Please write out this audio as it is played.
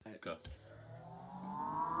Go.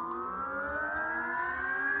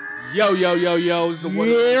 Yo, it's the One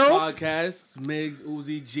Podcast. Migs,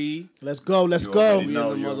 Uzi, G. Let's go. We in the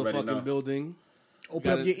motherfucking building.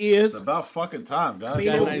 Open up your ears. It's about fucking time, guys. Clean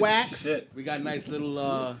those wax. Shit. We got nice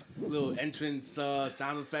little entrance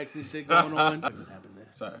sound effects and shit going on. What just happened there?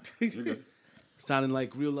 Sorry. You're good. Sounding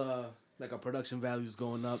like real, like our production values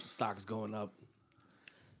going up, stocks going up,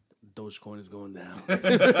 Dogecoin is going down.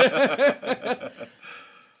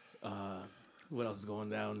 What else is going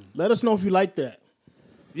down? Let us know if you like that.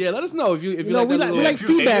 Yeah, let us know if you like that. We like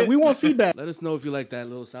feedback. We want feedback. Let us know if you like that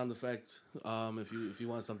little sound effect. If you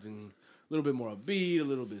want something a little bit more upbeat, a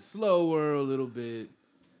little bit slower, a little bit,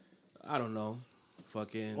 I don't know,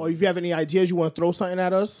 fucking. Or if you have any ideas, you want to throw something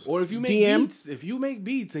at us. Or if you make DM.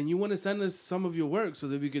 beats, and you want to send us some of your work so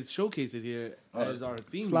that we could showcase it here as our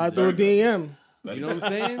theme. Slide through a DM. You know what I'm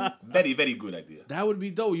saying? Very, very good idea. That would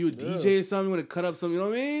be dope. You a DJ or something, you want to cut up something, you know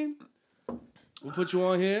what I mean? We'll put you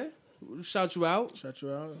on here. We'll shout you out. You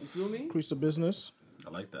feel me? Increase the business. I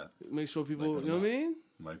like that. Make sure people, you know what I mean?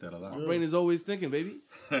 I like that a lot. My brain is always thinking, baby.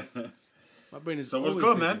 My brain is So always what's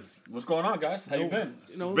good, thinking. man? What's going on, guys? How you been?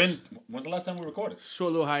 When's the last time we recorded?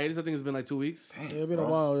 Short little hiatus. I think it's been like 2 weeks. Yeah, it's been a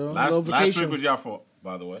while, yo. Last week was your fault,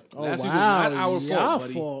 by the way. Oh, Last week was wow. not our fault,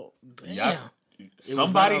 buddy. fault. Damn. Yes. was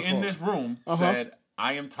Somebody not our in fault. this room said,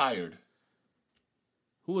 I am tired.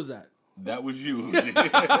 Who was that? That was you.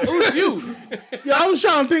 Who's you? Yeah, I was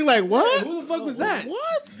trying to think like, what? Who the fuck was that?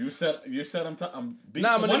 What? You said I'm being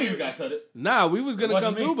Nah, one but of you guys said it. Nah, we was gonna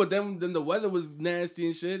wasn't come me. through, but then the weather was nasty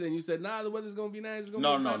and shit, and you said, nah, the weather's gonna be nice. It's gonna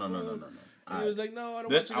No. be a typhoon. And he was like, no, I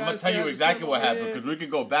don't want you guys I'm gonna tell to you have exactly the what sun over happened here. because we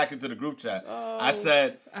could go back into the group chat. Oh, I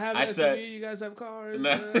said, I have an SUV, you guys have cars. Nah.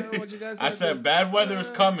 I don't want you guys to I have said the- bad weather is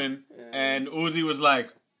coming, and Uzi was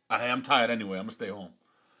like, I am tired anyway. I'm gonna stay home.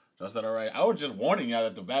 So I said, all right. I was just warning y'all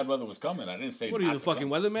that the bad weather was coming. I didn't say. What are you, not the to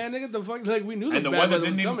fucking come. weatherman, nigga? The fuck, like we knew And the the bad weather weather was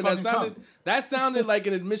didn't even coming. fucking That sounded like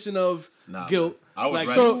an admission of Nah, guilt. I was like,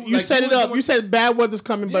 ready. So you like, set he it was up. the You said bad weather's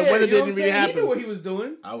coming, but Yeah, weather you know didn't what I'm really saying? happen. He knew what he was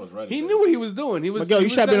doing. I was ready. He knew what he was doing. He was. Yo, he you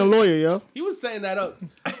was should have been a setting- lawyer, yo. He was setting that up.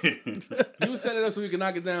 He was setting it up so we could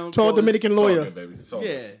knock it down. Tall Pause. Dominican It's all lawyer. good, baby. It's all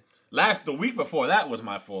Yeah. good. The week before that was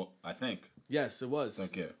my fault. I think. Yes, it was.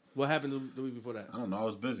 Yeah. What happened the week before that? I don't know. I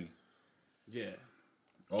was busy. Yeah.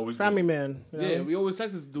 Always Family busy. man. you know? Yeah, we always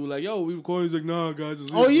text this dude like, "Yo, we recording." He's like, "Nah, guys." It's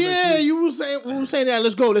Oh leaving for yeah, next week." we were saying that.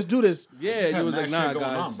 Let's go. Let's do this. Yeah, Just he had was mad like, shit "Nah, going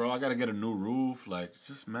guys." on, bro. I gotta get a new roof. Like,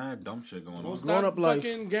 just mad dumb shit going on. Don't Grown stop up life.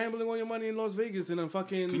 fucking gambling on your money in Las Vegas and then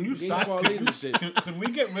fucking Can you game stop? parlays and shit. Can we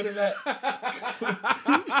get rid of that?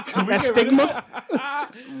 Can we That get rid of stigma.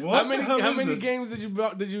 that? What the hell How is many this? games did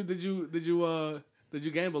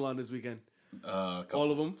you gamble on this weekend?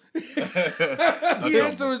 All of them. The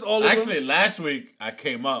answer is all of them. Actually, last week I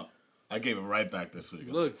came up. I gave it right back this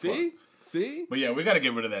week. Look, see? But yeah, we got to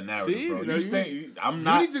get rid of that narrative, See? bro. No, I'm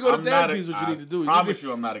not. need to go to I'm not therapy is what you need to do. I You promise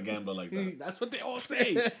you, I'm not a gambler like that. That's what they all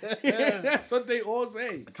say. That's what they all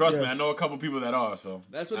say. Trust me, I know a couple people that are. So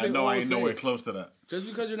That's what I they know I all ain't say. nowhere close to that. Just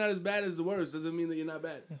because you're not as bad as the worst doesn't mean that you're not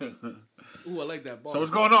bad. Ooh, I like that. Bar. So what's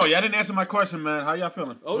going on? Y'all didn't answer my question, man. How y'all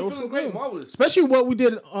feeling? Oh, we're feeling great. Marvelous. Especially what we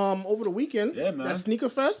did over the weekend. Yeah, man. That Sneaker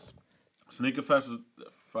Fest. Sneaker Fest was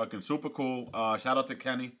fucking super cool. Shout out to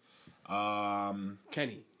Kenny.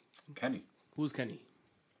 Kenny. Kenny. Who's Kenny?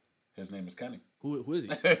 His name is Kenny. Who is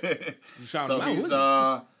he? You shout So him out. Who he's is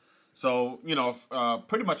he?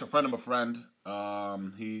 pretty much a friend of a friend.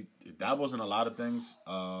 He dabbles in a lot of things.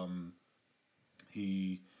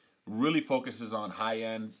 He really focuses on high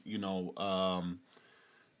end,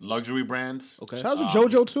 luxury brands. Okay. Shout out to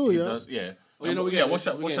JoJo too, He yeah. does, yeah. Oh, you know, We'll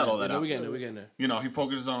shout all that out. We're getting there. He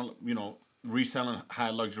focuses on reselling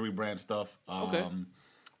high luxury brand stuff. Okay.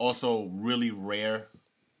 Also, really rare,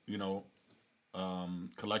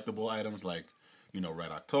 collectible items like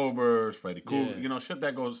Red Octobers, Freddy Cool, Yeah. shit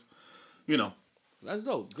that goes, That's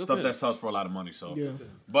dope. Good stuff for that him. sells for a lot of money. So, Yeah.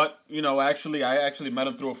 but I actually met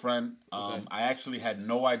him through a friend. Okay. I actually had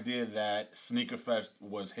no idea that Sneaker Fest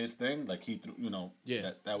was his thing. Like he threw,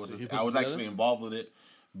 Yeah. that was. He puts I it was together? actually involved with it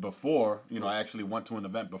before. I actually went to an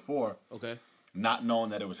event before. Okay. Not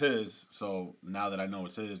knowing that it was his, so now that I know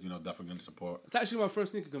it's his, definitely gonna support. It's actually my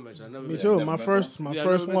first sneaker convention. I've never Me been. too. never My been first to one. Yeah, My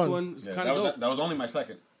I've first never been to one. It's Yeah, kind of dope. that was only my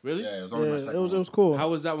second. Really? Yeah, it was only my Yeah, second. it was one. cool. How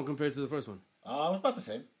was that one compared to the first one? It was about the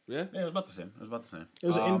same. Yeah. Yeah, it was about the same. It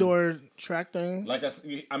was an indoor track thing. Like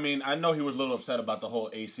I mean, I know he was a little upset about the whole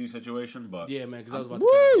AC situation, but Yeah, man. Because I was about to.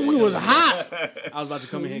 Woo! Come We in was here. hot. I was about to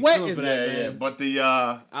come in here Sweating. killing for that, yeah, man. but the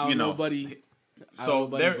I don't know, buddy. I So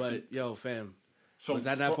don't know, there- buddy, but yo, fam. so Was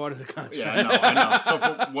that not part of the contract? Yeah, I know. So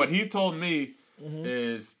for what he told me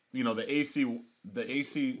is, the AC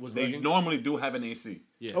Was they working? normally do have an AC.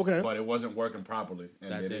 Yeah. Okay. but it wasn't working properly,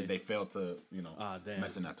 and That day. they failed to Damn.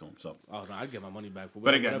 mention that to him. So Oh no, I'd get my money back for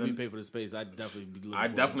But again, whatever you then- pay for the space. I'd definitely be looking. I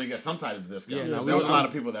for definitely get some type of discount. Yeah, there no, was a lot I'm-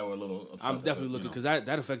 of people that were a little upset. I'm definitely looking because that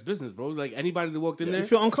affects business, bro. Like anybody that walked in there, You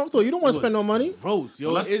feel uncomfortable. You don't want to spend no money. Gross,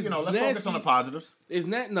 yo. let's it's let's focus on the positives. It's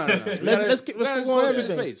not. No. Let's focus on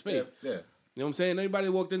everything. Space. Yeah. You know what I'm saying? Anybody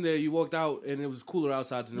that walked in there, you walked out, and it was cooler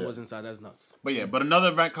outside than it Yeah. was inside. That's nuts. But another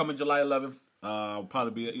event coming July 11th. Will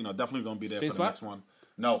probably be definitely gonna be there Same for the spot? next one.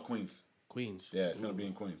 No, Queens. Queens. Yeah, it's gonna be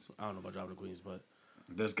in Queens. I don't know about driving to Queens, but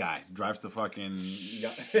This guy drives to fucking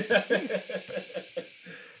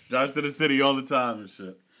drives to the city all the time and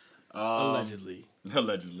shit. allegedly.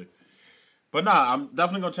 Allegedly. But nah, I'm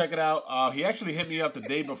definitely gonna check it out. He actually hit me up the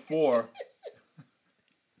day before.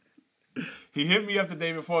 He hit me up the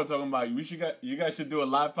day before talking about you guys should do a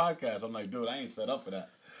live podcast. I'm like, dude, I ain't set up for that.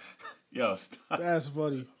 Yo, stop. That's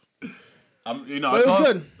funny. But it was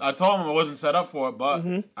good. I told him I wasn't set up for it, but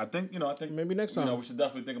I think Maybe next time. we should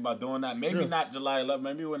definitely think about doing that. Maybe not July 11th.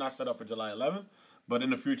 Maybe we're not set up for July 11th, but in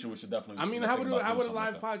the future we should definitely. I mean, how would a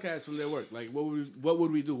live podcast from there work? Like, what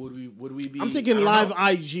would we do? Would we be? I'm thinking I don't live know.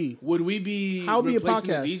 IG. Would we be How would be a replacing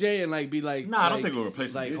the podcast? DJ and like be like? Nah, I don't think we'll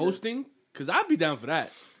replace the like DJ. hosting. Cause I'd be down for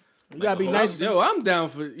that. You gotta be nice. Yo, I'm down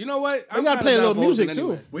for. You know what? We gotta play a little music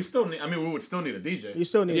too. We still need. I mean, we would still need a DJ. You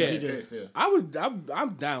still need Yeah. a DJ. Yeah.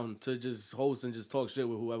 I'm down to just host and just talk shit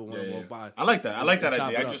with whoever want to walk by. I like that. I like that Chop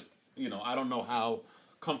idea. I it up. just, I don't know how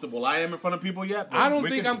comfortable I am in front of people yet. but I don't we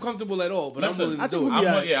think can- I'm comfortable at all, but Listen, I'm willing I to think do we'll it. be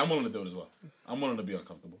I'm, alright. I'm willing to do it as well. I'm willing to be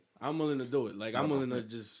uncomfortable. I'm willing to do it. Like I'm willing to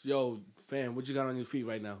just fam, what you got on your feet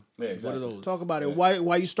right now? Yeah, exactly. What are those? Talk about it.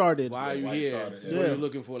 Why you started? Why are you why you here? started, What yeah. are you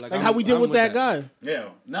looking for? Like how we did I'm with that guy. Yeah,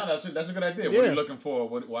 no, that's a good idea. What Yeah. are you looking for?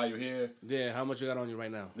 Why you here? Yeah, how much you got on you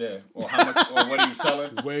right now? Yeah, or how much? Or what are you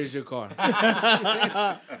selling? Where's your car?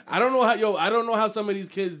 I don't know how some of these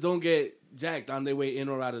kids don't get jacked on their way in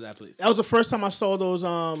or out of that place. That was the first time I saw those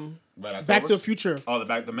Right, Back to the Future. Oh,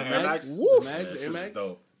 the Air Max. The Woof. Max, Yeah, Air shit's Max.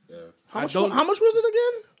 dope. Yeah. How much don't- was it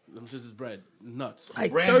again? Them shits is bread. Nuts.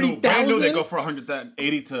 Like Brand new, 30,000. they go for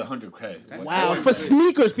 80 to 100K. Wow, for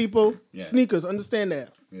sneakers, people. Yeah. Sneakers, understand that.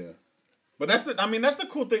 Yeah, but that's the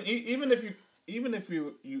cool thing. Even if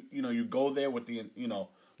you go there with the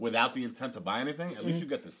without the intent to buy anything, at least you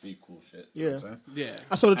get to see cool shit. You know what I'm saying? Yeah.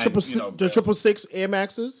 I saw the And, triple six Air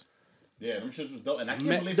Maxes. Yeah, them shits was dope, and I can't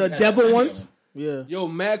Ma- believe The he had devil that many ones. of them. Yeah. Yo,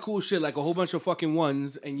 mad cool shit, like a whole bunch of fucking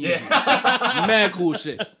ones and Yeah. Yeezys. Mad cool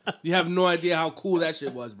shit. You have no idea how cool that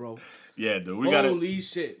shit was, bro. Yeah, dude, we gotta Holy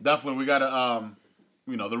shit. definitely we gotta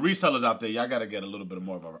the resellers out there, y'all gotta get a little bit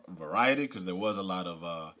more of a variety because there was a lot of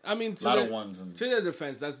I mean, lot of ones and to their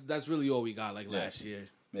defense, that's really all we got like last year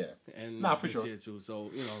yeah. and Nah, for this sure. year too.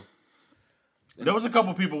 So There was a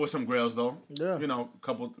couple people with some grails though. Yeah.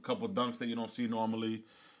 Couple dunks that you don't see normally.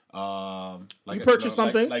 Like You purchased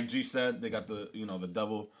something? like G said, they got the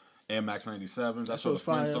Devil Air Max 97s. I saw shit the was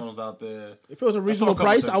fire. Flintstones out there. If it was a reasonable couple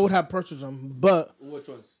price, things. I would have purchased them. But which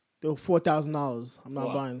ones? they were $4,000. I'm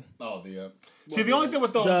not buying. Oh, see, the only thing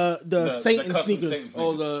with those The Satan custom sneakers. Satan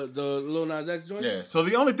Oh, the Lil Nas X joints. yeah. So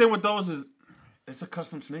the only thing with those is it's a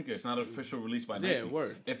custom sneaker. It's not an official release by Nike. Yeah,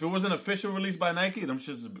 word. If it was an official release by Nike, them shits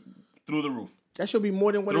is through the roof. That should be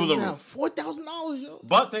more than what it Through is the now. roof. $4,000, yo.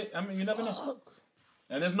 But you never know. Fuck.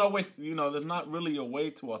 And there's no way, there's not really a way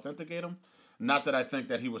to authenticate them. Not that I think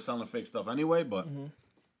that he was selling fake stuff anyway, but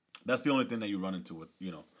that's the only thing that you run into with,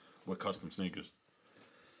 with custom sneakers.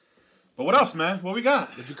 But what else, man? What we got?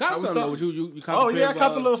 But you How caught we something though. starting? You Oh, yeah, I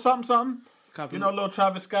copped a little something. Copped Little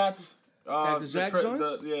Travis Scott's. Cactus Jack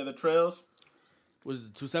joints? The Trails. Was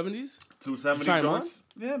it 270s? 270 Try 'em joints.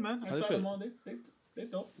 Yeah, man. I How they tried fit? them on. They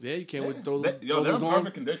dope. Yeah, you can't wait to throw They're those in on.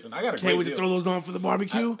 perfect condition. I got a Can't great wait deal. to throw those on for the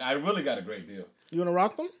barbecue. I really got a great deal. You want to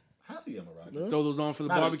rock them? Hell yeah, I'm around. Throw those on for the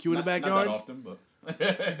Not- barbecue in the not backyard. that often, but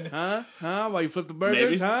Huh? While you flip the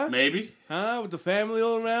burgers, huh? Maybe. Huh? With the family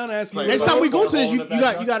all around asking. Like, what Next up? time we go to this, All in you the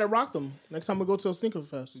backyard? got to rock them. Next time we go to a sneaker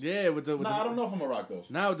fest. Yeah, with the I don't know if I'm gonna rock those.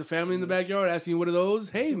 now with the family in the backyard asking you what are those?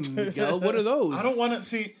 Hey, Miguel, what are those? I don't want to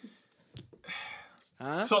see.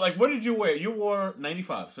 Huh? So, like, what did you wear? You wore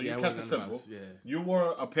 95, so Yeah, I you wore kept it 95s, simple. yeah. You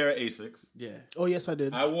wore a pair of Asics. Yeah. Oh, yes, I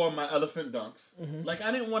did. I wore my Elephant Dunks. Like,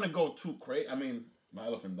 I didn't want to go too crazy. I mean, my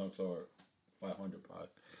Elephant Dunks are 500 probably.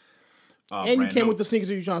 And you brand came new. with the sneakers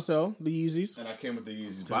that you trying to sell, the Yeezys. And I came with the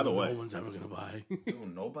Yeezys. By the way, no one's ever gonna buy.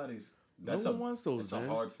 dude, nobody's. No one wants those, It's man. a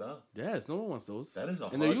hard sell. Yes, no one wants those. That is a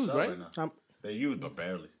hard and they're used, sell right? now. How They're used, but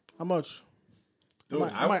barely. much? Dude,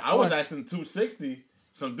 I was asking 260.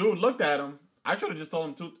 Some dude looked at him. I should have just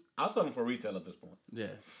told him I'll sell them for retail at this point. Yeah.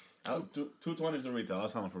 220 is the retail. I'll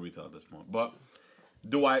sell them for retail at this point. But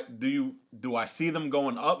do I see them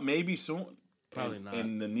going up maybe soon? Probably not.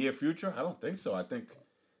 In the near future. I don't think so. I think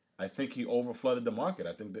I think he overflooded the market.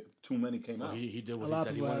 I think that too many came out. He did what A he lot said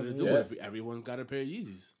of he people wanted to have, do. Everyone's got a pair of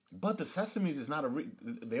Yeezys. But the Sesames is not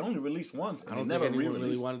they only released once. I don't never think anyone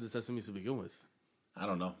re-released. really wanted the Sesames to begin with. I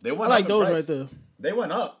don't know. They I went like up in those price. right there. They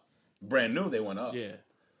went up. Brand new, they went up. Yeah,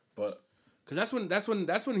 But because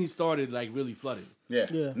that's when he started like really flooding. yeah.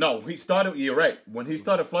 Yeah. No, he started. You're right. When he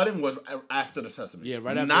started flooding was after the Sesames. Yeah,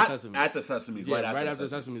 right after Not the Sesames. at the Sesames. Yeah, right right after after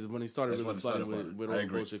the Sesames is when he started That's really when it started flooding with flooding. all I the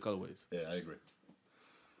agree. bullshit colorways. Yeah, I agree.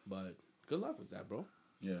 But good luck with that, bro.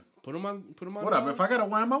 Yeah. Put them on. Whatever. If I gotta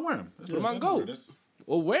wear them, I wear them. Put them on go.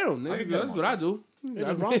 Well, wear them, I nigga. can get That's them what on. I do. They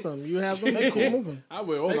just rock them. You have them. They cool moving. I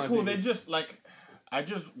wear all They my cool. They sneakers. just like. I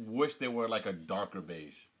just wish they were like a darker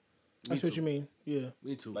beige. That's what you mean. Yeah.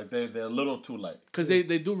 Me too. Like they're a little too light. Because they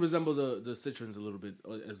do resemble the Citrons a little bit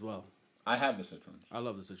as well. I have the Citrons. I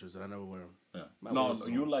love the Citrons and I never wear them. Yeah. I No, wear some.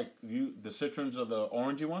 you like the Citrons are the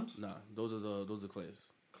orangey ones. Nah, those are clays.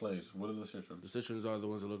 Clays. What are the Citrons? The Citrons are the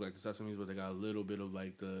ones that look like the Sesames, but they got a little bit of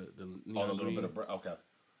like the neon Oh, a little green. bit of okay.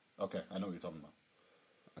 Okay, I know what you're talking about.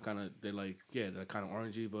 They're kind of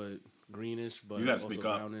orangey, but greenish, but You gotta also speak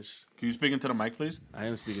up. brownish. Can you speak into the mic, please? I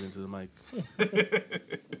am speaking into the mic.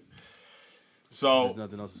 So There's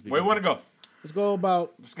nothing else to speak where you want to go? Let's go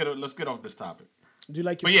about. Let's get off this topic. Do you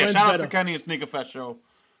like your But yeah, friends shout out better? to Kenny and Sneaker Fest show.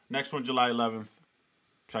 Next one, July 11th.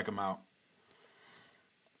 Check them out.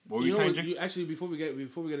 What were you saying, Jake? Actually, before we get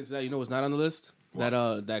into that, you know what's not on the list? What?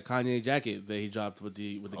 That Kanye jacket that he dropped with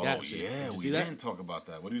the Gap Oh shit. yeah, Did you we see that? didn't talk about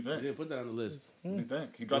that. What do you We think? didn't put that on the list. What do you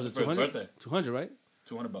think? He dropped Was it it for his 200? birthday. 200, right?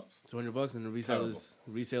 $200. $200, and the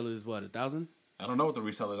resale is what, 1,000? I don't know what the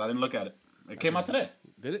resale is. I didn't look at it. It came out today,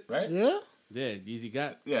 Did it? right? Yeah. Yeah, Yeezy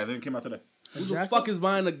got. Yeah, it didn't came out today. Who the jacket? fuck is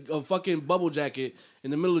buying a fucking bubble jacket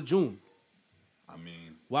in the middle of June? I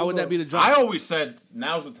mean, Why would that be the drop? I always said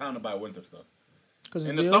now's the time to buy winter stuff. Because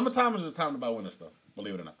In the summertime is the time to buy winter stuff.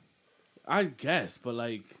 Believe it or not. I guess, but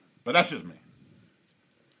like, But that's just me.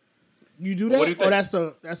 You do that, What do you think? or that's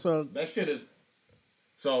a That shit is.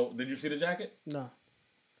 So, did you see the jacket? no.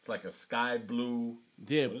 It's like a sky blue.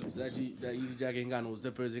 yeah, that Yeezy jacket ain't got no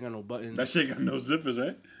zippers, ain't got no buttons. That shit got no zippers,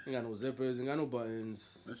 right? Ain't got no zippers, ain't got no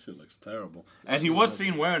buttons. That shit looks terrible. And he was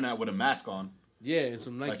seen wearing that with a mask on, Yeah, and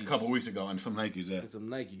some Nikes. like a couple weeks ago, and some Nikes. Yeah, And some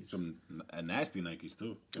Nikes. some nasty Nikes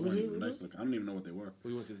too. They weren't even nice look. I don't even know what they were.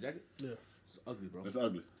 You want to see the jacket? Yeah. It's ugly, bro. It's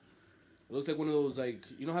ugly. It looks like one of those, like,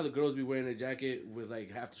 you know how the girls be wearing a jacket with, like,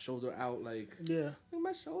 half the shoulder out, like, Yeah. look at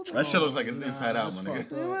my shoulder. That shit looks like it's Nah, inside out, that's my fucked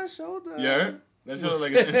nigga. Look at my shoulder. You heard? That shit look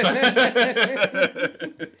like it's inside.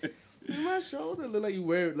 Look at my shoulder. Look like you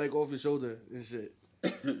wear it, like, off your shoulder and shit.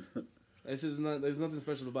 That's just not, there's nothing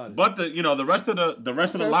special about it. But the rest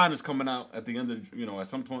of the line is coming out at the end of at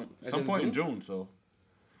some point the end of in June. So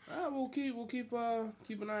We'll keep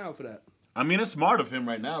an eye out for that. I mean, it's smart of him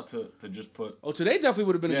right now to just put Oh, today definitely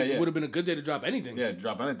would have been Yeah. would have been a good day to drop anything.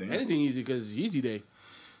 drop anything. Anything easy because Yeezy day.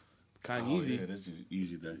 Oh, Kanye yeah, this is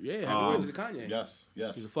easy day. Yeah, happy birthday to Kanye.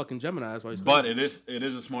 Yes. He's a fucking Gemini. That's why he's. But crazy. it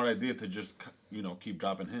is a smart idea to just keep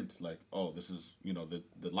dropping hints like, oh, this is the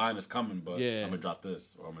line is coming, but Yeah. I'm gonna drop this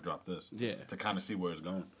or I'm gonna drop this. Yeah. To kind of see where it's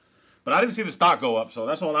going. But I didn't see the stock go up, so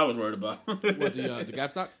that's all I was worried about. What, the Gap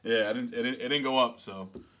stock? Yeah, it didn't go up, so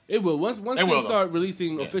It will once will, they though. start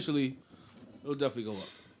releasing Yeah. officially. It'll definitely go up.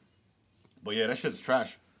 but yeah, that shit's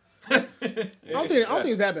trash. I don't think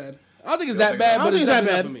it's that bad. I don't think it's You don't that think bad, so? but I don't it's think it's that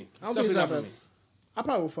definitely not bad. for me. I don't think it's definitely that not for bad. me. I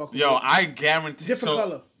probably will fuck with Yo, it. I guarantee. Different so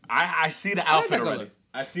color. I see the like outfit that already. color.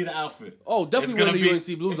 I see the outfit. Oh, definitely It's gonna wearing the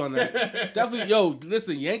be- UNC Blues on that. Definitely, yo,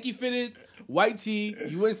 listen, Yankee fitted, white tee,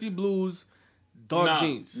 UNC Blues, dark Nah,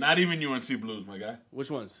 jeans. Not even UNC Blues, my guy.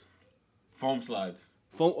 Which ones? Foam slides.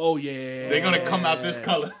 Foam. Oh yeah. They're gonna come out this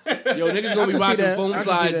color. Yo, niggas gonna be can see rocking that. foam I can see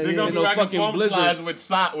slides that. They're gonna in be a rocking fucking foam blizzard.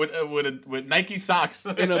 slides with Nike socks.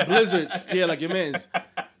 In a blizzard, yeah, like your man's.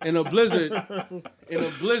 In a blizzard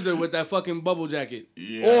with that fucking bubble jacket.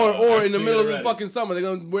 Yeah, or I in the see middle it of the already. fucking summer, they're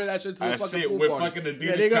gonna wear that shit to the I fucking see it pool with party. fucking Adidas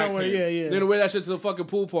Yeah, they're track gonna wear. pants. Yeah. They're gonna wear that shit to the fucking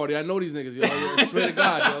pool party. I know these niggas, yo. I swear to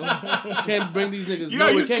God, yo. Can't bring these niggas. You no,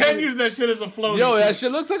 know, we you can't can't bring- use that shit as a floating. Yo, that shit.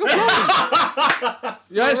 shit looks like a floating.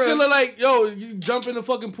 Yo, that shit look like, yo, you jump in the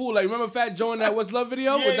fucking pool. Like, remember Fat Joe in that What's Love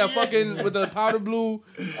video with that fucking, with the powder blue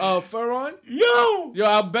fur on? Yo, Yo,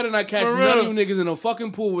 I better not catch For none of real. you niggas in a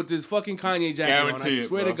fucking pool with this fucking Kanye jacket on. Guarantee I it,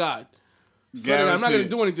 swear bro. to God. Swear to God. I'm not Guarantee gonna it.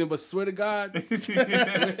 do anything, but swear to God.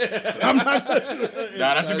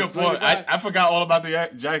 Nah, that's a I good swear to point. God. I forgot all about the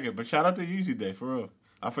jacket, but shout out to Yeezy Day for real.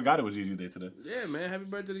 I forgot it was Yeezy Day today. Yeah, man. Happy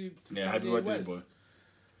birthday to Yeah, happy Kanye birthday, West. boy.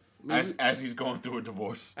 Man, As he's going through a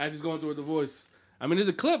divorce. as he's going through a divorce. I mean, there's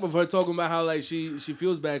a clip of her talking about how like she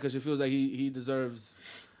feels bad because she feels like he deserves,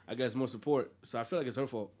 I guess, more support. So I feel like it's her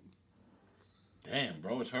fault. Damn,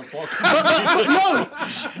 bro, it's her fault. No,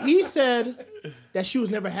 he said that she was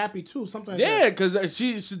never happy too. Something like Yeah, that. because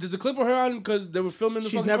she there's a clip of her on because they were filming the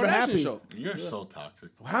She's fucking never Kardashian happy. show. You're so toxic.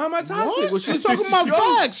 How am I toxic? What? Well, she's I'm talking about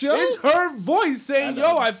facts, yo. It's her voice saying, I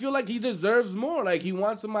know. "Yo, I feel like he deserves more. Like he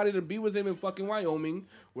wants somebody to be with him in fucking Wyoming,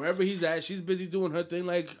 wherever he's at. She's busy doing her thing.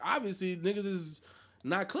 Like obviously, niggas is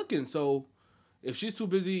not clicking. So if she's too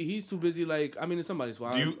busy, he's too busy. Like I mean, it's somebody's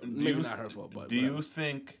fault. Maybe not her fault, but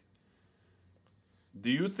do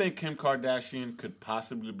you think Kim Kardashian could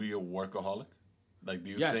possibly be a workaholic? Like,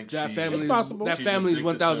 do you Yes, think that she's- family. It's possible. That she's family is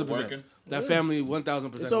addicted to 1,000%. working? That family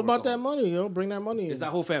 1,000%. It's all about that workaholics. money, yo. Bring that money in. It's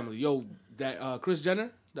that whole family. Yo, that Kris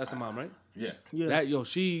Jenner, that's the mom, right? Yeah, Yeah. That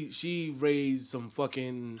she raised some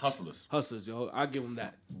fucking hustlers. yo. I give them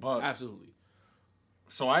that. But- Absolutely.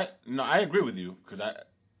 So I agree with you because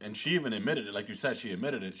and she even admitted it. Like you said, she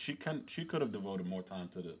admitted it. She could have devoted more time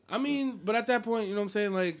to the. I mean, but at that point, you know what I'm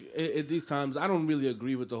saying? Like, at these times, I don't really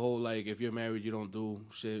agree with the whole, like, if you're married, you don't do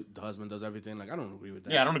shit, the husband does everything. Like, I don't agree with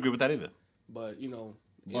that. Yeah, I don't agree with that either. But, you know.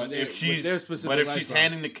 But in if their- with their she's specific she's lifestyle.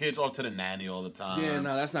 handing the kids off to the nanny all the time. Yeah,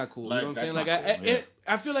 no, that's not cool. Like, you know what I'm saying? that's Like, not cool, yeah.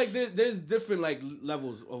 I feel like there's different, like,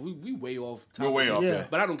 levels. Oh, we way off. We're way off. Yeah. Yeah.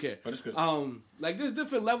 But I don't care. But it's good. Like there's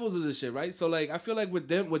different levels of this shit, right? So like I feel like with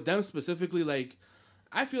them specifically, like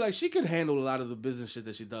I feel like she could handle a lot of the business shit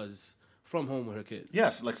that she does from home with her kids.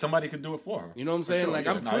 Yes, like somebody could do it for her. You know what I'm For saying? sure, Like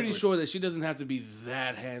yeah. I'm No, I pretty agree. sure that she doesn't have to be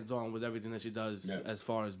that hands on with everything that she does Yeah. as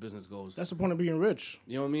far as business goes. That's the point of being rich.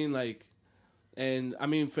 You know what I mean? Like, and I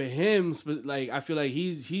mean for him, like I feel like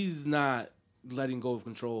he's not letting go of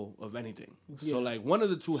control of anything. Yeah. So like one of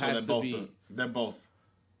the two So has to be. they're both.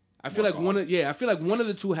 I feel like workaholics. I feel like one of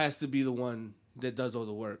the two has to be the one that does all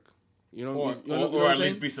the work. You know, Or, you know or what I'm at least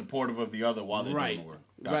saying? be supportive of the other while they're right, doing the work.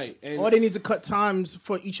 Gotcha. right. And, Or they need to cut times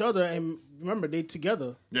for each other, and remember they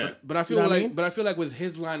together. Yeah. but I feel You know what I like, mean? but I feel like with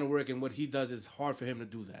his line of work and what he does, it's hard for him to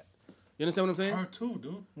do that. You understand what I'm saying? Her too,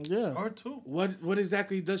 dude. Yeah. Her too. What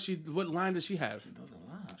exactly does she? What line does she have? Does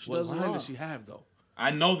a lot. What does a line lot. does she have though?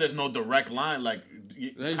 I know there's no direct line. Like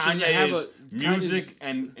She Kanye doesn't have is Kanye's- music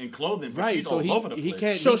and clothing, but Right, she's so all over the he place.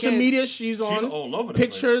 can't. Social media, she's on. all over the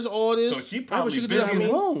Pictures, place. all this. So she Right, probably but she could do that busier from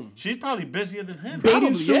than home. She's probably busier than him. Bathing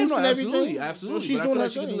Probably, suits yeah, no, and absolutely, everything. absolutely. So she's but I doing feel her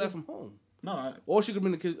like she could do thing. that from home, No, or she could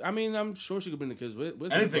bring the kids. I mean, I'm sure she could bring the kids with her,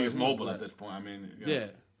 anything but is who knows mobile what? at this point. I mean, you know. Yeah,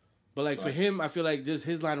 but like for Right. him, I feel like just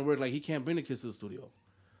his line of work, like he can't bring the kids to the studio.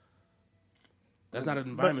 That's not an But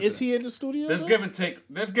environment. is for them. he in the studio? There's though? give and take.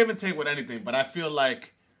 There's give and take with anything, but I feel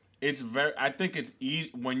like it's very. I think it's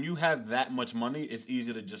easy when you have that much money. It's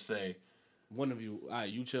easy to just say. One of you, all right,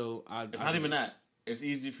 you chill. It's not even that. It's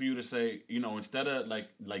easy for you to say. You know, instead of like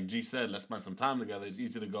G said, let's spend some time together. It's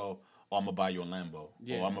easy to go. Oh, I'm gonna buy you a Lambo.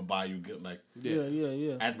 Yeah. Or I'm gonna buy you good. Like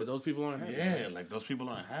Yeah. at But the, those people aren't happy. yeah, like those people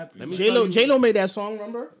aren't happy. Let me Like, tell you- J-Lo made that song,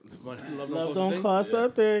 remember? Love Love don't cost a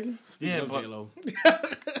thing. yeah, Speaking of but J-Lo.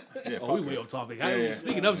 yeah, Oh, we fuck way her. off topic. Yeah.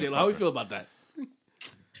 Speaking of J-Lo, how we feel about that?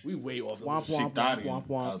 We way off. Womp, She womp, dying womp,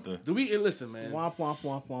 womp, out there. Do we listen, man? Womp, womp,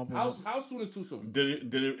 womp, womp, womp. How soon is too soon?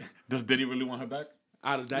 Does Diddy really want her back?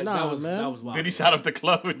 Out of that, Nah, that was man. wild. Diddy shot up the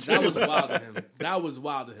club with That was J-Lo. wild to him. That was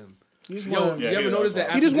wild to him. You just Yo, wanna- you Yeah, ever yeah, notice that? that's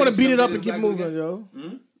after He just want to Diddy, she beat it never up dated and keep a black dude moving,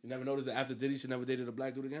 again? yo. You never noticed that after Diddy, she never dated a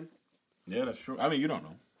black dude again, Yeah, that's true. I mean, you don't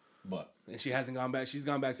know, but and she hasn't gone back. She's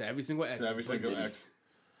gone back to every single ex. to every but single Diddy. ex.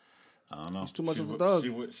 I don't know. too much She's of a with-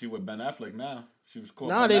 thug. She with Ben Affleck now. She was caught.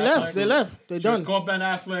 Nah, Ben they left. Affleck. They left. They She was done. caught Ben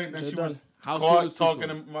Affleck. Then They she done. was How soon caught is too talking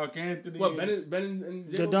soon? to Mark Anthony. What Ben and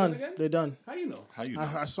They're J-Lo done. again? They're done. How you know? How you know?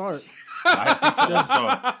 I saw it. I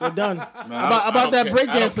saw it. They're done. Man, I About don't that care- break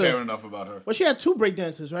I don't care dancer. enough about her. Well, she had 2 break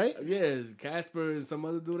dancers, right? Yeah, Casper and some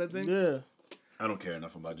other dude. I think. Yeah. I don't care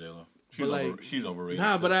enough about J-Lo. But, She's overrated.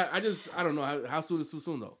 Nah, so- but I don't know how soon is too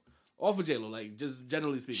soon though. Off of J-Lo, like just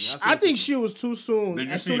generally speaking. How soon I is think too she was too soon. Did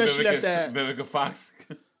you As see soon as she left that. Vivica Fox?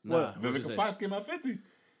 soon? Nah, what'd she Vivica say? Fox came out 50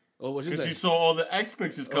 Oh, what she because say? she saw all the X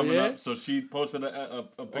pictures coming yeah? up, so she posted a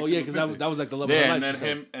picture. Oh yeah, of because 50. that was like the love Yeah, of her and life.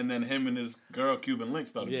 then him and his girl Cuban Link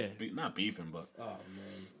started Yeah. not beefing, but Oh man,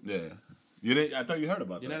 yeah. You didn't? I thought you heard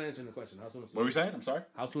about you're that. not answering the question. How soon is What were you saying? I'm sorry.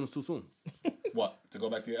 How soon is too soon What? To go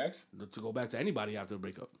back to your ex? to go back to anybody after a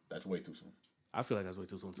breakup? That's way too soon. I feel like that's way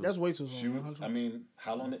too soon too. That's way too She soon. was, I mean,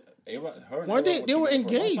 how long did A-Rod, her and Weren't A-Rod they were together for a long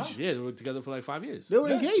engaged. time? Yeah, they were together for like 5 years. They were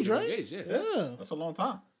Yeah, engaged, They were right? engaged, yeah. Yeah. That's a long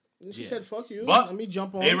time. She Yeah. said, "Fuck you." But Let me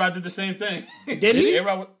jump on. A-Rod did the same thing. Did he?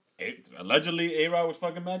 Allegedly, A-Rod was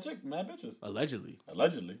fucking mad bitches. Allegedly.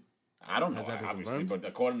 Allegedly. I don't know, Has that been obviously, confirmed? but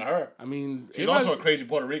according to her, I mean, she's A-Rod's- also a crazy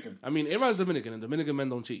Puerto Rican. I mean, A-Rod's Dominican, and Dominican men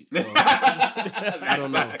don't cheat. So I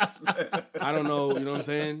don't know. I don't know. You know what I'm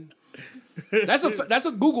saying? That's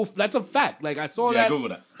a Google. That's a fact. Like I saw Yeah, that. Google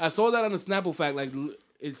that. I saw that on the Snapple fact. Like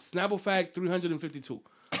it's Snapple fact 352.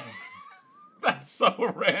 That's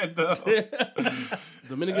so random.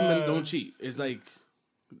 Dominican men don't cheat. It's like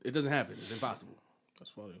it doesn't happen. It's impossible.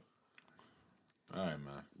 That's funny. All right,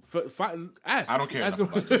 man. Ask. I don't care Ask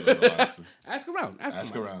enough around. about J-Lo, honestly. Ask around.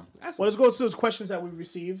 Ask around. Well, let's go to those questions that we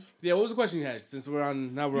received. Yeah, what was the question you had? Since we're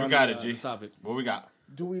on now, we're You on got the, it, G. topic. What we got?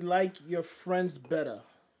 Do we like your friends better?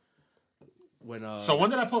 When So when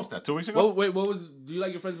did I post that? 2 weeks ago? wait, what was? Do you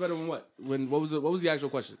like your friends better when what? What was the actual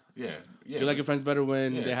question? Yeah. Do you like your friends better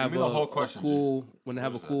when Yeah, they have give me the whole question, cool when they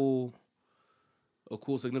have was a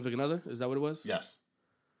cool significant other? Is that what it was? Yes.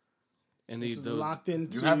 And It's the locked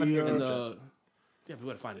into you haven't your... even- the yeah, we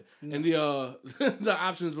gotta find it. And the the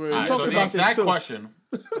options were All right, talking so the about this exact too. question.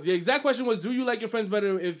 the exact question was: do you like your friends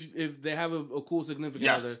better if they have a cool significant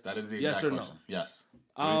Yes, other? that is the Yes exact or no? question. Yes.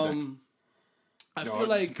 What do you think? I Yo, feel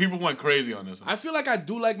like people went crazy on this one. I feel like I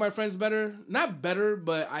do like my friends better. Not better,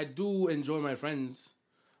 but I do enjoy my friends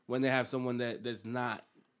when they have someone that's not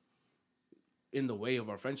in the way of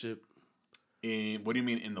our friendship. What do you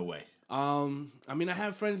mean in the way? I mean, I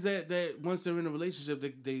have friends that once they're in a relationship,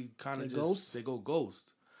 they kind of just ghost? they go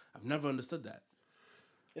ghost. I've never understood that.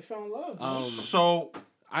 They fell in love. So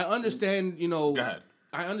I understand, go ahead.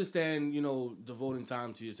 I understand, devoting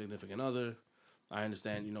time to your significant other. I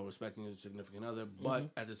understand, respecting your significant other. But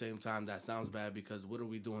at the same time, that sounds bad because what are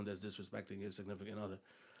we doing that's disrespecting your significant other?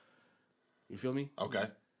 You feel me? Okay.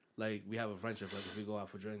 Like, we have a friendship. Like, if we go out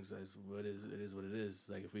for drinks, it is what it is.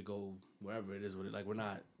 Like, if we go wherever, it is what it is. Like, we're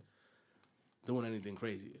not doing anything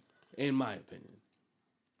crazy, in my opinion.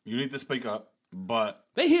 You need to speak up, but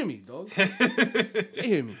They hear me, dog. They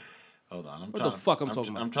hear me. hold on. What the fuck I'm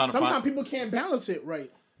talking about? I'm trying to Sometimes find. people can't balance it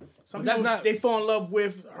right. Some But people, that's not- they fall in love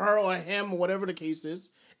with her or him or whatever the case is,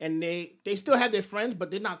 and they still have their friends,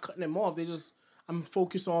 but they're not cutting them off. I'm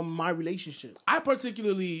focused on my relationship. I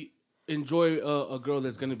particularly enjoy a girl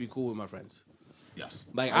that's gonna be cool with my friends. Yes.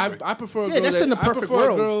 Like agree. I prefer a Yeah, girl that's that, in the I perfect prefer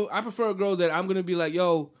a world. girl. I prefer a girl that I'm gonna be like,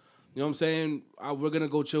 yo, you know what I'm saying? We're gonna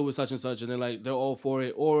go chill with such and such, and they're all for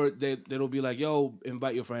it, or they'll be like, yo,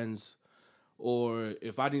 invite your friends, or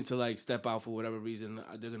if I need to like step out for whatever reason,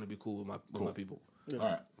 they're gonna be cool with my people. All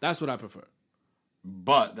right. That's what I prefer.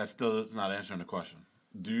 But that still is not answering the question.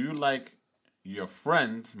 Do you like your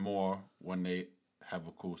friends more when they have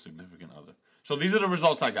a cool significant other? So these are the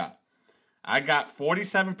results I got. I got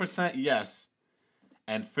 47% yes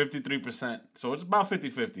and 53%. So it's about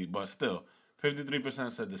 50-50, but still,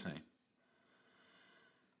 53% said the same.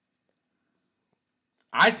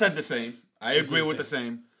 I said the same. I agree with the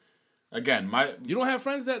same. Again, You don't have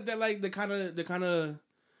friends that like they kind of you know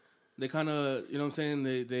what I'm saying,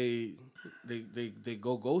 they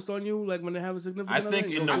go ghost on you like when they have a significant I think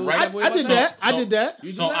other? You in don't the feel right- that way I about did that? that. I did that.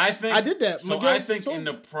 You So do that? I think I did that. So Miguel I think told in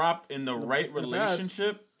me. the right past.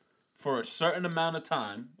 relationship for a certain amount of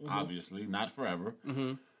time, obviously not forever.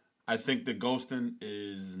 I think the ghosting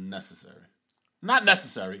is necessary. Not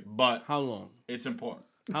necessary, but How long? it's important.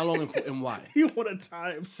 How long and why? You want a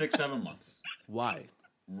time? 6-7 months, Why?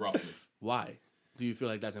 roughly. Why do you feel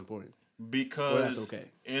like that's important? Because that's okay.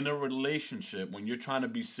 in a relationship, when you're trying to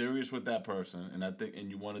be serious with that person, and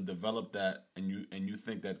you want to develop that, and you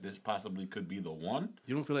think that this possibly could be the one.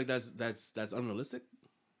 You don't feel like that's unrealistic?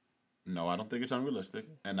 No, I don't think it's unrealistic,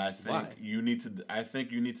 and I think Why? you need to. I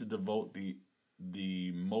think you need to devote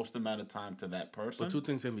the most amount of time to that person. But two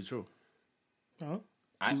things can be true. Huh?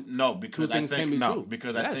 Because I things can think be no, true.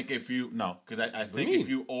 because Yes. I think if you I think mean? if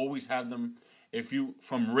you always have them, if you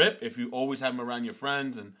always have them around your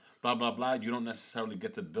friends and blah blah blah, you don't necessarily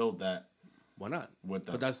get to build that. Why not? With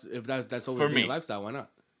them. But that's always For been me. your lifestyle. Why not?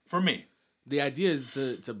 For me, The idea is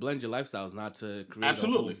to blend your lifestyles, not to create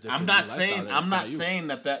absolutely. A whole different I'm not lifestyle saying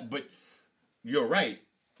that's you. that, but you're right.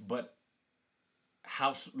 But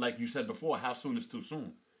like you said before, how soon is too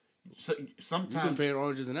soon? So You sometimes compare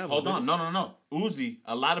oranges and apples. hold on, baby. no. Uzi,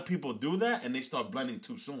 a lot of people do that and they start blending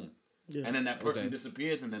too soon. Yeah. And then that person Okay.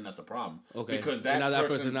 disappears, and then that's a problem. Okay. Because And now that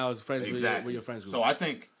person now is friends with your friends group. So I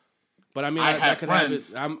think But I mean, I that have could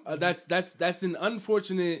friends- have it. That's an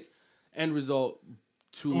unfortunate end result.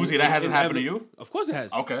 To Uzi, that hasn't happened to you? Of course it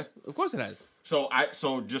has. Okay. Of course it has.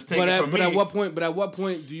 so just take But it at, from but me. at what point? But at what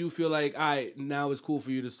point do you feel like, now it's cool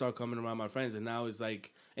for you to start coming around my friends, and now it's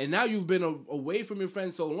like, and now you've been away from your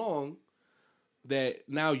friends so long that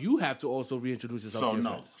now you have to also reintroduce yourself So to your no.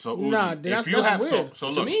 friends. So Uzi, Nah, if that's you have weird. so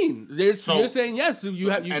What you look. mean? So- You're saying yes. You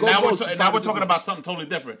have you And go now ghost we're for now 5 we're to 6 talking months. about something totally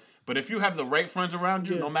different. But if you have the right friends around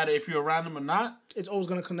you, Yeah. no matter if you're around them or not, It's always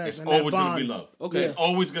gonna connect. it's and that always gonna be bond. love. Okay. It's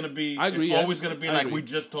always gonna be. I agree, It's yes. always gonna be I like agree. we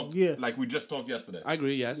just talked. Yeah. Like we just talked yesterday. I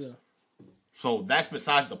agree. Yes. Yeah. So that's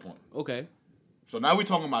besides the point. Okay. So now we're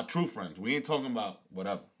talking about true friends. We ain't talking about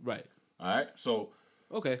whatever. Right. All right. So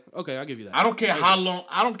Okay, I'll give you that. I don't care how long.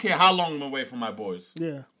 I don't care how long I'm away from my boys.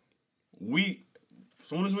 Yeah. As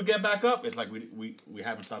soon as we get back up, it's like we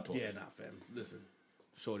haven't stopped talking. Yeah, nah, fam. Listen,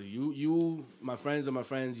 shorty, you, my friends are my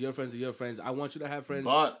friends. Your friends are your friends. I want you to have friends.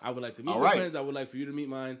 But, I would like to meet all your right. friends. I would like for you to meet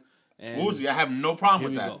mine. And Uzi, I have no problem Here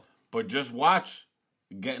with we that. go. But just watch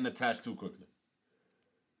getting attached too quickly.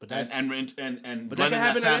 but that's And but that blending can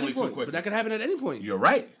happen at any family too point. quickly. But that can happen at any point. You're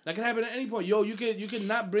right. That can happen at any point. Yo, you can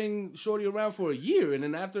not bring shorty around for a year, and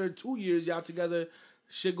then after 2 years, y'all together,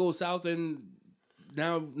 shit goes south, and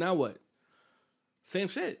now what? Same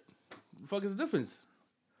shit. The fuck is the difference?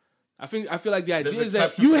 I feel like the idea There's is that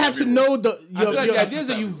exceptions. You have to know I feel like your the idea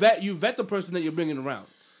is that you vet the person that you're bringing around.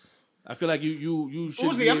 I feel like you should.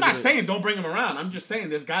 Uzi, I'm not saying don't bring him around. I'm just saying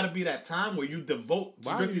there's got to be that time where you devote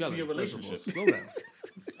strictly to your relationship. Slow down.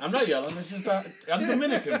 I'm not yelling. It's just I'm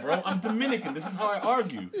Dominican, bro. I'm Dominican. This is how I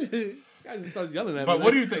argue. I just started yelling at me. But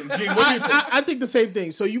what do you think, G? What do you think? I think the same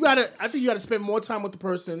thing. So I think you gotta spend more time with the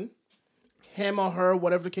person, him or her,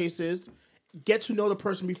 whatever the case is. Get to know the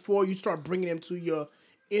person before you start bringing them to your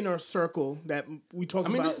inner circle that we talk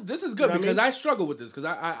about. I mean, this is good You know what because I mean? I struggle with this because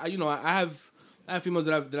I have females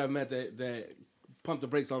that I've met that pump the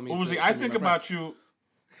brakes on me. Uzi, to I meet think my about friends. you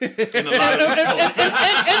in a lot of these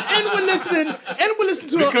and we're listening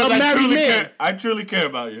to because a married man. I truly care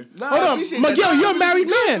about you. Nah, Hold I on, appreciate Miguel, that. Nah, you're a this is married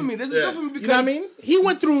good man. For me. This is Yeah. good for me because You know what I mean? He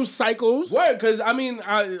went through cycles. Word, because I mean,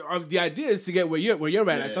 the idea is to get where you're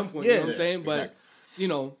at Yeah. some point. Yeah. You know what I'm saying? But Exactly. you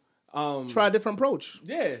know, Try a different approach.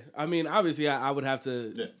 yeah. I mean, obviously, I would have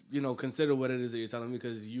to, Yeah. consider what it is that you're telling me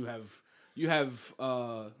because you have what's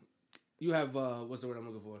the word I'm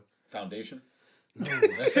looking for? Foundation.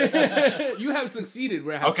 You have succeeded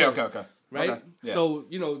where I have Okay. failed, right? Okay. Yeah. So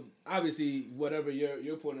obviously, whatever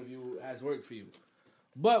your point of view has worked for you.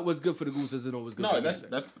 But what's good for the goose isn't always good. No,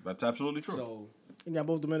 for that's absolutely true. so And y'all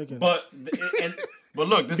both Dominican. But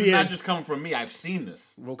look, this is BA. not just coming from me. I've seen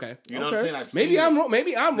this. okay. You know what I'm Okay. saying? I've Maybe seen I'm it. wrong.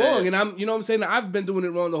 Maybe I'm Yeah. wrong, and I'm. You know what I'm saying? I've been doing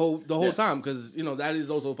it wrong the whole Yeah. time because that is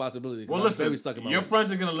also a possibility. 'cause Well, I'm listen, very stuck in my your ways.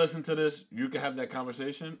 friends are gonna listen to this. You can have that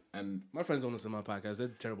conversation, and My friends don't listen to my podcast. They're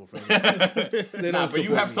terrible friends. They nah, don't but you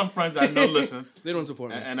support have me. some friends I know listen, They don't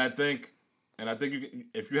support me. and I think you can,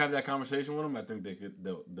 if you have that conversation with them, I think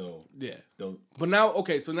they'll Yeah. they'll But now,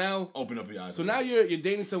 okay, so now open up your eyes. you're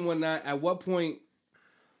dating someone now. At what point?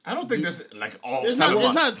 I don't think there's like all. it's 10 not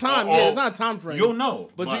a months time. or Yeah, all- it's not a time frame. You'll know.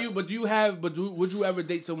 But would you ever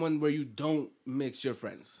date someone where you don't mix your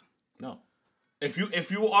friends? No. If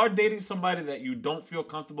you are dating somebody that you don't feel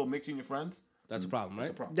comfortable mixing your friends, That's a problem, right?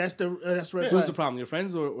 that's a problem. That's the red Who's flag. the problem? Your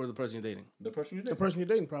friends or the person you're dating? The person you're The dating. person you're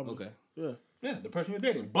dating, probably. Okay. Yeah. Yeah, the person you're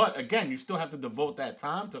dating. But again, you still have to devote that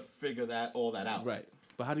time to figure all that out. Right.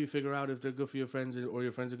 But how do you figure out if they're good for your friends or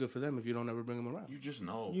your friends are good for them if you don't ever bring them around? You just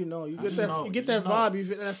know. You know, you I get just that. know. You get You that just know. vibe. You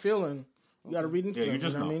get that feeling. You got to read into Yeah, it. you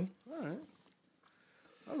just know. What I know. mean,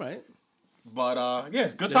 All right. But yeah,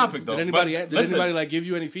 good topic though. Did anybody But listen, like give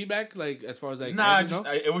you any feedback like as far as like Nah, answers,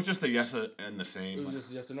 no? it was just a yes and the same. It was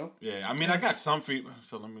just yes or no? Yeah, I mean, I got some feedback.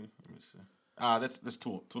 So let me see. That's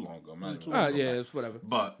too long ago. I'm not even Ah, gonna go yeah, back. it's whatever.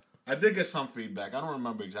 But I did get some feedback. I don't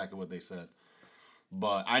remember exactly what they said.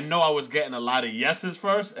 But I know I was getting a lot of yeses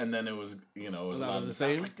first, and then it was, it was a lot of the I was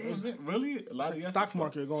same? like, damn, it really? A lot of yeses? stock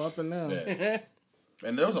market going up and down. Yeah.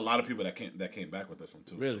 And there was a lot of people that came back with this one,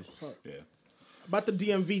 too. Really? Yeah. About the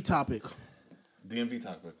DMV topic. DMV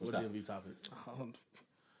topic. What's What that? DMV topic? Um,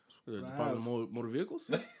 The Department of Motor Vehicles?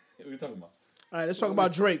 What are you talking about? All right, let's talk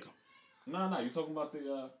about Drake. No, you talking about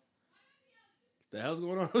the... The hell's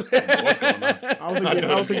going on? what's going on? I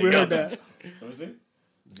don't think we heard that. Let me see.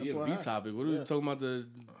 DMV topic. What are we talking about? The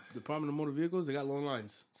Department of Motor Vehicles? They got long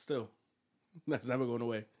lines still. That's never going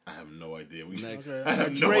away. I have no idea. Next. Okay. I have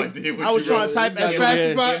no Drake. idea what I was you trying wrote. to type as Yeah. fast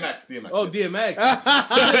as possible. DMX. Oh, DMX.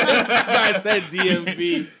 This guy said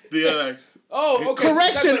DMV. DMX. Oh, okay.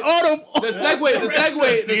 Correction, auto. The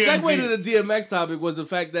segue DMV. to the DMX topic was the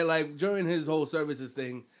fact that like during his whole services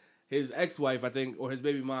thing, his ex-wife, I think, or his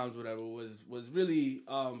baby mom's, whatever, was really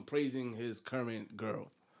praising his current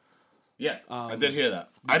girl. Yeah, I did hear that.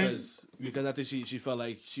 I didn't. Because I think she felt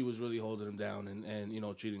like she was really holding him down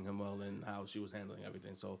and treating him well and how she was handling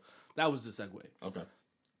everything. So that was the segue Okay.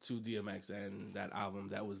 to DMX and that album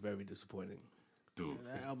that was very disappointing. Dude,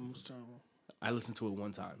 That album was terrible. I listened to it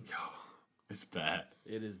one time. it's bad.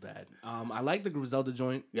 It is bad. I like the Griselda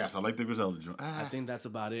joint. Yes, I like the Griselda joint. I think that's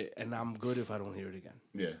about it, and I'm good if I don't hear it again.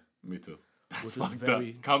 Yeah, me too. That's Which was fucked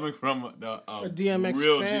very- up. Coming from the A DMX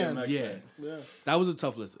real fan. DMX Yeah, fan. Yeah. that was a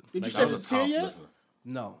tough listen. Did you Like, shed That a was a tear tough yet? listen.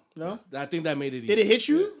 No, No? I think that made it easy. Did it hit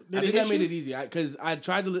you? I Did think it that hit made you? it easy because I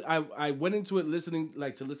tried to. I went into it listening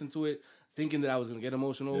to it, thinking that I was gonna get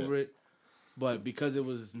emotional over it, But because it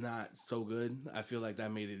was not so good, I feel like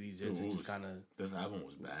that made it easier to just kind of This album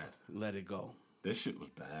was bad. let it go. This shit was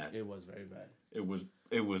bad. It was very bad.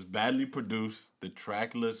 It was badly produced. The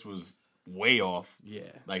track list was way off.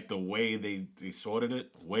 Yeah. Like the way they sorted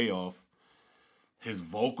it, way off. His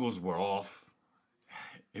vocals were off.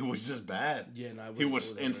 It was just bad. Yeah, no, he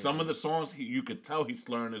was in some of the songs. You could tell he's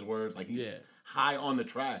slurring his words. Like he's high on the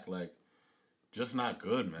track. Like just not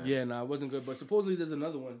good, man. Yeah, no, it wasn't good. But supposedly there's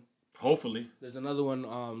another one. Hopefully, There's another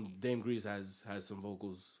one. Dame Grease has some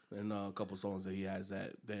vocals in a couple songs that he has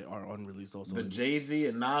that are unreleased. Also, the Jay-Z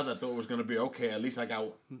and Nas, I thought was gonna be okay. At least I got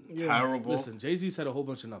terrible. Listen, Jay-Z said a whole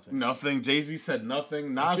bunch of nothing. Nothing. Jay-Z said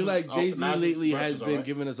nothing. Nas I feel like Jay-Z lately has been right.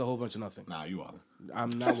 giving us a whole bunch of nothing. Nah, you on. I'm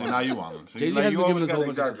not. Now you on. Jay-Z has been giving us a whole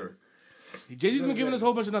bunch of nothing. Jay-Z's been giving us a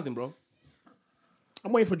whole bunch of nothing, bro.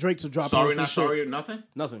 I'm waiting for Drake to drop. Sorry, off not his shit. sorry, nothing.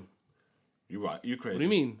 Nothing. You right. You crazy. What do you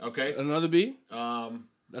mean? Okay. Another B?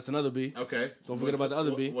 That's another B. Okay. Don't forget about the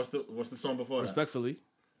other B. What's the song before Respectfully. that?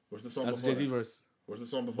 What's the song That's the before Jay-Z that? verse. What's the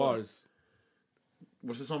song before Bars. that?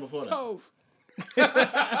 What's the song before that? Stove.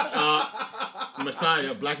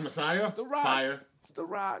 Messiah, Black Messiah. The Rock. Fire. It's the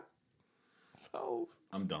Rock. Stove.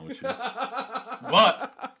 I'm done with you.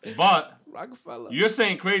 But Rockefeller. you're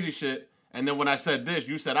saying crazy shit, and then when I said this,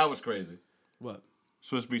 you said I was crazy. What?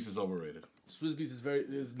 Swiss Beats is overrated. Swizz Beatz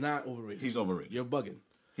is not overrated. He's overrated. You're bugging.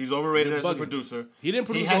 He's overrated You're as a bugging. producer. He didn't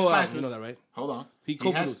produce the has whole classes. album. You know that, right? Hold on. He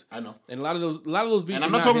co-produced. I know. And a lot of those beats. And are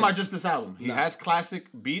I'm not talking about hits. just this album. He Nah. has classic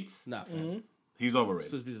beats. Nah, fam. He's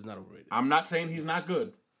overrated. Swizz Beatz is not overrated. I'm not saying he's not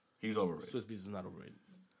good. He's overrated. Swizz Beatz is not overrated.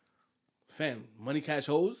 Fam, Money Cash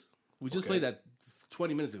Hoes. We just played that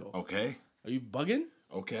 20 minutes ago. Okay. Are you bugging?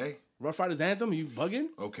 Okay. Rough Riders Anthem. Are you bugging?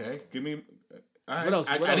 Okay. Give me. All right. What else?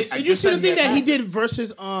 What else? Did you see the thing that he did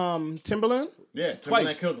versus Timberland? Yeah. Timberland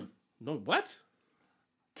Twice. killed him. No, what?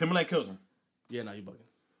 Timberland kills him. Yeah, no, you bugging.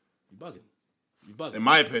 You bugging. You bugging. In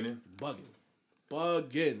my opinion.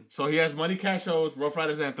 Bugging. So he has Money Cash Hoes, Rough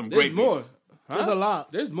Riders Anthem. There's Great more. beats. Huh? There's a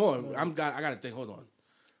lot. There's more. I gotta think. Hold on.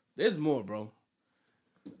 There's more, bro.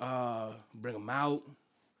 Bring them out.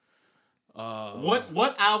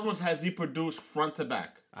 What albums has he produced front to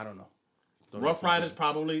back? I don't know. Rough Riders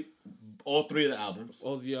probably all three of the albums.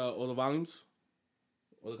 All the volumes,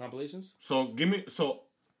 all the compilations. So give me so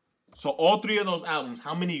all three of those albums.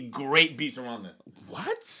 How many great beats are on there?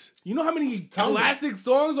 What? You know how many me. classic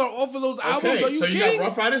songs are off of those albums? Are you so kidding? you got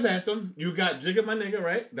Rough Riders Anthem. You got Jigga My Nigga,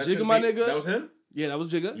 right? That's Jigga his My beat. Nigga. That was him. Yeah, that was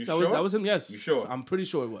Jigga. You that sure? was him. Yes. You sure? I'm pretty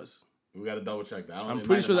sure it was. We got to double check that. I'm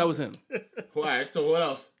pretty sure that was him. All right. So what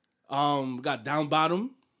else? Got Down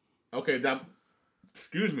Bottom. Okay.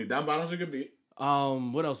 Excuse me. Down Bottom's a good beat.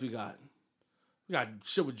 What else we got? We got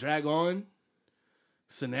shit with Drag On.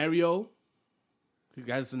 Scenario. You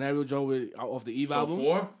guys Scenario joint with off the Eve So album.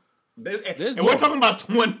 4. There's and more. we're talking about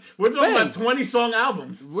 20. We're talking Fam. about 20 song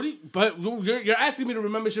albums. What do you, but you're asking me to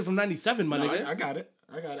remember shit from '97, my No, nigga. I got it.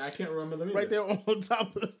 I can't remember them either. Right there on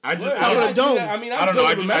top of I just. Top of the I, dome. I mean, I I'm don't know, good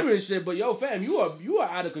I at just- remembering shit, but yo, fam, you are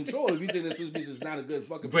out of control if you think that Swizz Beatz is not a good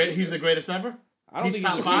fucking. Great, he's the greatest ever. I don't he's think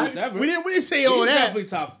top he's the 5? greatest ever. We didn't say all He's that. definitely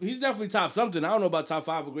top. He's definitely top something. I don't know about top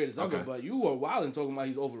 5 or greatest ever, Okay. but you are wild and talking about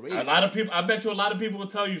he's overrated. A lot of people. I bet you a lot of people will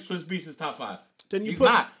tell you Swizz Beatz is top 5. Then you he's put,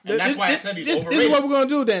 not, and that's why I said he's overrated. This is what we're gonna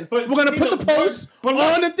do. Then But we're gonna see, put the post but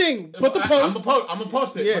look, on the thing. Put the post. I'm gonna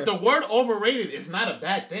post it. Yeah. But the word overrated is not a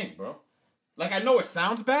bad thing, bro. Like I know it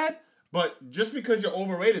sounds bad, but just because you're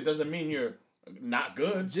overrated doesn't mean you're not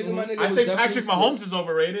good. Jigga My Nigga I was think definitely Patrick Mahomes is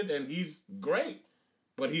overrated, and he's great,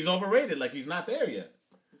 but he's overrated. Like he's not there yet.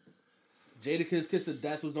 Jadakiss Kiss of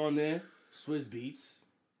Death was on there. Swizz Beatz.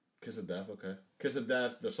 Kiss of Death, okay. Kiss of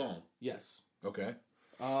Death, the song, Yes. okay.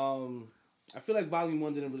 I feel like Volume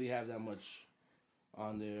 1 didn't really have that much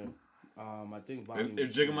on there. I think Volume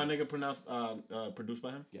Is Jigga My Nigga produced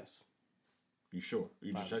by him? Yes. You sure?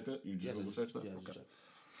 You just checked it? You just Google searched that? Yeah, Okay. just checked.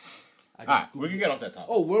 All right, we can get off that topic.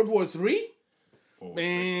 Oh, World War III? Oh,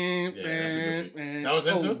 Man, yeah, that's a good beat. That was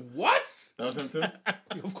him too? What? That was him too?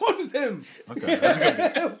 Of course it's him. Okay, that's a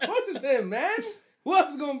good beat. Of course it's him, man. Who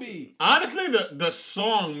else is gonna be? Honestly, the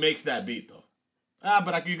song makes that beat though.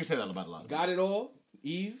 But you can say that about a lot of Got It All?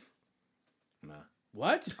 Eve? Nah,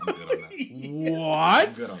 What? I'm good on that.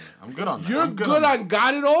 What? I'm good on that. You're I'm good that. on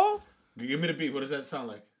Got It All? Give me the beat. What does that sound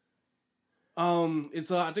like?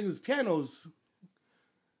 It's I think it's pianos.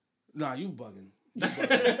 Nah, you bugging.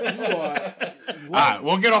 You are. All right,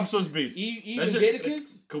 we'll get off Swizz Beats. Eve Let's and Jadakiss?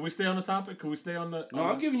 Could we stay on the topic? Could we stay on the? No,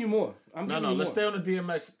 I'm giving you more. No. Let's stay on the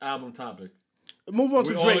DMX album topic. Move on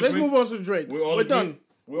to We all Drake. Let's agree? move on to Drake. We're done.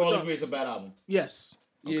 We all agree it's a bad album. Yes.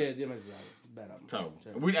 Yeah, DMX is a bad album.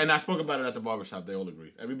 Terrible. And I spoke about it at the barbershop. They all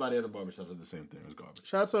agree. Everybody at the barbershop said the same thing. It was garbage.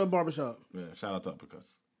 Shout out to a barbershop. Yeah. Shout out to Uppercuts.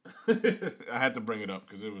 I had to bring it up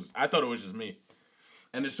because I thought it was just me.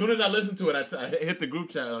 And as soon as I listened to it, I hit the group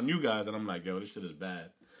chat on you guys, and I'm like, yo, this shit is bad.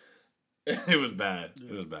 It was bad.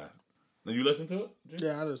 It was bad. Did you listen to it? G?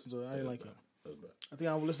 Yeah, I listened to it. I didn't like it. It was bad. I think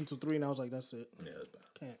I listened to 3 and I was like, that's it. Yeah, it was bad.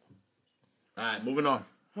 Can't. All right, moving on.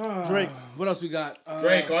 Drake. What else we got?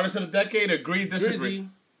 Drake, artist of the decade, agree, disagree. Drizzy,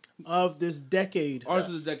 Of this decade. artist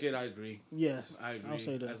of the decade. I agree. Yes. I agree. I'll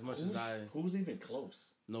say that. As much as Who's even close?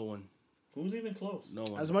 no one, Who's even close? no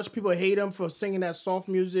one. As much people hate him for singing that soft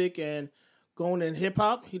music and going in hip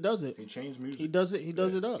hop, he does it. He changed music. He does it. He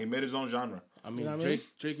does it up. He made his own genre. I mean, know what I mean?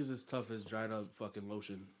 Drake is as tough as dried up fucking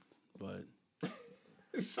lotion, but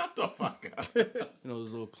Shut the fuck up. you know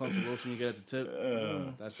those little clumps of lotion you get at the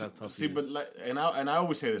tip. That's how tough See, he but is. like, and I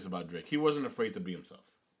always say this about Drake. He wasn't afraid to be himself.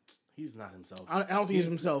 He's not himself. I don't think he's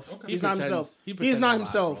himself. Okay. He's not pretends- himself. he He's pretends not a lot,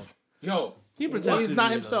 himself. Yo, He pretends He's to not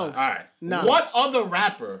be himself. all right. Nah. What other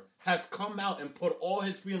rapper has come out and put all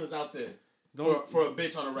his feelings out there for a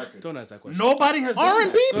bitch on a record? Don't ask that question. Nobody has done R&B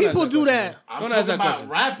that. Don't people ask that do question, that. I'm Don't talking ask that about question.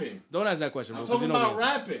 rapping. Don't ask that question, I'm bro, because talking you know about the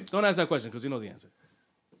answer. rapping. Don't ask that question because you know the answer.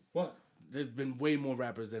 What? There's been way more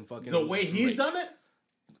rappers than fucking The way he's Drake. done it?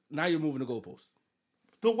 Now you're moving the goalposts.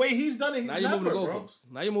 The way he's done it, Now he's you're never, moving the bro. goalposts.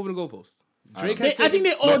 Now you're moving the goalposts. Drake Drake has I think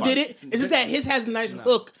they all Nobody. did it. It's just that his has a nice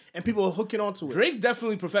hook and people are hooking onto it. Drake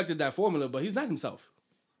definitely perfected that formula, but he's not himself.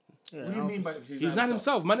 What do you mean by He's not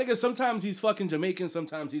himself. My nigga, sometimes he's fucking Jamaican,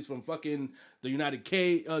 sometimes he's from fucking the United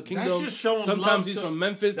Kingdom. just showing Sometimes love he's to- from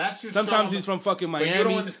Memphis. that's just Sometimes showing- he's from fucking But you Miami.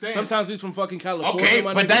 don't understand. Sometimes he's from fucking California. Okay,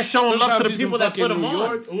 my but nigga. that's showing love to Sometimes the he's people from that put fucking him New on.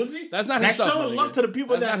 York. Uzi? That's not That's himself. showing my love nigga. to the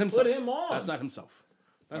people That's that not put himself. him on. That's not himself.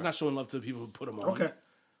 That's not showing love to the people who put him on. Okay.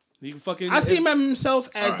 He can fucking. I see him as himself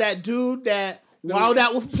as Alright. that dude that wilded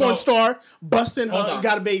out with a porn So- star, busting her, Hold on. and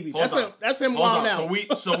got a baby. Hold That's on. him. That's him Hold wilding on.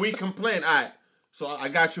 out. So we complain. All right. So I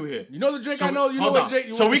got you here. You know the Drake So I know. You know hold what on.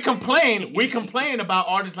 Drake. So we complain. We complain about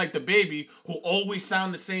artists like the Baby who always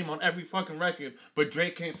sound the same on every fucking record, but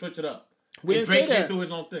Drake can't switch it up. We And didn't Drake say can't that. do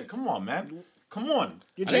his own thing. Come on, man. Come on.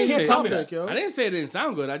 You're I didn't changing the say- tell me topic, that. yo. I didn't say it didn't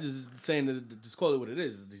sound good. I just saying that just call it what it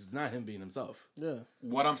is. He's not him being himself. Yeah.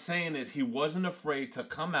 What I'm saying is he wasn't afraid to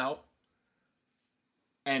come out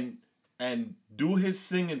and do his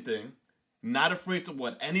singing thing. Not afraid to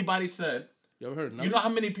what anybody said. You ever heard of Nelly? You know how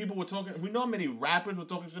many people were talking? We know how many rappers were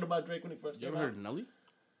talking shit about Drake when he first You came ever out. heard of Nelly?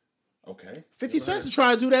 Okay. 50 Cent's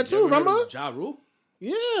trying to do that You too, ever heard remember? of Ja Rule?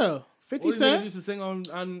 Yeah. 50 All these niggas Cent. used to sing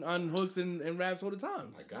on hooks and raps all the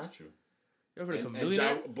time. I got you. You ever heard of And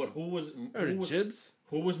Chameleon? but who was Heard who of was, Jibs?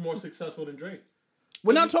 who was more successful than Drake?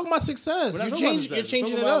 We're not talking about success. We're not You're talking about changing success. it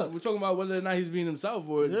We're talking up. We're talking about whether or not he's being himself,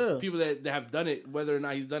 or Yeah. people that have done it, whether or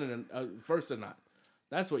not he's done it first or not.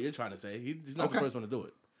 That's what you're trying to say. He's not the Okay. first one to do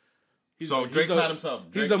it. So Drake's not himself.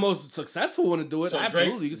 He's the most successful one to do it. So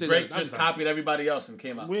Absolutely, you can say Drake that. just copied everybody else and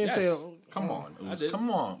came out. We didn't Yes. say Come on, I Ooze. did.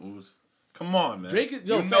 Come on, Ooze. Come on, man. Drake is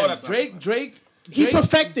yo, You know fam, that's not Drake. happening. he Drake-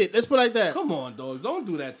 perfected. Let's put it like that. Come on, dogs. Don't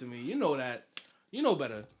do that to me. You know that. You know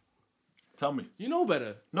better. Tell me. You know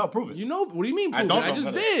better. No, prove it. You know. What do you mean? I Prove don't it? I know just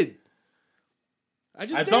better. did. I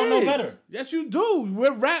just I did. don't know better. Yes, you do.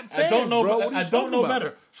 We're rap fans, I don't know. bro. What are you I don't talking know about?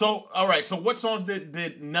 better. So, all right. So, what songs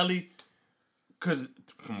did Nelly? Because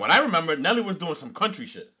from what I remember, Nelly was doing some country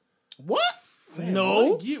shit. What?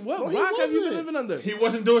 No. What No, he rock have you been wasn't. living under? He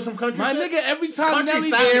wasn't doing some country My shit. nigga, every time Country Nelly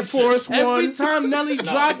style Air shit. Force every One. time Nelly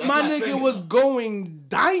dropped, that's my not nigga singing, was though. going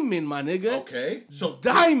diamond, my nigga. Okay. So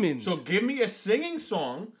Diamond. So give me a singing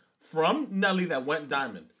song from Nelly that went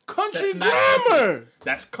diamond. Country That's not grammar.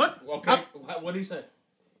 That's country. Okay. What do you say?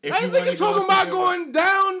 If That you nigga wanna go talking into about your- going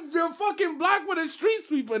down the fucking block with a street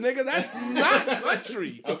sweeper, nigga. That's not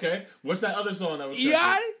country. Okay. What's that other song that was?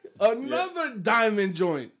 EI, another diamond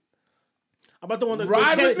joint. How about the one that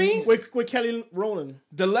Ride with Kelly, me? with Kelly Rowland?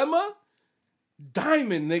 Dilemma,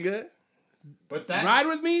 diamond, nigga. But that's Ride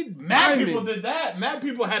with me, Mad people diamond. did that. Mad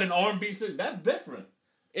people had an R&B sing. That's different.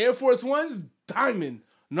 Air Force One's diamond.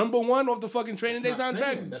 Number one off the fucking Training Day That's not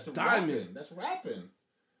soundtrack. singing. That's diamond. rapping. That's rapping.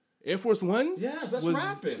 Air Force Ones. Yes, that's was,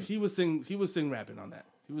 rapping. He was sing rapping on that.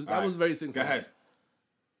 That All was right, very sing. Go ahead.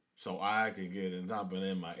 So I can get it jumping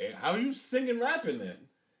in my ear. How are you singing rapping then?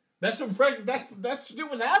 That's that shit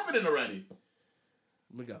was happening already.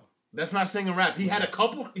 Let me go. That's not singing rap. He had a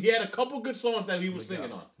couple good songs that he was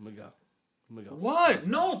singing on. Let me go. Let me go. What?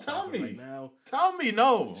 No, tell Stop it me. right now. Tell me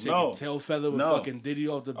no. Shaking No. Tail Feather with No. fucking Diddy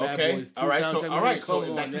off the Bad Okay. Boys 2 All right. So soundtrack. all right. So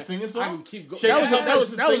Come that's on, the man. singing I song. can keep going. Shake That was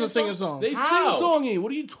Ass a singing song. They How? sing songing.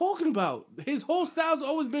 What are you talking about? His whole style's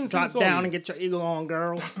always been sing Drop down and songing. get your eagle on,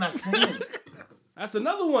 girl. That's not singing. That's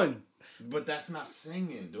another one. But that's not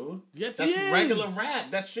singing, dude. Yes, that's he is. regular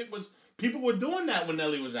rap. That shit was. People were doing that when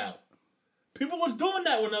Nelly was out. People was doing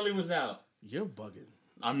that when Nelly was out. You're bugging.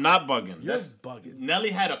 I'm not bugging. You're That's bugging. Nelly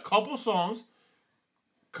had a couple songs.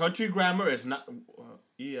 Country Grammar is not.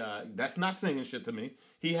 That's not singing shit to me.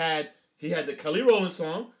 He had the Kelly Rowland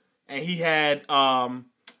song, and he had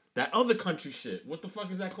that other country shit. What the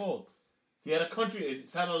fuck is that called? He had a country. It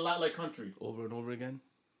sounded a lot like country. Over and over again.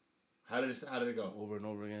 How did it go? Over and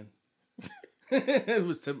over again. It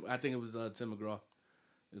was Tim. I think it was Tim McGraw.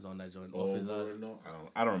 It was on that joint. Off his I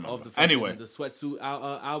don't remember. Off the Anyway, the Sweatsuit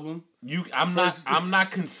album. I'm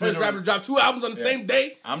not considering. First rapper dropped 2 albums on the same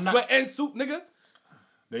day. I'm not. Sweat and Suit, nigga.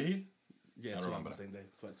 Did he? Yeah, I don't 2 remember albums that. the same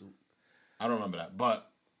day. Sweatsuit. I don't remember that, but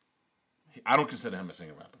I don't consider him a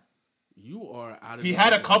singing rapper. You are out of. He your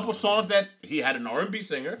had a fucking couple mind. songs that he had an R&B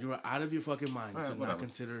singer. You are out of your fucking mind to whatever. not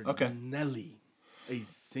consider Okay. Nelly a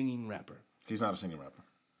singing rapper. He's not a singing rapper.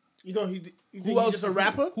 You think he's just a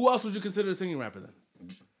rapper? Who else would you consider a singing rapper then?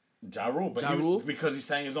 Ja Rule, but Ja he was, Rule? because he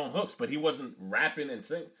sang his own hooks, but he wasn't rapping and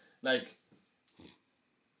singing. Like,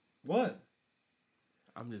 what?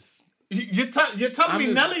 I'm just You're telling me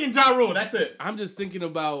just- Nelly and Ja Rule, that's it. I'm just thinking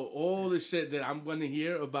about all the shit that I'm gonna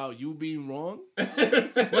hear about you being wrong.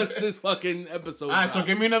 What's this fucking episode? All right, so drops?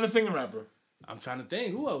 give me another singing rapper. I'm trying to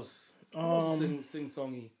think. Who else? Who else sing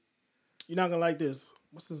songy? You're not gonna like this.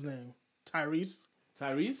 What's his name? Tyrese.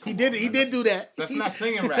 Tyrese? He did do that. That's not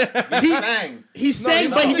singing rap. He sang. He sang,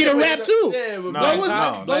 No, but he did a but- rap too. Yeah, with No, Black was-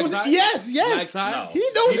 Tie. no, Black was- Tie? yes. Black Tie? No. He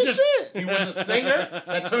knows his shit. He was a singer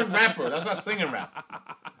that turned rapper. That's not singing rap.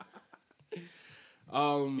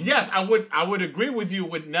 Yes, I would agree with you.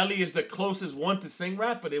 With Nelly is the closest one to sing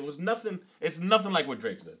rap, but it was nothing. It's nothing like what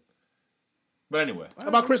Drake did. But anyway, How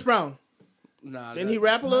about Chris Brown? Nah, Didn't he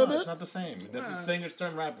rap a little it's bit? not the same. This is singers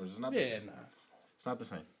turn rappers. It's not the Yeah, same. nah. It's not the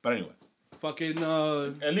same. But anyway, Fucking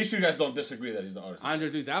at least you guys don't disagree that he's the artist. Andre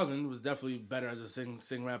 3000 was definitely better as a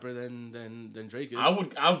sing rapper than Drake is.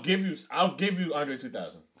 I'll give you Andre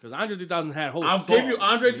 3000. Because Andre 3000 had whole I'll songs give you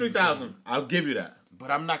Andre he was 3000. singing. I'll give you that. But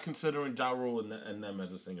I'm not considering Ja Rule and them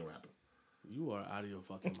as a singing rapper. You are out of your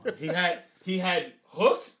fucking mind. He had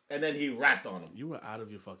hooks and then he rapped on them. You are out of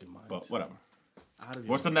your fucking mind. But whatever. Out of your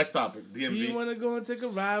What's the next topic? Do you DMV. want to go and take a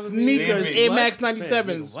ride with me? Sneakers, DMV. Air Max What?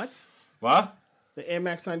 97s. What? What? The Air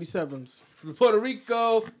Max 97s. Puerto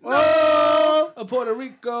Rico. No. Oh! Puerto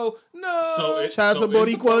Rico. No. Shout out to is the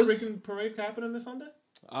Puerto Boricuas. Rican parade happening this Sunday?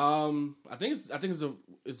 I think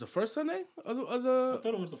it's the first Sunday of I thought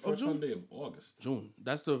it was the of first June? Sunday of August. June.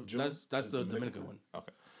 That's the June? that's the Dominican one.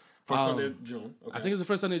 Okay. First Sunday of June. Okay. I think it's the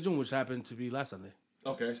first Sunday of June, which happened to be last Sunday.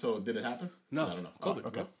 Okay, so did it happen? No, I don't know. COVID,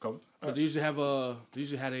 Okay, bro. COVID. But they usually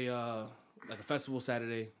had a like a festival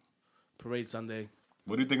Saturday, parade Sunday.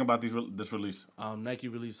 What do you think about this release? Nike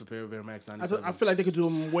released a pair of Air Max 97. I feel like they could do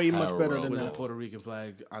them way much better than with a that. Puerto Rican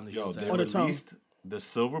flag on the Yo, heel they tab. On the tongue. released the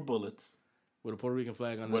silver bullets With a Puerto Rican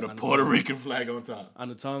flag on with the, a on the Puerto tongue. Rican flag on top. On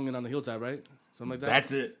the tongue and on the heel tab, right? Something like that.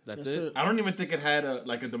 That's it. That's That's it. it. I don't even think it had a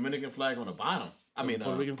Dominican flag on the bottom. I mean,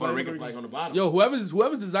 Puerto Rican Puerto flag? Rican flag on the bottom. Yo,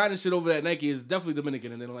 whoever's designing shit over at Nike is definitely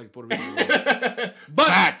Dominican, and they don't like Puerto Rican.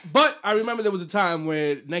 Facts. But I remember there was a time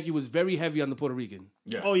where Nike was very heavy on the Puerto Rican,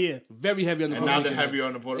 Yes. Oh yeah. very heavy on the And Puerto now Rican. they're heavier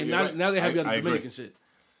on the Puerto And Rican. now they're heavy on the I agree. Dominican shit.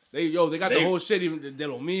 They got the They- whole shit, even the De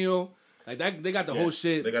Lo Mio, like that. They got the whole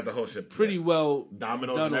shit They got the whole shit pretty well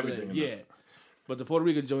Dominoes done and over everything there. in Yeah, there. but the Puerto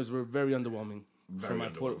Rican joints were very underwhelming Very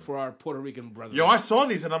underwhelming. for our Puerto Rican brothers. Yo, I saw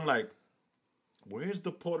these and I'm like, where's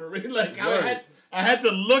the Puerto Rican? Like, Word. I had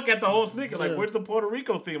to look at the whole sneaker. Like, Yeah. where's the Puerto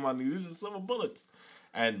Rico theme on these? These are silver bullets.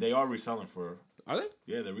 And they are reselling for, Are they?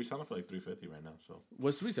 yeah, they're reselling for like $350 right now. So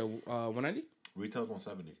What's the retail? 190, retail's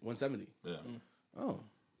 170. 170. Yeah. Oh,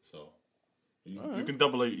 So you can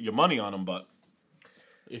double your money on them, but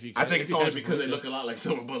if you I think if it's you only catch it for because they retail. look a lot like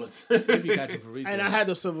silver bullets. If you catch it for retail. And I had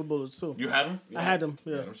those silver bullets too. You have them? I had them.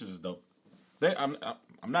 Yeah. Them shit is dope.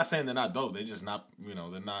 I'm not saying they're not dope. They just not, they're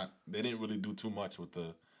not. They didn't really do too much with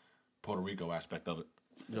the Puerto Rico aspect of it.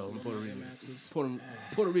 Yo,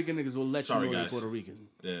 Puerto Rican niggas will let Sorry, you know guys. they're Puerto Rican.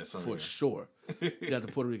 Yeah, sorry, For guys. sure. You got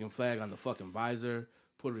the Puerto Rican flag on the fucking visor,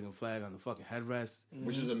 Puerto Rican flag on the fucking headrest.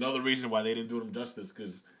 Which is another reason why they didn't do them justice,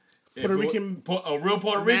 because Puerto Rican a real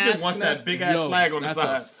Puerto Rican mask wants and that that- big ass flag on the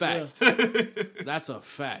that's side. a fact. That's a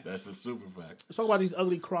fact. That's a super fact. Let's talk about these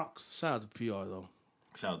ugly Crocs. Shout out to PR though.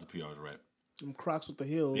 Shout out to PR's right. Them Crocs with the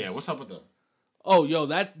heels. Yeah, what's up with them? Oh, yo,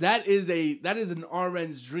 that is an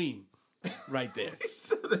RN's dream, right there.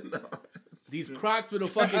 These Crocs with a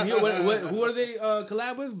fucking heel. Who are they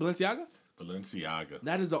collab with? Balenciaga. Balenciaga.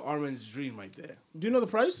 That is the RN's dream right there. Do you know the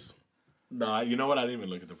price? Nah, you know what? I didn't even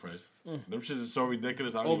look at the price. Them shits is so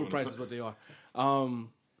ridiculous. I don't even Overpriced is what they are. I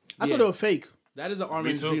Yeah. thought they were fake. That is the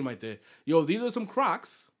RN's too. dream right there. Yo, these are some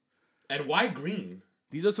Crocs. And why green?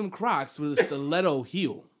 These are some Crocs with a stiletto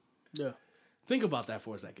heel. Yeah. Think about that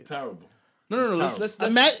for a second. Terrible. No. Let's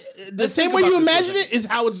The same way you imagine it is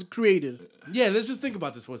how it's created. Yeah, let's just think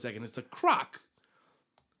about this for a second. It's a Croc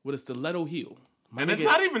with a stiletto heel. And it's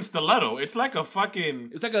not even stiletto. It's like a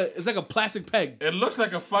fucking. It's like a plastic peg. It looks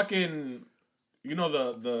like a fucking. You know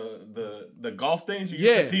the golf things you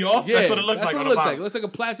used to tee off. Yeah, That's what it looks like. It looks like a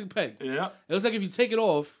plastic peg. Yeah. It looks like if you take it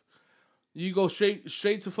off, you go straight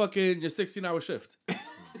to fucking your 16-hour shift.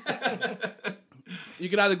 You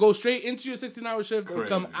can either go straight into your 16-hour shift or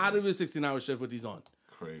come out of your 16-hour shift with these on.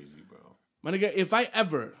 Crazy, bro. My nigga, if I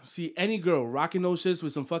ever see any girl rocking those shits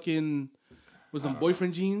with some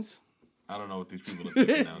boyfriend jeans. I don't know what these people are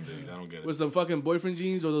thinking nowadays. I don't get it. With some fucking boyfriend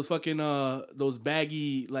jeans or those fucking those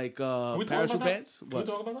baggy like parachute pants. Can we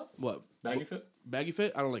talk about that? What? Baggy fit? Baggy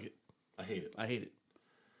fit? I don't like it. I hate it. I hate it.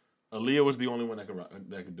 Aaliyah was the only one that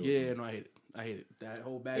could do it. Yeah, no, I hate it. I hate it. That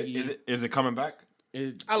whole baggy. Is it coming back?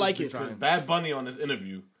 I like it. Because Bad Bunny on this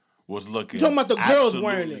interview was looking. You talking about the girls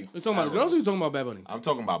wearing it? You talking about the girls or you talking about Bad Bunny? I'm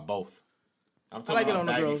talking about both. I'm talking like it about on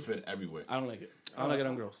the baggy girls. fit everywhere. I don't like it. I don't like it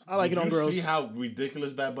on girls. I like it on Did girls. you see how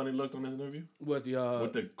ridiculous Bad Bunny looked on this interview? With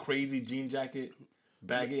the crazy jean jacket,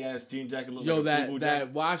 baggy ass jean jacket. Looked yo, like a that FUBU that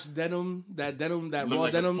jacket. washed denim, that Looked raw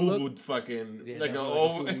like denim a FUBU look. fucking Yeah, like that a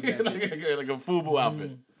looked like a FUBU jacket. like a FUBU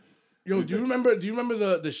outfit. Yo, do you remember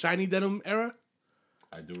the shiny denim era?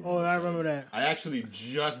 I do. Oh, I remember that. I actually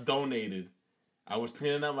just donated. I was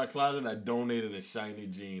cleaning out my closet and I donated a shiny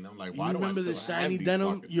jean. I'm like, why You do I remember still the have shiny these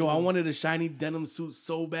denim? fucking Yo, I things? wanted a shiny denim suit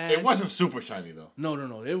so bad. It wasn't super shiny though. No,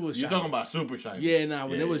 it was. You're shiny. talking about super shiny. Yeah,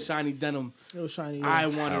 when Yeah, it was yeah. shiny denim, It was shiny. I Yeah.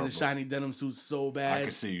 wanted terrible. a shiny denim suit so bad. I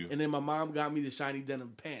can see you. And then my mom got me the shiny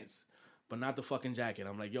denim pants, but not the fucking jacket.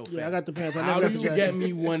 I'm like, yo, fam, I got the pants. I how never do got you the get jacket.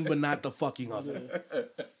 me one but not the fucking other?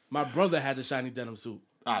 My brother had the shiny denim suit.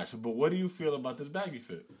 All right, so but what do you feel about this baggy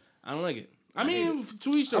fit? I don't like it. I mean, to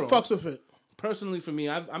each I their own. fucks with it. Personally, for me,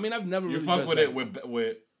 I've never You really fuck dressed with like it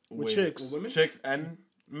with chicks. With women? chicks and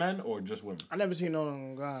men, or just women? I never seen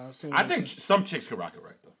no guy. I've seen I think some chicks could rock it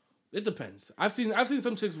right though. It depends. I've seen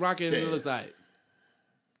some chicks rock it and it Yeah. looks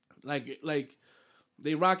like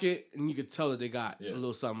they rock it and you could tell that they got Yeah. a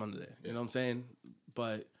little something under there. You know what I'm saying?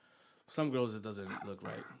 But some girls it doesn't look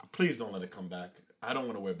right. Please don't let it come back. I don't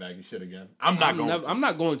want to wear baggy shit again. I'm not going to. I'm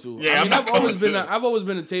not going to. Yeah, I I'm mean, not going to. I've always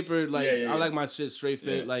been a taper. Like Yeah. I like my shit straight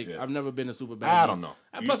fit. Yeah, like yeah. I've never been a super baggy. I don't know.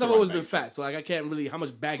 And You plus, used to I've rock always been baggy. fat, so like I can't really how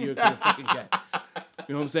much baggier can I fucking get.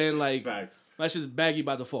 You know what I'm saying? Like Facts. my shit's baggy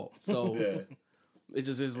by default. So Yeah. it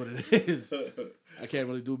just is what it is. I can't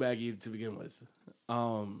really do baggy to begin with.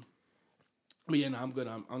 But yeah, no, I'm good.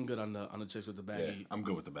 I'm good on the chicks with the baggy. Yeah, I'm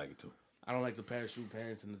good with the baggy too. I don't like the parachute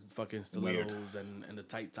pants and the fucking stilettos and the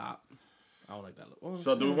tight top. I don't like that look. Oh,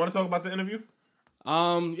 So do we want to talk about the interview?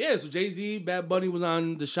 yeah, so Jay-Z, Bad Bunny was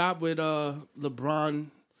on The Shop with LeBron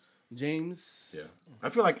James. Yeah. I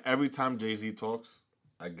feel like every time Jay-Z talks,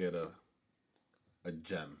 I get a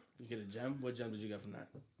gem. You get a gem? What gem did you get from that?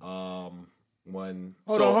 When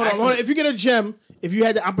Hold on. If you get a gem, if you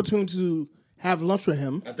had the opportunity to have lunch with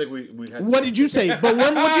him, I think we had. what did you say? But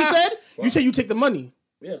remember what you said? You said you take the money.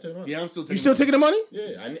 Yeah, take them out. Yeah, I'm still taking You still taking the money?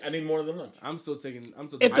 Yeah, I need more than lunch. I'm still taking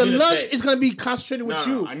If the need a lunch day. is gonna be concentrated with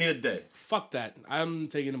No, you, I need a day. Fuck that. I'm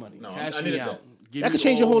taking the money. No, Cash I need me a out. day. Give That me could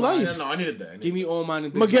change your all whole mine. life. No, I need a day. Give me all mine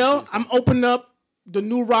and Miguel, I'm opening up the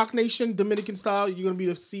new Rock Nation Dominican style. You're gonna be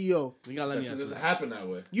the CEO. You gotta let me It ask for doesn't that. happen that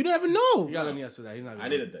way. You never know. You gotta let me ask for that. He's not gonna I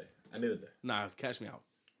do need a it. day. Nah, cash me out.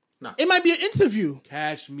 It might be an interview.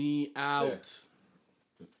 Cash me out.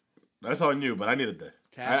 That's on you, but I need a day.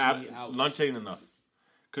 Cash me out. Lunch ain't enough.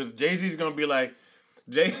 Because Jay-Z's going to be like,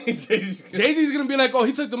 Jay-Z's Jay-Z's gonna be like, oh,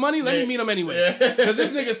 he took the money? Let me meet him anyway. Because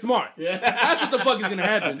this nigga's smart. Yeah. That's what the fuck is gonna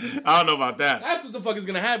happen. I don't know about that. That's what the fuck is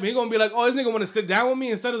gonna happen. He gonna be like, oh, this nigga wanna sit down with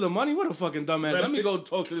me instead of the money? What a fucking dumbass. Let me go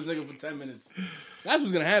talk to this nigga for 10 minutes. That's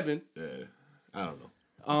what's gonna happen. Yeah, I don't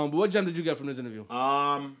know. But what gem did you get from this interview?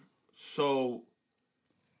 So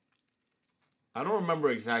I don't remember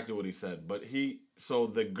exactly what he said, but so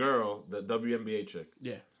the girl, the WNBA chick,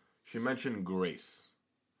 Yeah. she mentioned grace.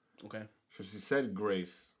 Okay. So she said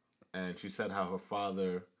grace, and she said how her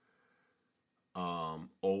father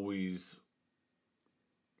always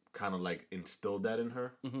kind of like instilled that in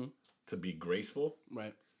her to be graceful.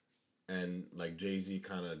 Right. And like Jay-Z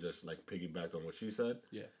kind of just like piggybacked on what she said.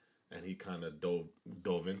 Yeah. And he kind of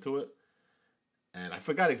dove into it. And I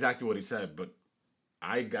forgot exactly what he said, but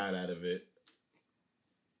I got out of it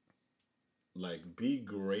like be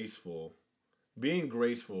graceful. Being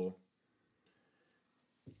graceful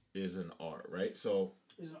is an art, right? So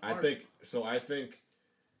I think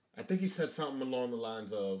he said something along the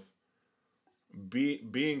lines of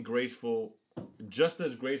being graceful, just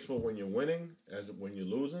as graceful when you're winning as when you're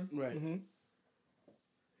losing. Right.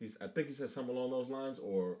 I think he said something along those lines,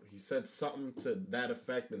 or he said something to that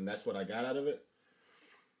effect, and that's what I got out of it.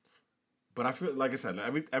 But I feel, like I said,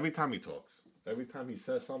 every time he talks, every time he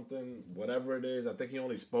says something, whatever it is, I think he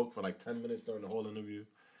only spoke for like 10 minutes during the whole interview,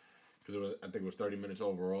 because I think it was 30 minutes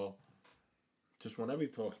overall. Just whenever he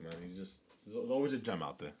talks, man, there's always a gem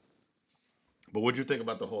out there. But what'd you think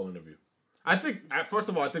about the whole interview? I think, first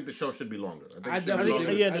of all, I think the show should be longer. I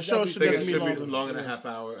definitely the show should definitely be longer than a half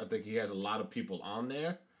hour. I think he has a lot of people on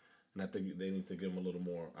there, and I think they need to give him a little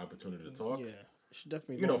more opportunity to talk. Yeah, it should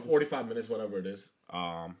definitely. 45 minutes, whatever it is.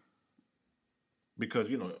 Because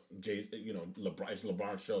LeBron, it's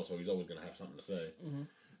LeBron's show, so he's always gonna have something to say. Mm-hmm.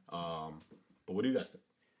 But what do you guys think?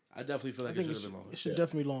 I definitely feel like it should have been longer. It should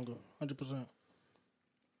definitely longer, 100%.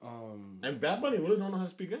 And Bad Bunny really don't know how to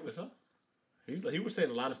speak English, huh? He was saying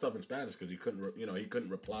a lot of stuff in Spanish because he couldn't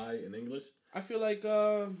reply in English. I feel like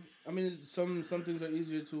some things are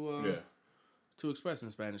easier to express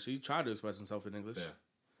in Spanish. He tried to express himself in English. Yeah.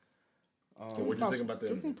 So what do you think about the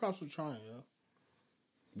interview? Give him props for trying, yeah.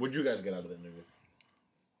 What'd you guys get out of the interview?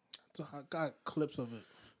 So I got clips of it.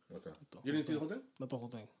 Okay. You didn't see the whole thing? Not the whole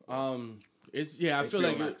thing. I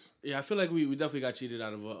feel like we definitely got cheated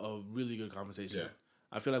out of a really good conversation. Yeah.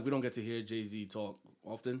 I feel like we don't get to hear Jay-Z talk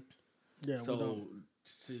often. Yeah, so we don't.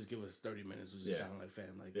 to just give us 30 minutes was just kind of like, fam,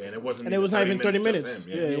 like, yeah, and it wasn't. And it was not even 30 minutes.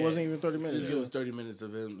 Yeah, it wasn't even 30 minutes. Just give us 30 minutes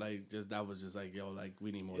of him, like, that was just like, yo, like,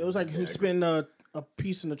 we need more. It was like him spitting a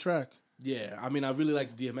piece in the track. Yeah, I mean, I really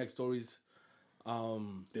like DMX stories.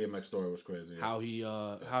 DMX story was crazy.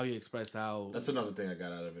 Yeah. How he expressed how. That's another thing I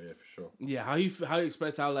got out of it, for sure. Yeah, how he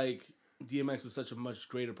expressed how, like, DMX was such a much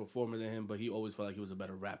greater performer than him, but he always felt like he was a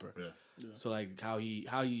better rapper. Yeah. So like how he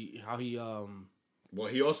Well,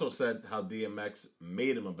 he also said how DMX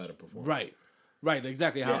made him a better performer. Right,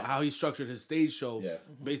 exactly. How he structured his stage show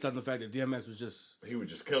based on the fact that DMX was just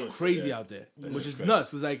killing crazy out there, which is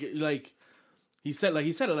nuts. Cause like he said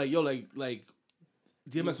it like, yo, like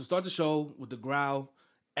DMX would start the show with the growl,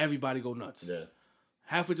 everybody go nuts. Yeah.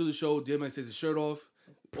 Halfway through the show, DMX takes his shirt off,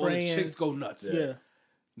 all the chicks go nuts. Yeah.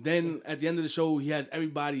 Then at the end of the show, he has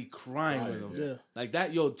everybody crying with him. Yeah. Like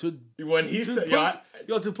that, yo. To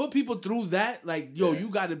put people through that, like, yo, you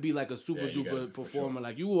got to be like a super duper performer. Sure.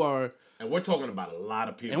 Like you are. And we're talking about a lot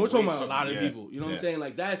of people. And we're talking about a lot of people. You know what I'm saying?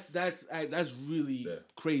 Like that's really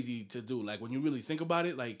crazy to do. Like when you really think about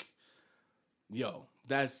it, like, yo,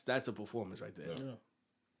 that's a performance right there. Yeah.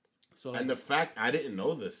 So like, and the fact I didn't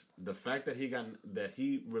know this, the fact that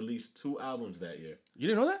he released 2 albums that year. You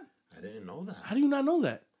didn't know that? I didn't know that. How do you not know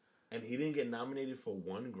that? And he didn't get nominated for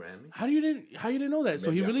 1 Grammy. How you didn't know that? Maybe so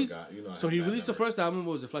he released. He released the first album.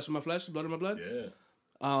 What was it? Flesh of My Flesh, Blood of My Blood. Yeah.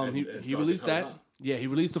 He released that. Yeah, he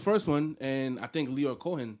released the first one, and I think Lyor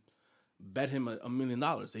Cohen bet him $1 million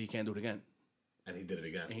that he can't do it again. And he did it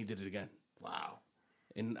again. Wow.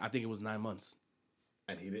 And I think it was 9 months.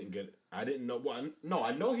 And he didn't get. I didn't know. Well, no,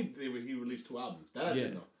 I know he released 2 albums. That I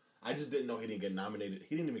didn't know. I just didn't know he didn't get nominated.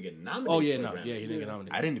 He didn't even get nominated. Oh yeah, no, yeah, he didn't get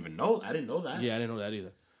nominated. I didn't know that. Yeah, I didn't know that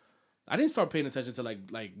either. I didn't start paying attention to like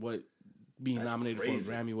what being nominated for a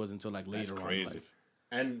Grammy was until like later on. Like,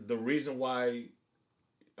 and the reason why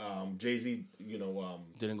Jay-Z,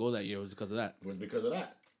 didn't go that year was because of that.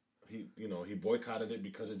 He boycotted it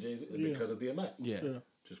because of Jay-Z, because of DMX. Yeah.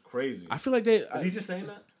 Just crazy. I feel like Is he just saying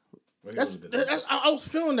that? I was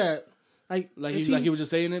feeling that. Like he was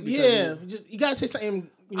just saying it. You gotta say something.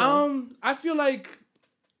 I feel like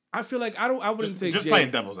I wouldn't take just Jay.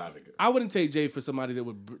 Playing devil's advocate. I wouldn't take Jay for somebody that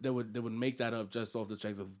would make that up just off the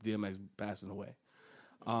strength of DMX passing away.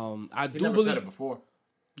 He never said it before.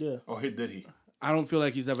 Yeah. Or did he? I don't feel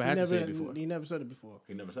like he's ever had to say it before. He never said it before.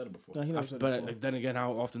 He never said it before. No, he never said it before. But then again,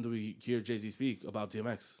 how often do we hear Jay-Z speak about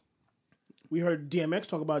DMX? We heard DMX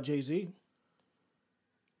talk about Jay-Z.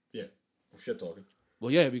 Yeah. Shit talking. Well,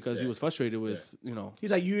 yeah, because he was frustrated with, He's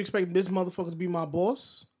like, you expect this motherfucker to be my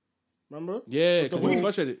boss? Remember? Yeah, because he was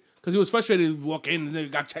frustrated. Because he was frustrated to walk in and they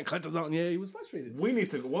got check collectors on. Yeah, he was frustrated. We need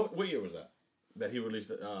to... What year was that? That he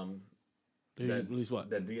released... released what?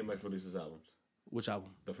 That DMX released his albums. Which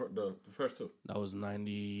album? The first 2. That was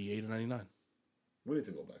 98 or 99. We need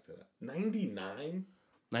to go back to that. 99?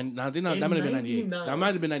 99? That might have been 98. That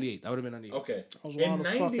might have been 98. That would have been 98. Okay. I was in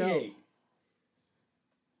 98...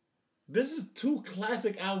 This is 2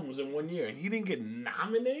 classic albums in 1 year, and he didn't get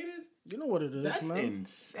nominated? You know what it is, That's man.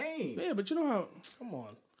 insane. Yeah, but you know how... Come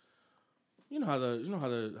on. You know how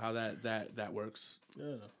that works.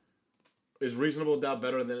 Yeah. Is Reasonable Doubt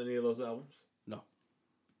better than any of those albums? No.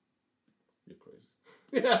 You're crazy.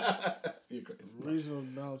 You're crazy. Reasonable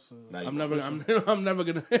Doubt. I'm never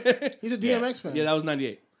gonna... He's a DMX fan. Yeah, that was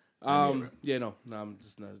 98. Yeah, no, I'm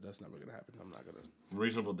just not. That's never gonna happen. I'm not gonna.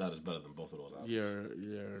 Reasonable Doubt is better than both of those albums.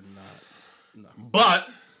 You're not. No. But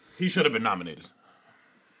he should have been nominated.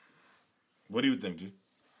 What do you think, G?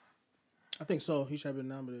 I think so. He should have been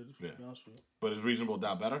nominated. To be honest with you. But is Reasonable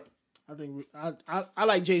Doubt better? I think I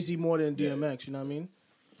like Jay-Z more than DMX. You know what I mean?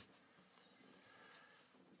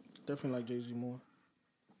 Definitely like Jay-Z more.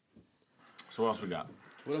 So what else we got?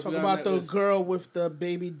 Let's talk about the girl with the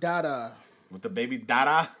baby Dada. With the baby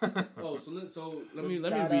Dada? Oh, so let me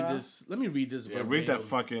read this. Let me read this. Yeah, read that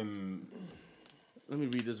fucking. Let me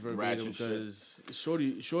read this verbatim because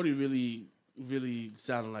Shorty really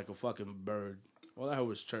sounded like a fucking bird. All I heard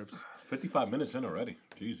was chirps. 55 minutes in already.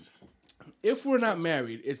 Jesus. If we're not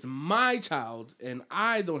married, it's my child, and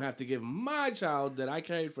I don't have to give my child that I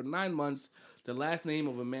carried for 9 months the last name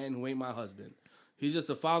of a man who ain't my husband. He's just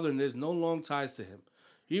a father, and there's no long ties to him.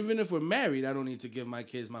 Even if we're married, I don't need to give my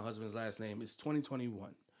kids my husband's last name. It's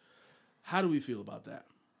 2021. How do we feel about that?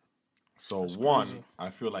 So, one, I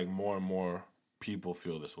feel like more and more people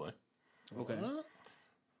feel this way. Okay.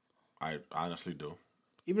 I honestly do.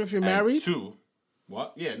 Even if you're And married? two,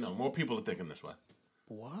 what? Yeah, no, more people are thinking this way.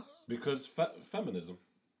 What? Because feminism.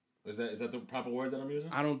 Is that the proper word that I'm using?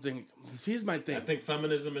 I don't think. Here's my thing. I think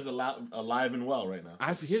feminism is alive and well right now.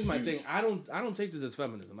 Here's my thing. I don't take this as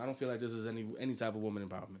feminism. I don't feel like this is any type of woman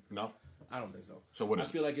empowerment. No? I don't think so. So what is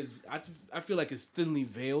I feel like it's thinly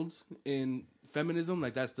veiled in feminism.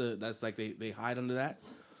 Like that's like they hide under that.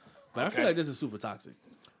 But I feel like this is super toxic.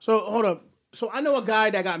 So hold up. So I know a guy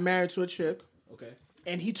that got married to a chick, Okay.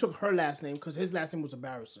 and he took her last name because his last name was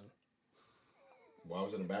embarrassing. Why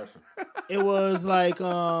was it embarrassing? It was like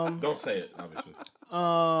Don't say it, obviously.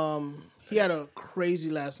 he had a crazy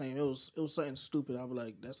last name. It was something stupid. I was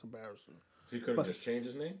like, that's embarrassing. He couldn't just change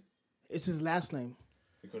his name? It's his last name.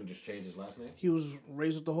 He couldn't just change his last name? He was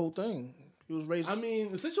raised with the whole thing. He was raised. I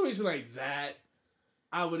mean, a situation like that,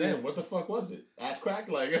 I would. Damn, what the fuck was it? Ass crack?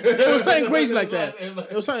 Like it was something crazy like that.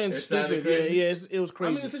 It was something stupid. Yeah, it was I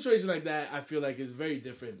crazy. mean, a situation like that, I feel like is very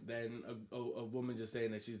different than a woman just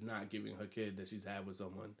saying that she's not giving her kid that she's had with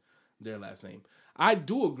someone their last name. I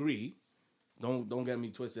do agree. Don't get me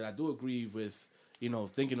twisted. I do agree with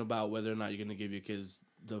thinking about whether or not you're going to give your kids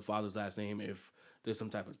the father's last name if there's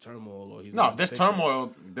some type of turmoil or he's no. not If there's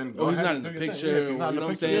turmoil, then go or he's ahead not and in the do your picture. thing. Yeah, if he's Or, not you in know the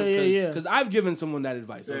what I'm picture. saying? Because I've given someone that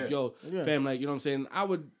advice. So Yeah. if fam, like you know what I'm saying,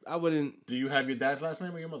 I wouldn't. Do you have your dad's last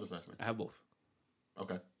name or your mother's last name? I have both.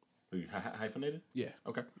 Okay. Are you hyphenated? Yeah.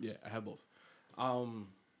 Okay. Yeah, I have both.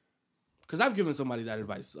 Because I've given somebody that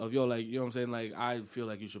advice of like you know what I'm saying. Like I feel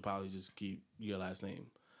like you should probably just keep your last name.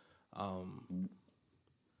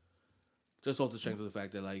 Just off the strength of the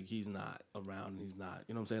fact that like he's not around, he's not,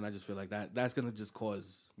 you know what I'm saying. I just feel like that's gonna just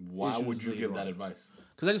cause. Why would you give that advice?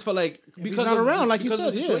 Because I just felt like because not of around, like you because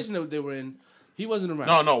of said, the situation that they were in, he wasn't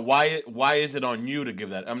around. No. Why is it on you to give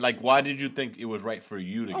that? I'm like, why did you think it was right for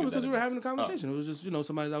you to give that? Because we were advice? having a conversation. It was just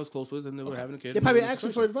somebody that I was close with, and they were having a kid. They and probably it was asked you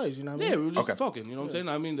for situation. advice. You know what I mean? Yeah, we were just Okay. talking. You know what I'm saying?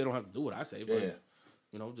 I mean, they don't have to do what I say, but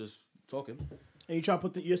Yeah. just talking. And you try to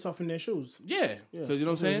put yourself in their shoes. Yeah, because you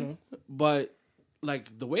know what I'm saying. But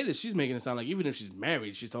like the way that she's making it sound like even if she's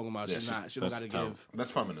married, she's talking about she don't got to give.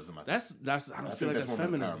 That's feminism. I think. That's I don't feel like that's woman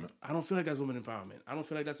feminism. empowerment. I don't feel like that's woman empowerment. I don't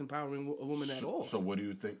feel like that's empowering a woman at all. So what do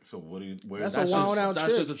you think? So what do you? Where That's is a that? wild out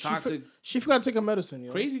that's chick. just a toxic- She forgot to take her medicine.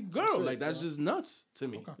 Yo. Crazy girl, like that's just nuts to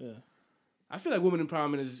me. Yeah. I feel like woman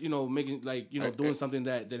empowerment is making like doing something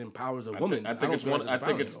that empowers a woman. I think don't it's feel one. like I that's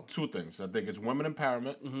think empowering it's at all. two things. I think it's women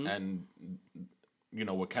empowerment and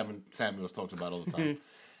what Kevin Samuels talks about all the time.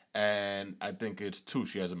 And I think it's two.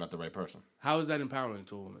 She hasn't met the right person. How is that empowering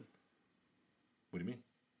to a woman? What do you mean?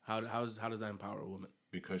 How does that empower a woman?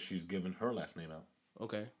 Because she's given her last name out.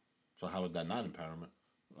 Okay, So how is that not empowerment?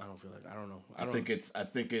 I don't feel like I don't know. I think it's,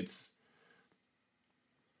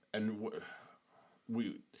 and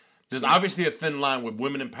there's obviously a thin line with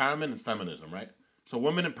women empowerment and feminism, right? So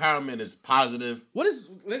women empowerment is positive. What is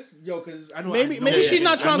because I know Maybe I she's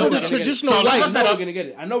not trying to go the traditional way. I know we're gonna get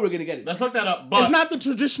it. I know we're gonna get it. Let's look that up. But It's not the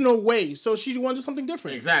traditional way, so she wants to do something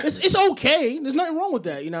different. Exactly. It's okay. There's nothing wrong with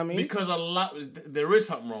that. You know what I mean? because there is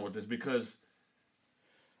something wrong with this because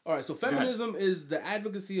All right, so feminism is the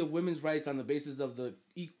advocacy of women's rights on the basis of the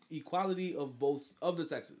equality of both of the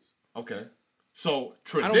sexes. okay, so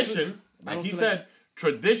tradition, I don't like he feel said,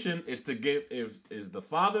 tradition is to give is the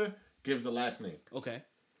father gives the last name. Okay.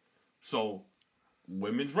 So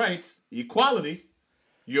women's rights, equality,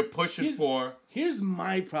 you're pushing for. Here's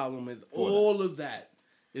my problem with all of that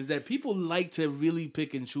is that people like to really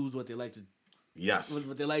pick and choose what they like to. Yes.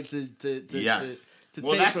 What they like to Yes. to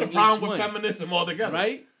Well, take that's from the problem each with one, feminism altogether.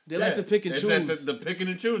 right? They like to pick and It's choose the picking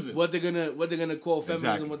and choosing. what they're gonna call feminism,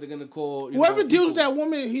 Exactly. what they're gonna call Whoever deals with equal. that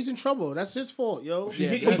woman, he's in trouble. That's his fault, yo.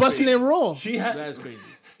 Yeah, For that's busting crazy. in raw. She had. That's crazy.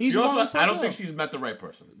 He's She also, wrong for I don't her. think she's met the right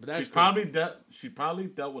person. that's She's probably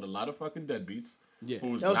dealt with a lot of fucking deadbeats. Yeah.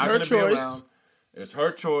 Who's That was not her gonna choice. Be around. It's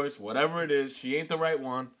her choice. Whatever it is, she ain't the right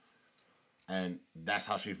one, and that's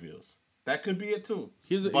how she feels. That could be it too.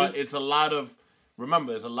 But it's a lot of.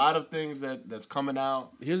 Remember, there's a lot of things that's coming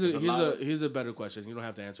out. Here's There's lot of- a better question. You don't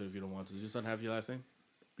have to answer if you don't want to. Does your son have your last name?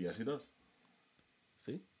 Yes, he does.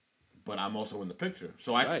 See? But I'm also in the picture.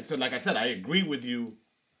 So Right. so like I said, I agree with you.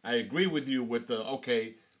 I agree with you with the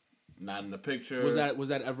okay, not in the picture. Was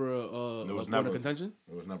that ever a was point never of contention?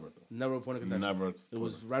 It was never though. Never a point of contention. Never. It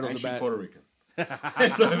was right off and the she's bat. Puerto Rican.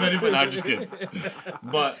 So if anybody, I'm just kidding.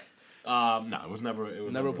 But no, it was never. It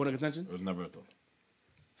was Never a point of contention? It was never a thought.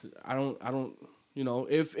 I don't. You know,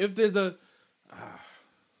 if there's a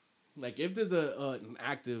if there's an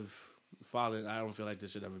active father, I don't feel like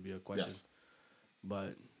this should ever be a question. Yes.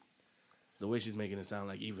 But the way she's making it sound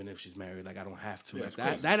like even if she's married, like I don't have to. Yeah, Like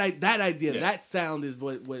it's that crazy. that idea, Yeah. that sound is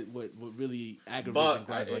what really aggravates But and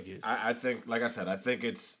grinds my gears. I think, like I said, I think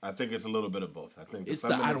it's a little bit of both. I think It's the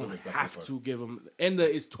the I feminism don't is definitely have part. to give him, and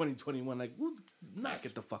it's 2021. Like, knock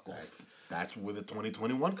it the fuck off. That's where the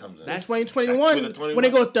 2021 comes in. That's- 2021, That's where the when they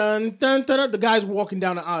go dun dun dun, the guy's walking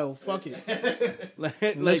down the aisle. Fuck it. Like,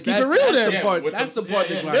 keep it that's real that's then. the Yeah, part. with That's the them- part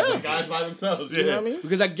yeah, that yeah, grinds yeah. my Guys gears. by themselves. Yeah. You know what I mean?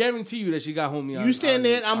 Because I guarantee you that she got homie on. You stand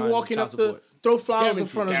there, I'm on walking child up support. throw flowers in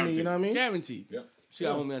Guaranteed, front of me. guaranteed. You know what I mean? Guaranteed. Yep. She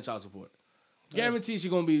got homie on child support. Guaranteed she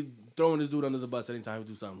gonna be throwing this dude under the bus anytime he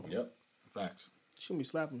do something wrong. Yep. Facts. She gonna be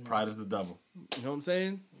slapping me. Pride is the devil. You know what I'm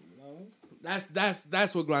saying?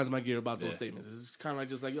 That's what grinds my gear about those Yeah. statements. It's kind of like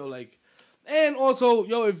just like yo like, and also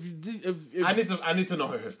yo if I need to know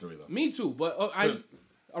her history though. me too, but Cause-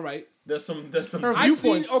 all right. There's some Her I seen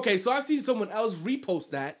viewpoints. okay, so I seen someone else repost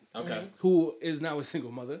that okay. who is now a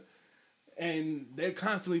single mother, and they're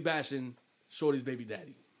constantly bashing Shorty's baby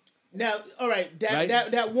daddy. Now, all right, Right?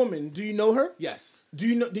 that woman. Do you know her? Yes. Do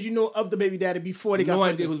you know? Did you know of the baby daddy before they got No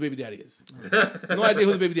idea pregnant? who the baby daddy is. No idea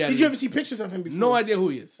who the baby daddy Did you ever is. see pictures of him before? No idea who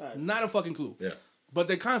he is. Not a fucking clue. Yeah. But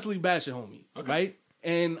they're constantly bashing homie, right?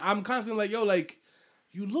 And I'm constantly like, yo, like,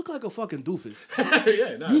 you look like a fucking doofus.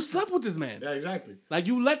 Yeah. Nah. You slept with this man. Yeah. Exactly. Like,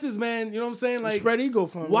 you let this man, you know what I'm saying? Like, Spread ego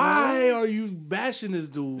from him. why are you bashing this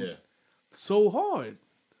dude Yeah. so hard?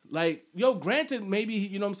 Like, yo, granted, maybe,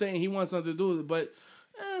 you know what I'm saying, he wants something to do with it, but,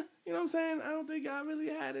 you know what I'm saying? I don't think I really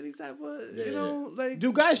had any type of, you know, like.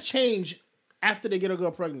 Do guys change after they get a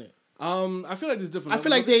girl pregnant? I feel like there's different I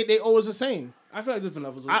feel levels like of it. they always the same. I feel like different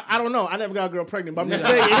levels. I don't know. I never got a girl pregnant, but I'm just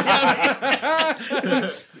saying.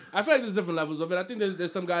 I feel like there's different levels of it. I think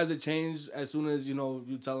there's some guys that change as soon as you know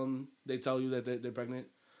you tell them they tell you that they're pregnant.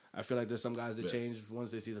 I feel like there's some guys that change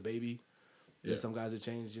once they see the baby. There's some guys that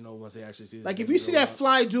change, you know, once they actually see. Like if baby you see grow that up.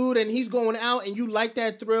 fly dude and he's going out and you like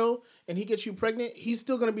that thrill and he gets you pregnant, he's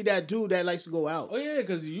still gonna be that dude that likes to go out. Oh yeah,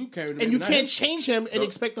 because you carrying the And baby, you not can't him. change him and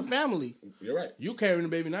expect a family. You're right. You carrying the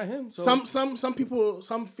baby, not him. So Some people,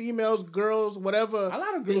 some females, girls, whatever. a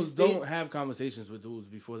lot of they- girls they- don't have conversations with dudes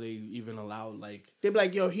before they even allow like. They be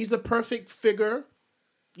like, yo, he's a perfect figure.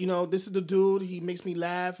 You know, this is the dude. He makes me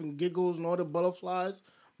laugh and giggles and all the butterflies.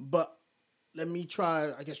 But let me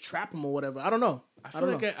try, I guess, trap him or whatever. I don't know. I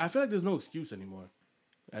feel like there's no excuse anymore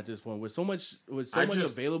at this point. With so much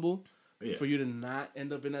available for you to not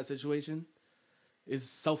end up in that situation, is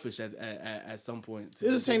selfish at some point.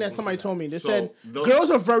 This is a thing that somebody told me. They So, said those-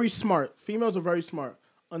 girls are very smart. Females are very smart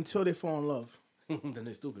until they fall in love. Then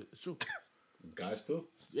they're stupid. It's true. Guys too.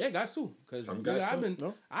 Yeah, guys too. Because Some guys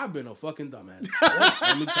too. I've been a fucking dumbass.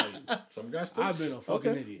 Let me tell you, Some guys too. I've been a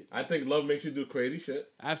fucking Okay. idiot. I think love makes you do crazy shit.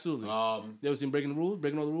 Absolutely. Um, You ever seen Breaking All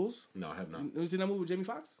the Rules? no, I have not. You ever seen that movie with Jamie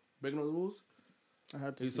Foxx? Breaking All the Rules. I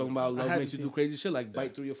had to He's see talking it. about I love had makes to you see do crazy shit like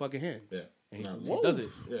bite through your fucking hand. Yeah. And No. he does it.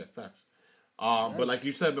 Yeah, facts. But like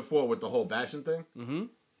you said before with the whole bashing thing,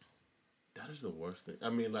 that is the worst thing. I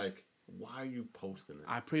mean, like, why are you posting it?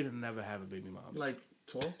 I pray to never have a baby mom. Like,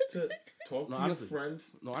 talk to honestly. your friends.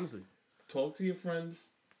 no, honestly, Talk to your friends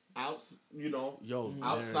out. You know, Yo,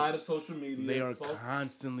 outside of social media. they are Talk-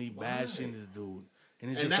 constantly bashing this dude,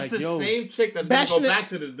 and it's and just that's like, the yo, same chick that's gonna go Bashing it back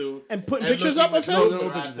to this dude and putting look pictures up even of him? no, dumber no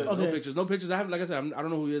after pictures, that. no Okay. pictures, no pictures. I have, like I said, I don't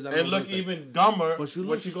know who he is. I don't And know look what he looks like. even dumber But you when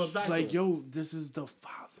look she goes back like, to him. yo, this is the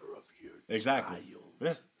father of your Exactly. child.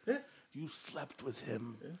 Yeah. Yeah. You slept with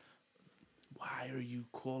him. Why are you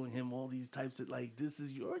calling him all these types of like? This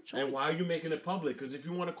is your choice. And why are you making it public? Because if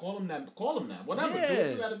you want to call him that, call him that. Whatever. Do what Yeah.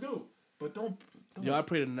 you gotta do. But don't. Yo, I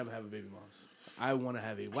pray to never have a baby mom. I want to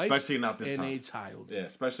have a wife Especially not this and time. a child. Yeah,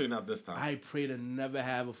 especially not this time. I pray to never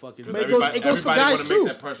have a fucking. Because But it goes for everybody guys wanna make too.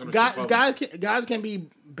 that personal shit Guys can be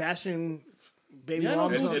bashing baby Yeah, I know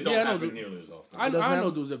moms. dudes- It don't Yeah, I know, happen dude. nearly as often. I doesn't know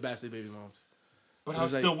have- dudes that bash their baby moms. but I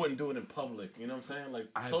it's like- still wouldn't do it in public. You know what I'm saying? Like,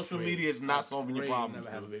 I social pray- media is not solving your Pray to problems.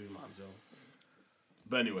 Never have a Dude. baby mom, Joe.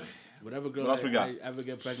 But anyway, Whatever girl What else we got? I ever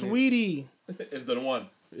get pregnant Sweetie, it's the one.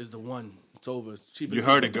 is the one. It's over. It's cheaper. You to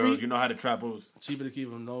heard keep it, them. girls. You know how to trap moves. Cheaper to keep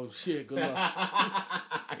them. No shit. Good luck.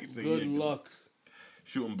 I say, Good yeah, luck.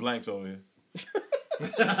 Shooting blanks over here.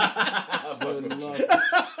 Good luck.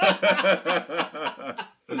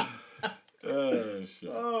 Shit.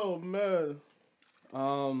 oh man,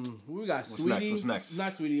 We got next? Sweetie. What's next?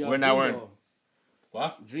 Not Sweetie. We're now Dream in- Doll.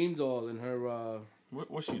 What? Dream Doll and her.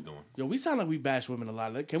 What's she doing? Yo, we sound like we bash women a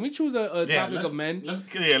lot. Like, can we choose a topic of men? Let's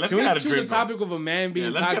Can get we out of choose Dream a Doll. topic of a man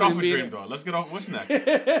being Let's toxic get off and of being? Dream Doll. Let's get off. What's next?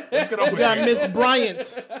 Let's get off with we got Dream Miss Doll.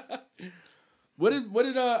 Bryant. What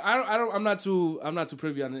did I'm not too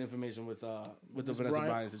privy on the information with the Vanessa Bryant?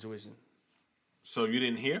 Bryant situation. So you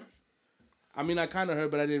didn't hear? I mean, I kind of heard,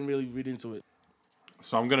 but I didn't really read into it.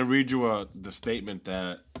 So I'm gonna read you the statement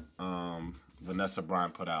that Vanessa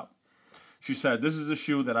Bryant put out. She said, "This is a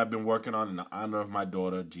shoe that I've been working on in the honor of my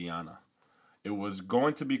daughter Gianna. It was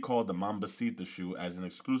going to be called the Mambasita shoe as an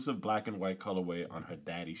exclusive black and white colorway on her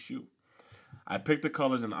daddy's shoe. I picked the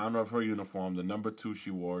colors in honor of her uniform, the number 2 she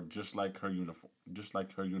wore, just like her uniform.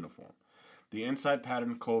 The inside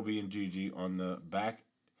pattern Kobe and Gigi on the back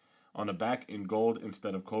in gold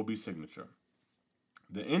instead of Kobe's signature.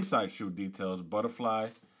 The inside shoe details butterfly,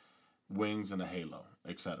 wings, and a halo,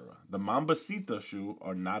 etc. The Mambasita shoe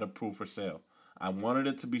are not approved for sale. I wanted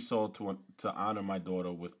it to be sold to honor my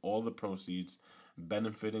daughter with all the proceeds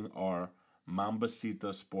benefiting our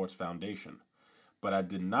Mambasita Sports Foundation. But I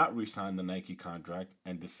did not re-sign the Nike contract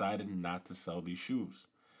and decided not to sell these shoes.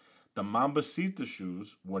 The Mambasita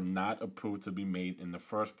shoes were not approved to be made in the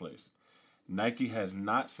first place. Nike has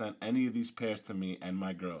not sent any of these pairs to me and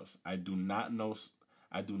my girls. I do not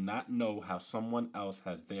know how someone else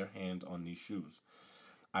has their hands on these shoes.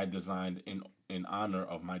 I designed in honor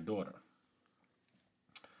of my daughter."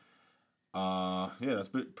 That's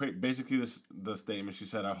basically the statement. She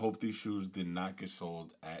said, "I hope these shoes did not get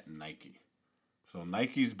sold at Nike." So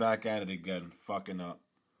Nike's back at it again, fucking up.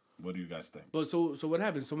 What do you guys think? But so what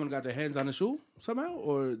happened? Someone got their hands on the shoe somehow,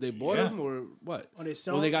 or they bought Yeah. them, or what? Or they Or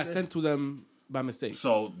sell they got them? sent to them by mistake.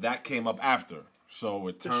 So that came up after. So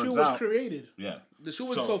it The turns shoe was out, created. yeah, The shoe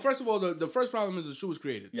was so first of all, the first problem is the shoe was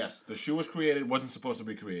created. yes, the shoe was created. Wasn't supposed to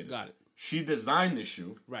be created. Got it. She designed the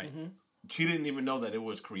shoe. Right. She didn't even know that it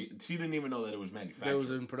was created. She didn't even know that it was manufactured. That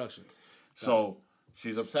was in production. So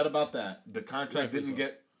she's upset about that. The contract Rightfully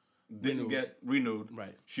didn't so. get renewed.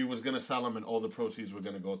 Right. She was gonna sell them, and all the proceeds were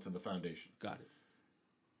gonna go to the foundation. Got it.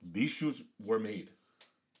 These shoes were made.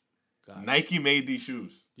 Got it. Nike made these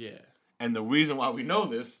shoes, Yeah. and the reason why we know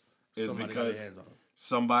this is Somebody got because their hands on them.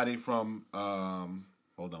 somebody from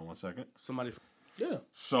hold on one second. Somebody. Yeah.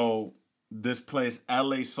 So this place,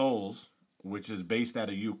 LA Souls, which is based out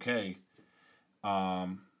of UK.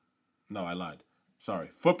 No, I lied. Sorry,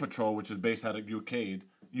 Foot Patrol, which is based out of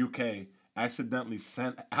UK, accidentally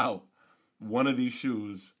sent out one of these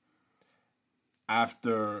shoes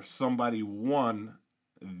after somebody won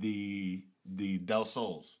the Del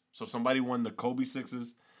Sols. So somebody won the Kobe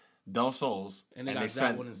Sixes, Del Sols, And and they they, got that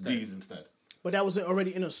sent one instead. these instead. But that was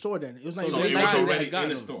already in a store then. It was not So even So a it was Nike. already already got in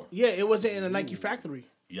the them. store. Yeah, it wasn't in a Nike factory.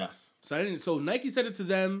 Yes. So Nike sent it to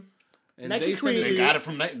them, and Nike they sent created They it. got it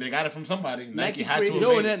from They got it from somebody. Nike had to created- have Yo,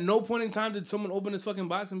 made and it. at no point in time did someone open this fucking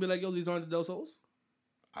box and be like, "Yo, these aren't the Del Sols."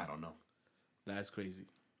 I don't know. That's crazy.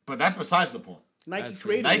 But that's besides the point. Nike That's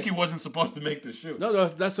created Nike it. wasn't supposed to make this shoe. No,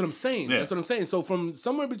 that's what I'm saying. Yeah. That's what I'm saying. So from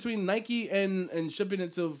somewhere between Nike and shipping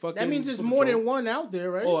it to fucking. That means there's Foot more Patrol- than one out there,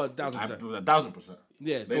 right? Oh, 1,000%. 1,000%.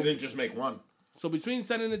 Yeah. They So, didn't just make one. so between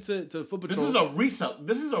sending it to Foot This Patrol.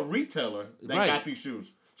 This is a retailer that Right. got these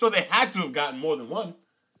shoes. So they had to have gotten more than one.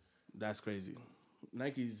 That's crazy.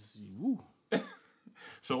 Nike's. Woo.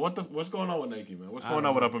 So what's going on with Nike, man? What's going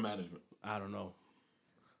on with upper management? I don't know.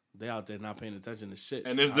 They out there not paying attention to shit.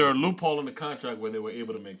 And is there a loophole in the contract where they were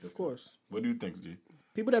able to make this? Of course. What do you think, G?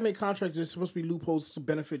 People that make contracts, there's supposed to be loopholes to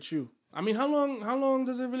benefit you. I mean, how long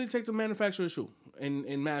does it really take to manufacture a shoe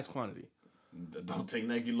in mass quantity? Don't take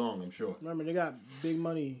Nike long, I'm sure. Remember, they got big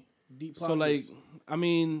money, deep pockets. So like, I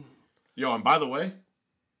mean, Yo, and by the way,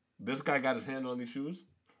 this guy got his hand on these shoes.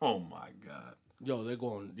 Oh my god. yo, they're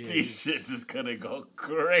going. Yeah, These shits is gonna go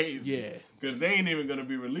crazy. Yeah. Because they ain't even gonna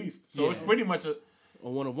be released. So Yeah. it's pretty much a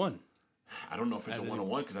 101. I don't know if it's a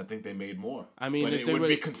 101 because I think they made more. I mean, but if it they would were-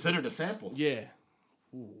 be considered a sample. Yeah.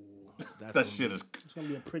 That shit is It's gonna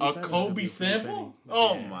be a pretty. a penny. Kobe sample.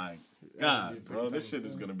 Oh my god, bro, this shit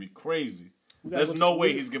is gonna be crazy. There's no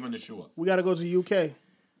way he's giving the shoe up. We gotta go to the UK.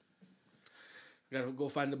 Gotta go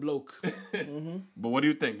find the bloke. But what do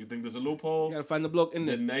you think? You think there's a loophole? Gotta find the bloke in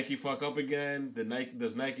there. Did Nike fuck up again?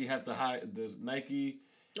 Does Nike have to hire? Does Nike?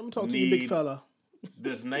 Let me talk to you, big fella.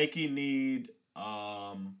 Does Nike need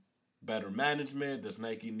better management? Does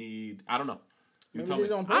Nike need? I don't know. You tell me. I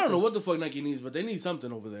don't know what the fuck Nike needs, but they need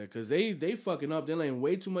something over there because they fucking up. They're letting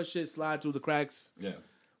way too much shit slide through the cracks. Yeah.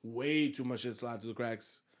 Way too much shit slide through the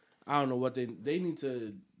cracks. I don't know what they need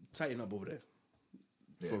to tighten up over there.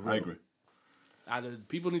 Yeah, I agree. Either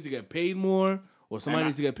people need to get paid more or somebody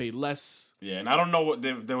needs to get paid less. Yeah, and I don't know what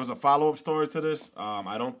there was a follow-up story to this.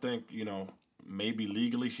 I don't think, maybe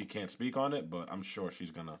legally she can't speak on it, but I'm sure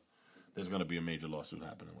there's gonna be a major lawsuit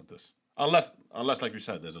happening with this. Unless like you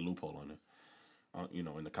said, there's a loophole on it. In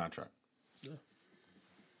the contract. Yeah.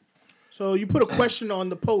 So you put a question on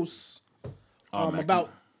the post about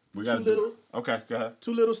we got little. Okay, go ahead.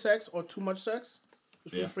 Too little sex or too much sex?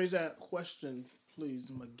 Just Yeah. rephrase that question,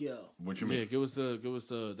 please, Miguel. What you mean? Yeah, give us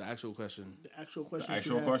the actual question. The actual question. The that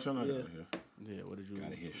you actual had. question? I Yeah. gotta hear. Yeah, what did you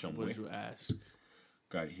Gotta hear some What way. did you ask?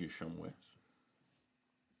 Gotta hear somewhere.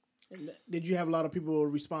 Did you have a lot of people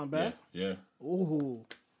respond back? Yeah. Ooh.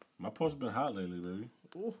 My post's been hot lately, baby.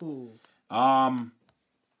 Ooh.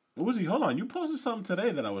 Uzi, hold on. You posted something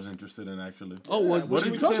today that I was interested in, actually. Oh, What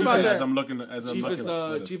did you talk say about that? as I'm looking at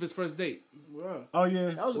it? Cheapest first date. Yeah. Oh, yeah.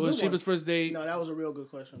 That was a What was good one. cheapest first date? No, that was a real good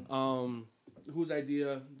question. Whose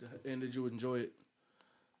idea and did you enjoy it?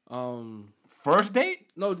 First date?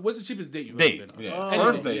 No, what's the cheapest date you've Date. ever been on? Yeah. Anything,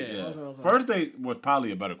 First date, yeah. yeah. Okay. First date was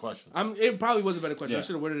probably a better question. It probably was a better question. I Yeah.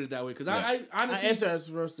 should have worded it that way because Yeah. I I honestly, answered as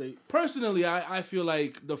first date. personally, I feel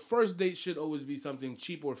like the first date should always be something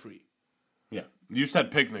cheap or free. Yeah. You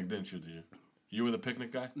said picnic, didn't you? Did you? You were the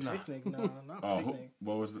picnic guy? Nah. Picnic, nah, not Oh, picnic.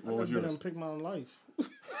 what was I've been yours? on pick my own life.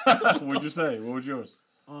 What'd you say? What was yours?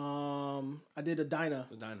 I did a diner.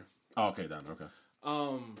 The diner. Oh, okay, done.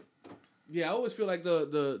 Okay. Yeah, I always feel like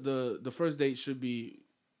the first date should be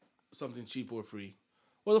something cheap or free.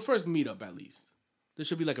 Well, the first meetup at least. There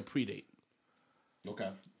should be like a pre-date. Okay.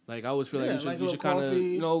 Like I always feel Yeah, like like a you should little kind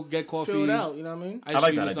of coffee, get coffee. Fill it out, you know what I mean? I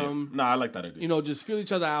like that idea. Some, No, I like that idea. just feel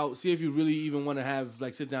each other out. See if you really even want to have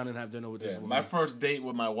sit down and have dinner with this woman. My first date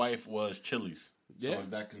with my wife was Chili's. Yeah. So is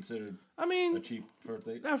that considered I a mean, cheap first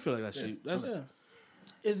date? I feel like that's cheap. That's Yeah.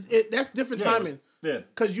 That's different timing. Yeah.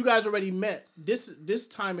 Because you guys already met. This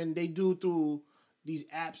timing they do through these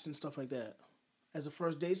apps and stuff like that. As a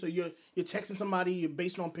first date, so you're texting somebody, you're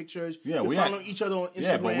based on pictures, Yeah, you're following each other on Instagram.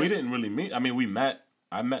 Yeah, but we didn't really meet. I mean, we met.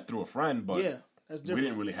 I met through a friend, but Yeah, that's we different.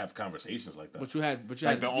 didn't really have conversations like that. but you had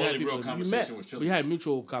like the only real people, conversation was we Chili's. had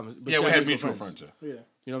mutual conversations. Yeah, we had mutual friends. Yeah. You know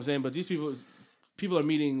what I'm saying? But these people are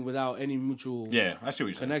meeting without any mutual Yeah, I see what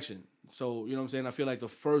you're saying. connection. So, you know what I'm saying? I feel like the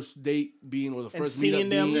first date being or the first seeing meetup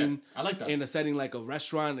them. being Yeah, I like that. in a setting like a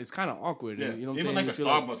restaurant, it's kind of awkward. Yeah, You know what I'm even saying? like You a feel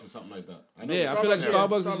Starbucks or something like that. I know yeah, I feel like Yeah.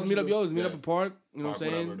 Starbucks is Starbucks meet up, is- yo, meet up Yeah. a park. You know what I'm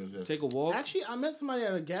Park, saying? whatever it is, yeah. Take a walk. Actually, I met somebody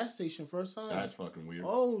at a gas station first time. That's fucking weird.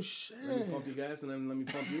 Oh shit! Let me pump your gas and then let me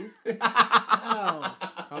pump you. Wow.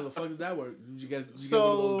 How the fuck did that work? Did you get one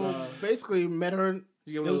So of those, basically, met her. did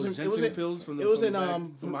you get one it of was those in- it was ginseng in- pills from the it was from in, the back-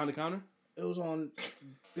 um, from behind the counter? It was on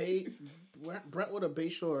Brentwood or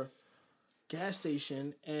Bayshore gas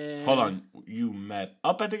station, and Hold on, you met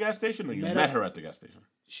up at the gas station, or you Met met up. her at the gas station?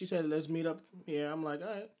 she said, "Let's meet up here." I'm like, "All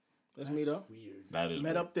right, let's meet up." Weird. That is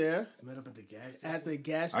Met weird. up there Met up at the gas station. at the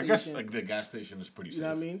gas I station. guess like the gas station is pretty safe. You know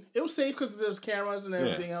what I mean? It was safe because there's cameras and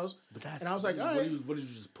everything else. But that's And I was like, all what right. What did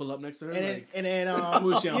you just pull up next to her? And then, like, and then what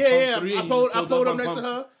was she on yeah, pump three I and you pulled just up on next to pump-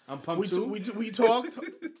 her. on pump we, two? we talked,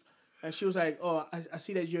 and she was like, "Oh, I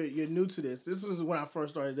see that you're new to this." This was when I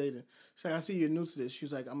first started dating. She's like, "I see you're new to this." She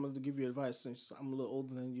was like, "I'm gonna give you advice since I'm a little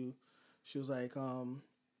older than you." She was like,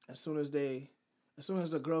 as soon as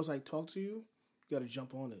the girls like talk to you, you gotta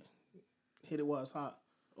jump on it, hit it while it's hot."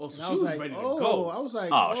 oh, And so I she was was like, ready to "Oh," go. I was like,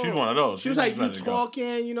 Oh, she's one of those. She was She's like, just "You ready to go.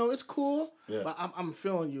 talking, it's cool, Yeah. but I'm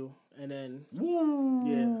feeling you." And then Woo.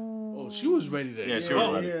 yeah. Oh, she was ready to Yeah, go. she was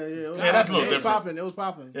Yeah, ready. yeah. It was Yeah, that's a little it was different. popping. It was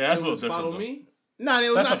popping. Yeah, that's a It little was different. follow though. me. No, it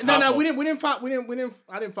was That's not. a No, pop-off. we didn't.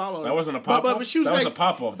 I didn't follow. That wasn't a But- pop off. But she was that was like, a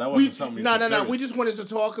pop off. That wasn't something. You no. took serious. We just wanted to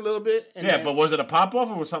talk a little bit. And Yeah, then but was it a pop off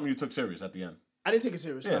or was something you took serious at the end? I didn't take it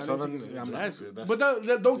serious. Yeah, No, I so didn't take it then, serious. that's-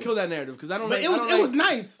 But don't kill that narrative because I don't. But like, it was I don't it like, was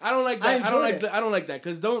nice. I don't like I that. I don't enjoyed like it. that. I don't like that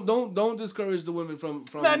because don't discourage the women from.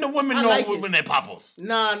 Man, the women I know like it. when they pop off.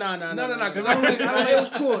 No. No, 'cause I don't like- It was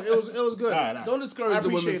cool. It was good. All right. Don't discourage the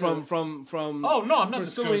women appreciate from. Oh no, I'm not pursuing-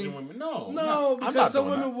 discouraging women. No, No, I'm because not some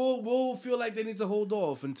doing women that. will feel like they need to hold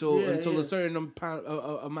off until Yeah, a yeah. certain amount It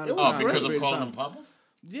of was Oh, time. because great. I'm calling time. them pop off.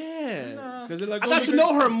 Yeah, because like I got to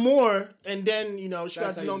know her more, and then she That's got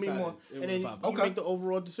how to you know me decided more, it and then was you pop. make the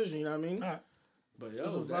overall decision. You know what I mean? All right. But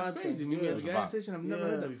was a that's vibe crazy. thing. Meet me at It the was a gas vibe. station. I've never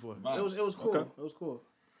heard that before. It was cool. Okay. It was cool.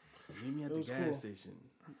 Meet me at It the was gas cool. station.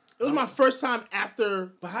 It was my first time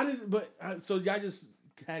after But how did? But so y'all just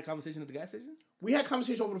had a conversation at the gas station? we had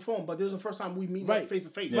conversation over the phone, but this was the first time we meet Right. face to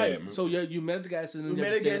face. Yeah. Right. So you met at the gas station. We and you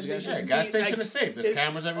met had at to gas stay station. Yeah, gas See, station like, is safe. There's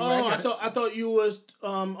cameras everywhere. Oh, I I get it. thought you was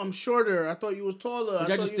shorter. I thought you was taller. I Y'all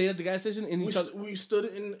thought just you- stayed at the gas station and we stood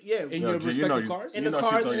in in your G, respective cars. in You the know she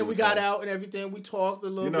cars, thought and you then we were got taller. out and everything. We talked a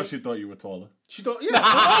little You know bit. she thought you were taller. She thought,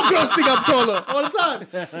 all girls think I'm taller all the time.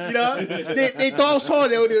 They thought I was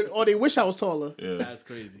taller, or they wish I was taller. Yeah. That's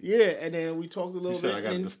crazy. Yeah, and then we talked a little You said bit. I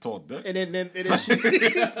got and this tall dick. then she,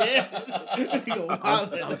 He go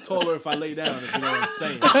wild. I'm taller if I lay down. If you know what I'm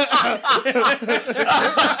saying.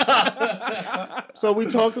 So we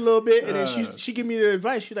talked a little bit, and then she gave me the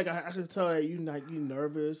advice. She's like, I could tell that you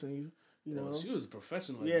nervous, and you know. She was a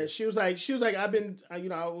professional. Yeah, she was like, I've been, I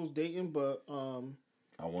was dating, but I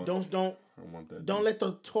want that. don't let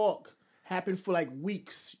the talk happen for like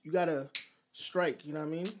weeks. You gotta strike. You know what I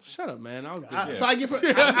mean? Shut up, man. I was busy. So I give her.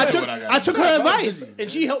 I took her advice, and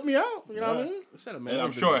she helped me out. You know what I mean? Shut up, man. And I I'm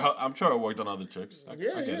was sure. busy. I'm sure it worked on other chicks. I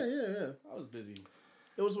Yeah. get it. I was busy.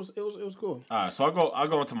 It was cool. All right, so I'll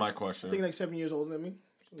go into my question. I think like 7 years older than me.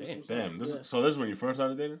 Damn. This Yeah. is this is when you first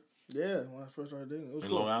started dating Yeah, when I first started dating, it was in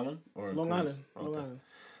cool. Long Island or in Long Queens? Island. Okay.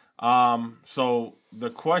 Long Island. So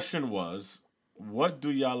the question was, what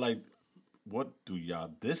do y'all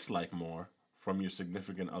dislike more from your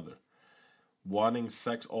significant other? Wanting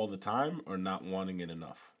sex all the time or not wanting it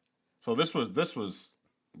enough? So this was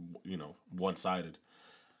one-sided.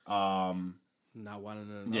 Not wanting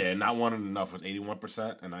to. Yeah, not wanting enough was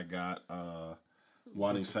 81%, and I got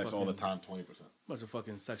wanting sex all the time 20%. Bunch of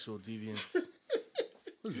fucking sexual deviants.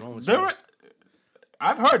 What's wrong with There you? were,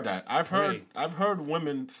 I've heard that. I've Pray. heard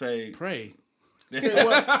women say Pray. Say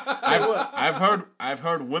what? I've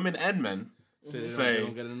heard women and men Say say they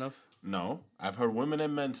don't get enough. no. I've heard women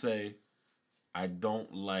and men say I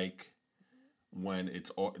don't like when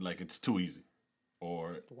it's too easy,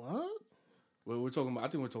 or What? We're talking about. I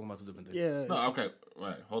think we're talking about two different things. Yeah. no. Okay,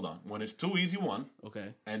 right. Hold on. When it's too easy, one,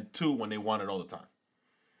 Okay. and two, when they want it all the time.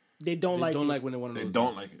 They don't They like don't it. like when they want to. They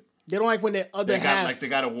don't like it. They don't like when the other half. They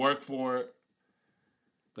got to work for it.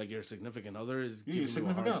 Like your significant other is Yeah, giving you a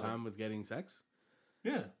significant hard other. time with getting sex.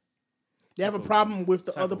 Yeah. They have a problem with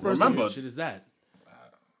the Type other of person. Remember- shit is that?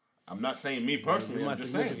 I'm not saying me personally. my I'm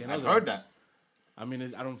just saying. significant I've other. heard that. I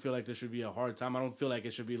mean, I don't feel like there should be a hard time. I don't feel like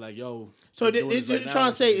it should be like, yo. So we're they, doing they're this right trying now, to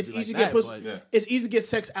it say should it's be like easy to that, get pussy. but- Yeah. It's easy to get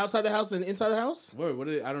sex outside the house than inside the house. Word,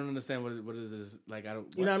 I don't understand what is this like. I don't.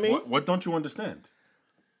 You know what I mean? What don't you understand?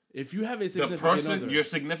 If you have a The significant person, other, your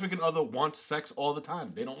significant other, wants sex all the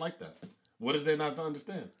time. They don't like that. What is there not to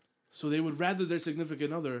understand? so they would rather their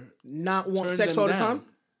significant other Not want turn sex them all the down time.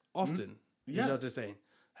 often. Yeah. Is what they're saying.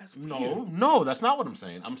 That's weird. No, that's not what I'm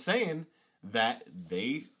saying. I'm saying that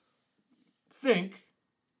they think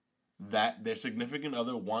that their significant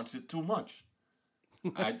other wants it too much.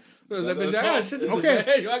 That bitch, I that's all. got shit to do. Okay.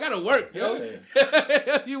 Hey, yo, I gotta work, yo.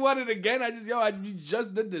 Yeah. You want it again? I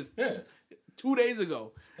just did this Yeah, 2 days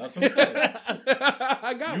ago. that's what I'm saying.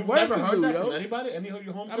 I got You've work never to heard do, that yo. from anybody? Any of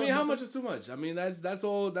your homegirls? I mean, how much is too much? I mean, that's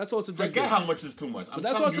all subjective. Forget how much is too much. I'm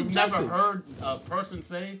that's telling all you, you've never subjective. heard a person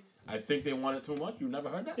say, I think they want it too much? You've never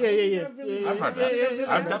heard that? Yeah. I've heard that.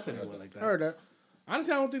 I've definitely heard that. like I that. heard that.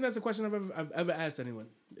 Honestly, I don't think that's a question I've ever asked anyone.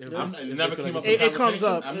 If It they never feel came like up it's- in It comes conversation.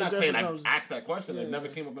 up. I'm It not saying definitely I've comes. asked that question. It never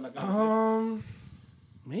came up in that conversation.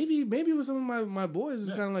 Maybe with some of my boys,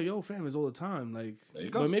 it's kind of like, yo, fam, it's all the time. Like, There you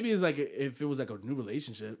go. but maybe it's like if it was like a new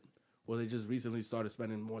relationship, or they just recently started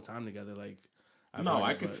spending more time together. Like, I've No,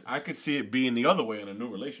 heard it, I could see it being the other way in a new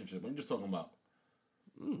relationship. I'm just talking about.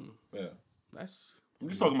 Yeah, That's I'm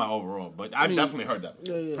just talking about overall. But I've definitely heard that.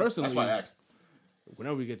 Before. Yeah. personally. That's why I asked.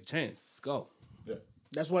 Whenever we get the chance, let's go. Yeah.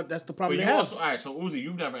 That's the But problem you they have. also, all right. So Uzi,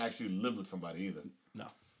 you've never actually lived with somebody either. No,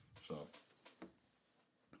 So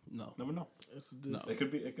no. never know. No. It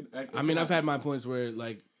could be. It could. I mean, I've had my points where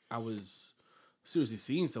like I was seriously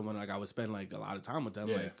seeing someone, like I would spend like a lot of time with them,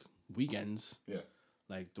 Yeah. like weekends, Yeah.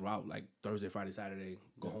 like throughout, like Thursday, Friday, Saturday,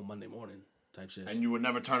 go home Monday morning type shit. And you would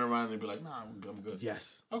never turn around and be like, "Nah, I'm good."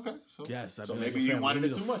 Yes, Okay. So, yes. I'd So be like, maybe "Yo, you fam, wanted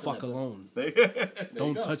leave it me too the much. Fuck alone. There Don't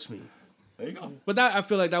you go. touch me. There you go. But I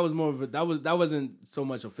feel like that was more of a that wasn't so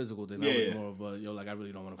much a physical thing. That Yeah, was yeah. more of a like I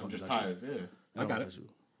really don't want to I'm fucking just touch tired. you. Yeah. I I don't got wanna it. touch you.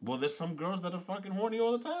 Well, there's some girls that are fucking horny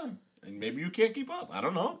all the time, and maybe you can't keep up. I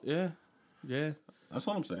don't know. Yeah, yeah. That's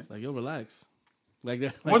all I'm saying. Like yo, relax. Like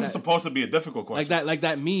that. Wasn't supposed to be a difficult question. Like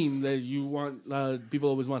that meme that you want. People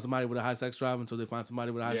always want somebody with a high sex drive until they find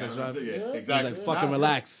somebody with a high sex drive. Yeah, It's exactly. like fucking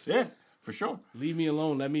relax. Yeah, for sure. Leave me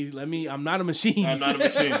alone. Let me. I'm not a machine. I'm not a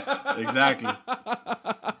machine. Exactly.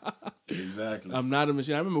 Exactly. I'm not a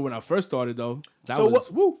machine. I remember when I first started though. That So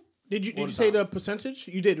was woo. Did you say the percentage?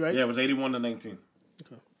 You did, right? Yeah, it was 81-19.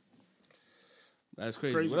 Okay. That's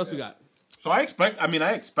crazy. Crazy. What else we got? So I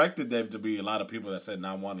expected there to be a lot of people that said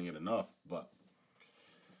not wanting it enough, but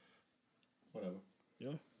whatever.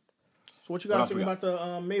 Yeah. So what you What guys else think we about the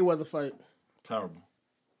Mayweather fight? Terrible.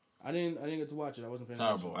 I didn't get to watch it. I wasn't paying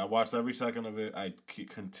Terrible. I watched every second of it. I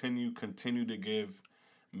continue to give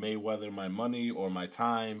Mayweather my money or my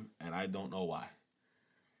time, and I don't know why.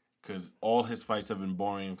 Because all his fights have been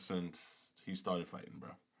boring since he started fighting, bro.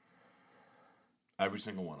 Every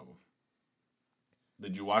single one of them.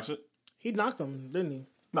 Did you watch it? He knocked him, didn't he?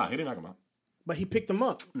 Nah, he didn't knock him out. But he picked him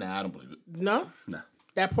up. Nah, I don't believe it. No? Nah.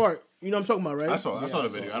 That part. You know what I'm talking about, right? I saw the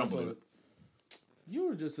video. I don't believe it. You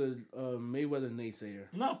were just a Mayweather naysayer.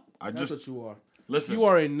 No. That's what you are. Listen. You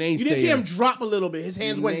are a naysayer. You didn't see him drop a little bit. His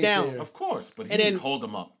hands went down. Of course, but he And didn't then- hold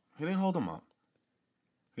him up. He didn't hold him up.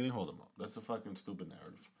 That's a fucking stupid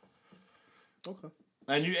narrative. Okay.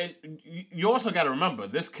 And you also got to remember,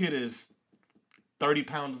 this kid is 30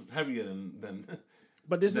 pounds heavier than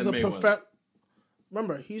But this is than a Mayweather.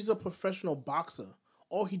 Remember, he's a professional boxer.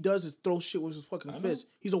 All he does is throw shit with his fucking fist.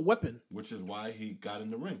 He's a weapon. Which is why he got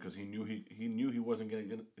in the ring, because he knew he wasn't gonna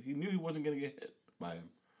get hit by him.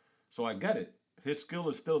 So I get it. His skill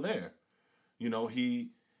is still there. You know, he's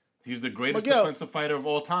the greatest Miguel, defensive fighter of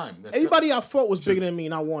all time. Anybody I fought was bigger than me,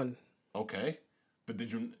 and I won. Okay, but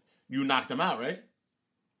did you knocked him out, right?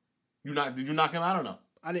 Did you knock him out or no?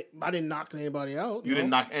 I didn't knock anybody out. You didn't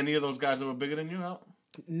knock any of those guys that were bigger than you out?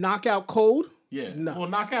 Knock out cold? Yeah. No. Well,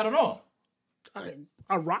 knock out at all.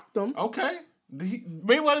 I rocked them. Okay.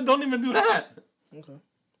 Mayweather don't even do that. Okay.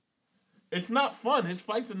 It's not fun. His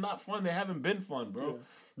fights are not fun. They haven't been fun, bro. Yeah.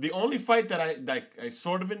 The only fight that I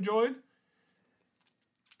sort of enjoyed.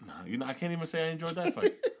 No, I can't even say I enjoyed that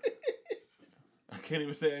fight. I can't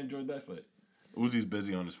even say I enjoyed that fight. Uzi's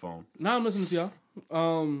busy on his phone. Now I'm listening to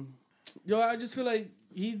y'all. Yo, I just feel like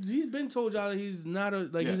he's been told y'all that he's not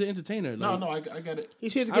he's an entertainer. Like, no, I get it.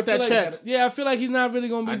 He's here to get that check. I feel like he's not really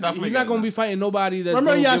gonna be. He's not gonna be fighting nobody that's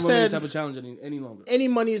gonna give him any type of challenge any longer. Any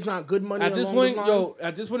money is not good money. At this point,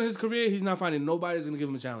 at this point in his career, he's not finding nobody that's gonna give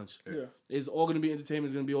him a challenge. Yeah. It's all gonna be entertainment.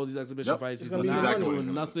 It's gonna be all these exhibition fights. He's not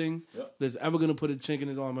doing nothing that's ever gonna put a chink in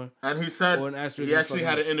his armor. And he said he actually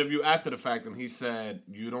had an interview after the fact, and he said,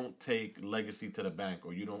 "You don't take legacy to the bank,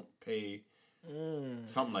 or you don't pay."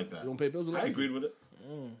 Something like that. You don't pay bills with legacy. I agreed with it.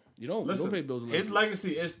 You don't. Listen, you don't pay bills with legacy. His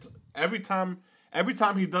legacy is every time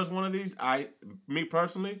he does one of these. Me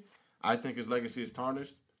personally, I think his legacy is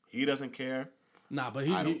tarnished. He doesn't care. Nah, but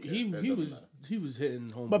he was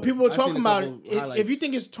hitting home. But people were talking about it. If you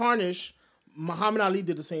think it's tarnished, Muhammad Ali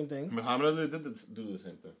did the same thing. Muhammad Ali did do the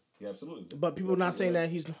same thing. Yeah, absolutely. But people are not saying that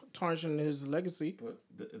he's tarnishing his legacy. But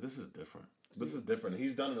this is different. This is different.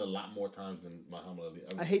 He's done it a lot more times than Muhammad Ali.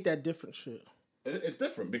 I hate that different shit. It's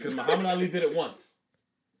different because Muhammad Ali did it once.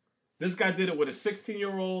 This guy did it with a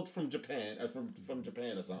 16-year-old from Japan, from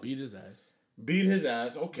Japan or something. Beat his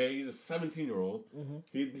ass. Okay, he's a 17-year-old. Mm-hmm.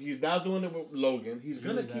 He's now doing it with Logan. He's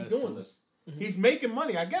gonna keep doing this. Mm-hmm. He's making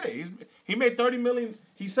money. I get it. He made $30 million.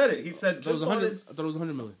 He said it. He said just on his. I thought it was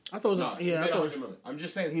 $100 million. I thought it was I thought it was $100 million. I'm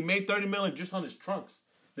just saying he made $30 million just on his trunks.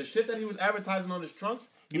 The shit that he was advertising on his trunks,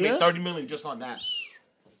 he made $30 million just on that.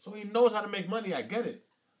 So he knows how to make money. I get it.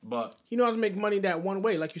 But he knows how to make money that one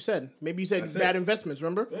way, like you said. Maybe you said bad investments.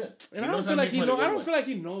 Remember? Yeah. And I don't feel like he knows. I don't feel like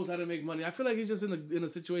he knows how to make money. I feel like he's just in a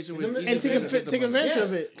situation where take advantage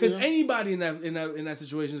of it. Because anybody in that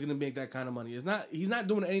situation is going to make that kind of money. He's not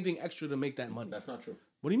doing anything extra to make that money. That's not true.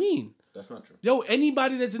 What do you mean? That's not true. Yo,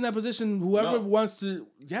 anybody that's in that position, whoever wants to,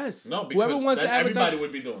 whoever wants to advertise, everybody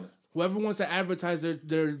would be doing it. Whoever wants to advertise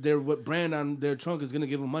their brand on their trunk is going to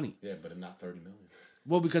give them money. Yeah, but not $30 million.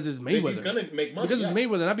 Well, because it's Mayweather. He's gonna make money. Because it's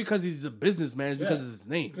Mayweather, not because he's a businessman. It's because of his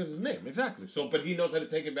name. Because of his name, exactly. So, but he knows how to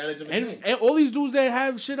take advantage of his name. And all these dudes that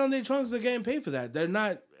have shit on their trunks, they're getting paid for that. They're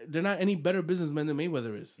not any better businessmen than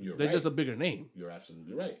Mayweather is. They're just a bigger name. You're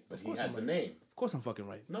absolutely right. But he has the name. Of course, I'm fucking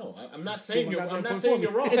right. No, I'm not saying you're. I'm not saying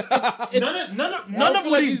you're wrong. None of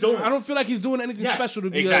what he's doing. I don't feel like he's doing anything special to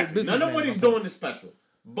be a businessman. None of what he's doing is special.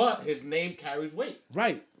 But his name carries weight.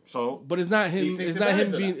 Right. So, but it's not him.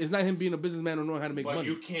 It's not him being a businessman or knowing how to make money. But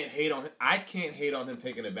you can't hate on him. I can't hate on him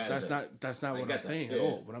taking advantage. That's not what I'm saying at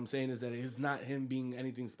all. What I'm saying is that it's not him being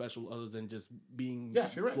anything special other than just being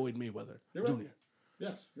Floyd Mayweather Jr.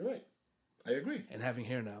 Yes, you're right. I agree. And having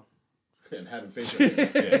hair now. And having facial hair.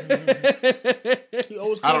 Yeah. He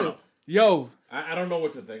always I don't cut know. it. Yo, I don't know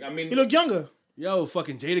what to think. I mean, He look younger.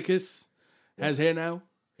 fucking Jadakiss has hair now.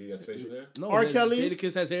 he got facial hair. No, R. Kelly?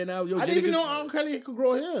 Jadakiss has hair now. Yo, I didn't even Jadakiss- know R. Kelly could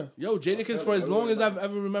grow hair. Yo, Jadakiss, for as long as I've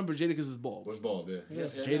ever remembered, Jadakiss was bald. What's bald? Yeah. He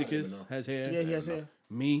has hair now, I didn't even Jadakiss know. has hair. Yeah, he has hair.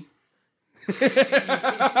 Me. He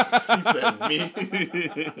said me.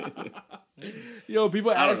 Yo,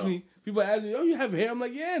 people don't ask know. me, oh, you have hair? I'm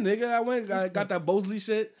like, yeah, nigga, I got that Bosley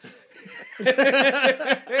shit.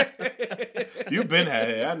 You've been had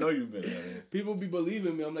hair. I know you've been had hair. People be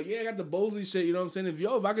believing me. I'm like, yeah, I got the Bosley shit. You know what I'm saying?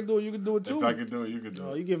 If I can do it, you can do it too. If I could do it, you could do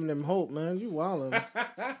Oh, it. you giving them hope, man. You wildin'.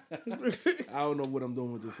 I don't know what I'm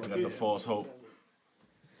doing with this I got fucking. the false hope.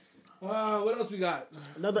 What else we got?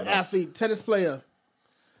 Another athlete, tennis player.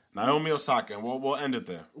 Naomi Osaka, and we'll end it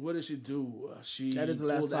there. What did she do? She That is the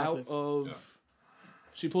last pulled out topic. of. Yeah.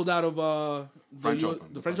 She pulled out of French the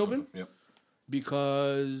Open. the French Open Yep.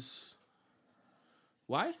 because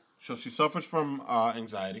why? So she suffers from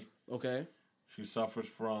anxiety. Okay. She suffers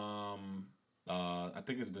from, I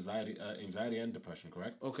think it's anxiety and depression,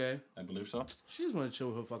 correct? Okay. I believe so. She just want to chill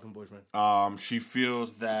with her fucking boyfriend. She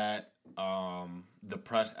feels that the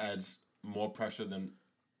press adds more pressure than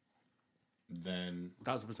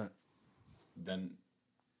 1,000%.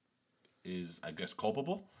 is, I guess,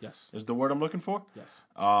 culpable. Yes. Is the word I'm looking for. Yes.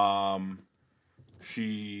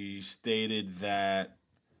 She stated that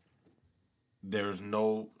there's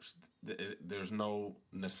no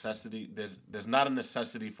necessity. There's not a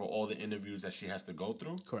necessity for all the interviews that she has to go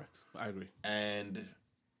through, Correct. I agree. and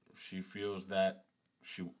she feels that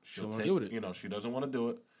she'll wanna take. deal with it. You know, she doesn't want to do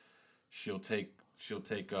it. She'll take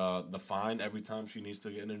the fine every time she needs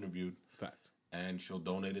to get interviewed, Fact. and she'll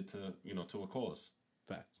donate it to a cause.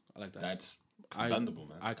 Fact. I like that. That's commendable,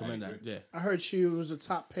 man. I commend that. agree. Yeah. I heard she was a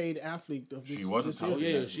top paid athlete of this. She was a this top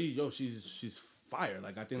year. paid Oh yeah. She's fire.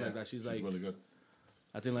 Like I think like that. She's like really good.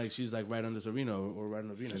 I think like she's like right under Serena or right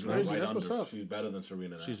under Venus. She's Right? crazy. That's what's up. She's better than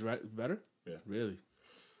Serena now. She's right better. Yeah. Really.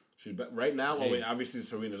 She's right now. Well, Hey. obviously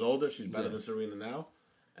Serena's older. She's better Yeah. than Serena now,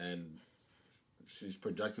 and she's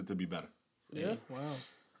projected to be better. Yeah. Wow.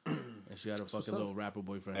 And she had a fucking little rapper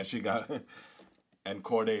boyfriend. And she got, and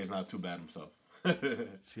Corday is not too bad himself.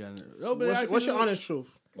 She had. Oh, but What's your honest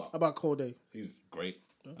truth Wow. about Corday? He's great.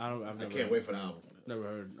 I've I never. can't wait for the album. Never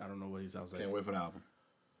heard. I don't know what he sounds like. Can't wait for the album.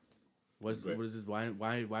 What great. is this? Why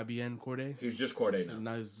YBN Corday? He's just Corday now.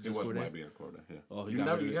 Now he's He just was Corday? might be in Corday. Yeah. Oh, you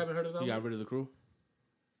haven't heard his album? He got rid of the crew.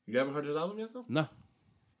 You haven't heard his album yet though? No.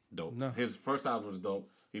 Dope. No. His first album was dope.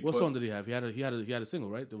 What song did he have? He had a single,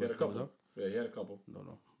 right? That He had a that was couple. out? Yeah, he had a couple.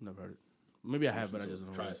 No, never heard it. Maybe I have, but I just don't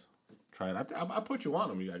know. Try what it. is. Try it. I put you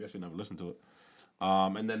on him. I guess you never listened to it.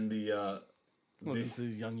 And then Listen to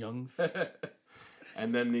these youngs.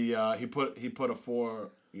 and then he put a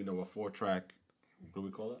 4-track, what do we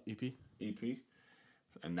call it? EP,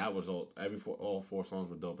 and that was all 4 songs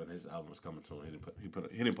were dope, and his album was coming soon.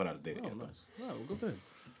 He didn't put out a date Oh, yet, though. nice. Oh, well, good thing.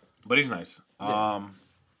 But he's nice.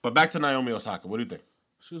 But back to Naomi Osaka. What do you think?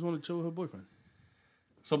 She just want to chill with her boyfriend.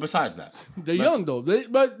 So besides that, They're young though.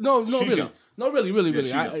 But no, She's really, young. no, really.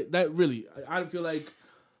 she's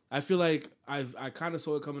I feel like I kind of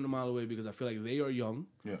saw it coming a mile away because I feel like they are young.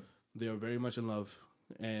 Yeah. They are very much in love,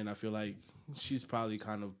 and I feel like she's probably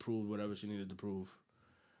kind of proved whatever she needed to prove.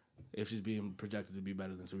 If she's being projected to be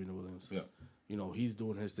better than Serena Williams, Yeah. You know, he's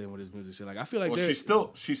doing his thing with his music shit. Like I feel like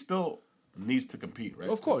Well, she still needs to compete, right?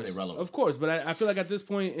 of To course, stay relevant. of course. But I feel like at this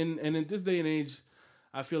point in this day and age,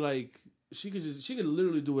 I feel like she could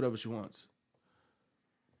literally do whatever she wants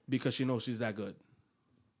because she knows she's that good.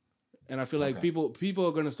 And I feel like Okay. people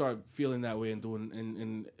are gonna start feeling that way and doing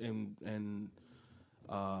and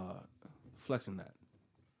flexing that.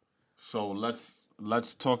 So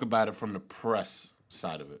let's talk about it from the press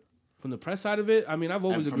side of it. From the press side of it, I mean, I've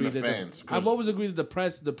always And from agreed the that fans, 'cause- I've always agreed that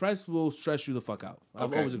the press will stress you the fuck out.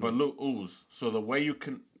 I've always agreed. But look, Ooze. So the way you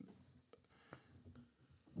can,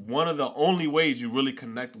 one of the only ways you really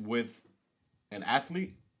connect with an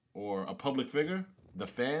athlete or a public figure, the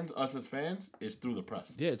fans, us as fans, is through the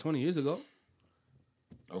press. Yeah, 20 years ago.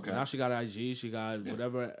 Okay. Now she got IG, she got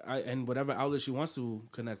whatever outlet she wants to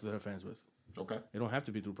connect with her fans with. Okay. It don't have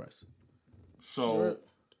to be through press. So,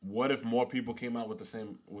 what if more people came out with the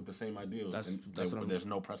same ideals? That's and what there's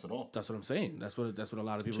no press at all. That's what I'm saying. That's what a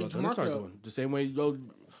lot of people Change are the gonna start market up. doing. The same way,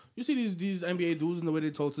 you see these NBA dudes and the way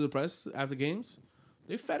they talk to the press after games.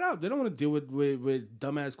 They fed up. They don't want to deal with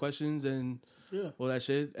dumbass questions and all that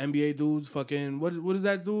shit. NBA dudes, fucking what is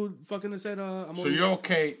that dude fucking that said? So you're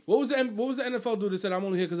okay, What was the NFL dude that said I'm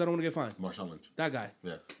only here because I don't want to get fined? Marshawn Lynch? That guy.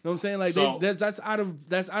 Yeah. You know what I'm saying? Like So-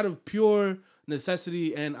 that's out of pure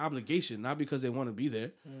necessity and obligation, not because they want to be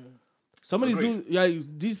there. Some of these Agreed. dudes,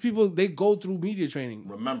 these people, they go through media training.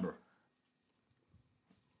 Remember,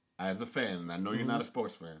 as a fan, and I know you're not a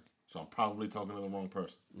sports fan, so I'm probably talking to the wrong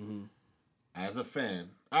person. As a fan,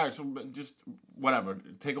 all right, so just whatever,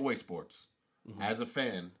 take away sports. As a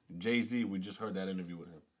fan, Jay-Z, we just heard that interview with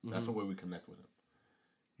him. That's the way we connect with him.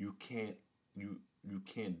 You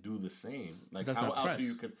can't do the same. Like That's how not else press.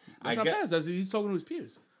 you could? That's not press. He's talking to his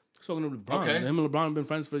peers. He's talking to LeBron. Okay. Him and LeBron have been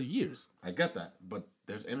friends for years. I get that, but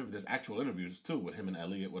there's actual interviews too with him and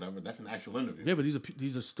Elliot, whatever. That's an actual interview. Yeah, but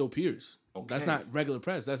these are still peers. Okay. That's not regular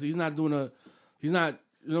press. He's not. You know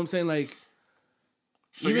what I'm saying? Like,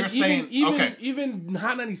 So you're saying okay? Even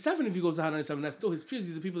Hot 97, if he goes to Hot 97, that's still his peers.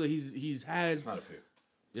 These are people that he's had. It's not a peer.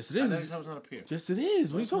 Yes, it is. Hot 97's not a peer. Yes, it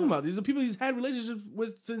is. What are you talking about? These are people he's had relationships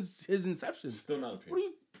with since his inception. Still not a peer. What are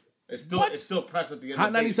you? It's still press at the end. Hot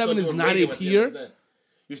of the day. 97 is Still doing not radio a at the end of peer? the day.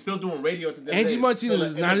 You're still doing radio at the end of the Angie day. Martinez Still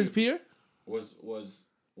is an not his interview. peer.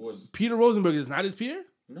 Was Peter Rosenberg is not his peer.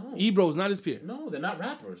 no. Ebro is not his peer. No, they're not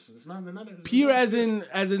rappers. It's not. They're not. Peer as in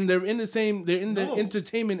they're in the same. They're in the No.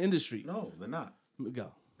 entertainment industry. No, they're not.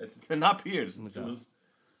 Miguel. They're not peers. Miguel.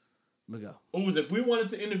 Miguel. Ooze, if we wanted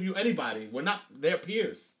to interview anybody, we're not their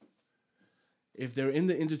peers. If they're in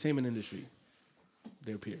the entertainment industry,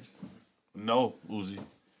 they're peers. No, Uzi.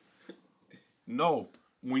 No.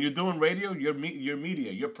 When you're doing radio, you're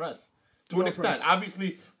media, you're press. To an extent. press.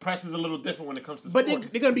 Obviously, press is a little different when it comes to But sports.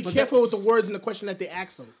 they're gonna be careful with the words and the question that they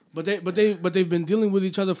ask them. But they've been dealing with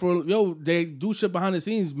each other for they do shit behind the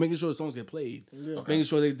scenes, making sure the songs get played, making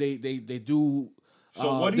sure they do.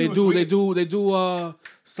 So what do they you do agree- they do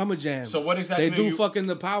Summer Jam. So what exactly they do are you- fucking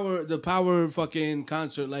the power fucking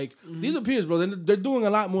concert. Like these are peers, bro. They're doing a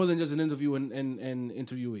lot more than just an interview and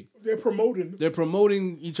interviewee. They're promoting. They're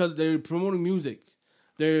promoting each other. They're promoting music.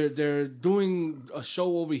 They're doing a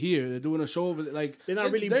show over here. They're doing a show over there. Like They're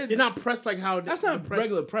not really. They're not pressed like how. That's not press,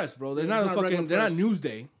 regular press, bro. They're Yeah, not it's a not fucking. regular They're not press.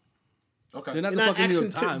 Newsday. Okay. They're not the They're not fucking New York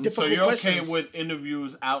asking Times. different- So you're okay questions. with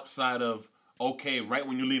interviews outside of right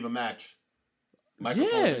when you leave a match?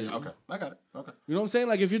 Microphones Yeah. in your- Okay. I got it. Okay. You know what I'm saying?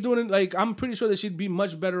 Like if you're doing it, like I'm pretty sure that she'd be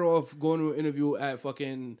much better off going to an interview at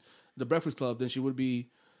fucking the Breakfast Club than she would be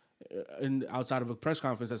outside of a press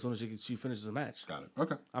conference as soon as she finishes a match. Got it.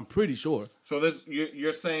 Okay. I'm pretty sure. So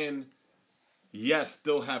you're saying yes,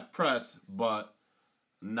 still have press, but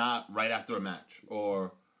not right after a match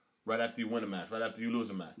or right after you win a match, right after you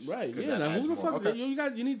lose a match. Right? 'Cause Yeah. that Now adds who the more. fuck? Okay.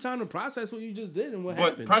 You need time to process what you just did and what But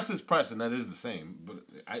happened. press is press, and that is the same. But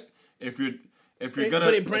if you're But gonna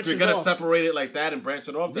it branches off. separate it like that and branch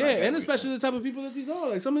it off, then I Yeah, get and what you're especially the type of people that these are.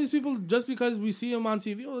 Like some of these people, just because we see them on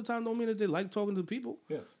TV all the time, don't mean that they like talking to people.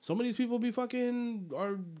 Yeah. Some of these people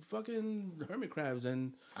are fucking hermit crabs,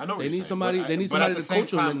 and I know what they you're need saying, somebody. but They need but at somebody the to same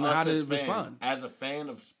coach them time, and us how to as fans, respond. As a fan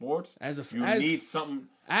of sports, you as- need something.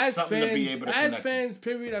 As something fans, to be able to as connect fans,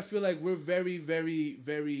 period. I feel like we're very, very,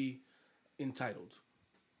 very entitled,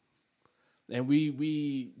 and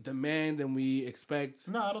we demand and we expect.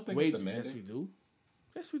 No, I don't think wait, it's demanding. Yes, we do.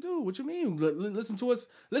 Yes, we do. What you mean? Listen to us.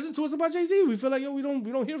 Listen to us about Jay-Z. We feel like we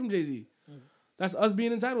don't hear from Jay-Z. That's us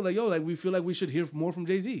being entitled. Like like we feel like we should hear more from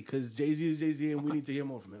Jay-Z because Jay-Z is Jay-Z and we need to hear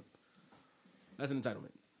more from him. That's an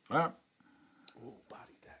entitlement. All right. Oh,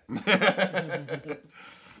 body that.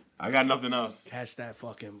 I got nothing else. Catch that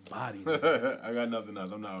fucking body. Man. I got nothing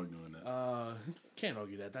else. I'm not arguing that. Can't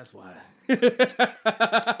argue that. That's why.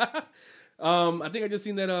 I think I just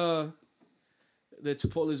seen that that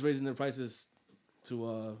Chipotle is raising their prices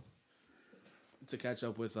to catch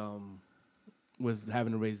up with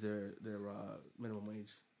having to raise their minimum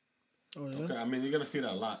wage. Oh, yeah? Okay, I mean you're gonna see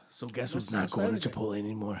that a lot. So guess who's not going to Chipotle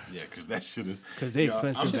anymore? Yeah, because that shit is. Because they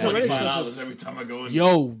expensive. I'm as paying shit. $5 every time I go in.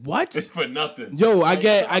 Yo, what? for nothing. Yo, I I'm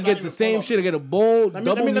get not the even same full shit. I up. get a bowl, Let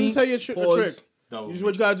double me meat, tell you a trick. pause. Double This is meat.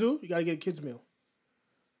 what you gotta do. You gotta get a kids meal.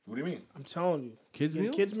 What do you mean? I'm telling you. Kids Get a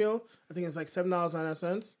meal? kids meal. I think it's like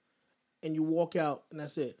 $7.99, and you walk out, and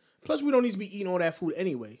that's it. Plus, we don't need to be eating all that food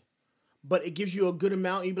anyway. But it gives you a good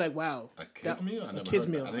amount. You be like, wow. A kids meal? I A never kids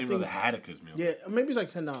heard meal. that. I didn't even know they had a kids meal. Yeah, maybe it's like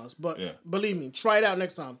 $10. But Yeah. believe me, try it out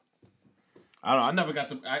next time. I don't know. I never got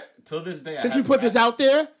to. Till this day. Since we put this out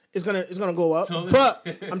there, it's gonna go up. Till this- But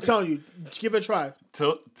I'm telling you, give it a try.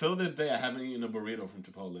 Till this day, I haven't eaten a burrito from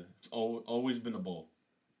Chipotle. It's always been a bowl.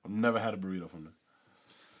 I've never had a burrito from there.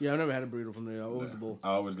 Yeah, I've never had a burrito from there. Always the bowl. I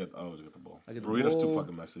always get the bowl. I get the Burrito's too bowl.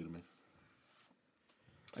 fucking messy to me.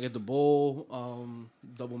 I get the bowl,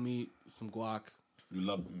 double meat, some guac. You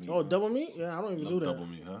love meat. Oh, huh? double meat? Yeah, I don't even You do love that. double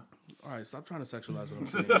meat, huh? All right, stop trying to sexualize what I'm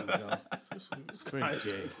saying. Miguel. It's crazy.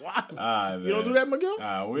 You don't do that, Miguel?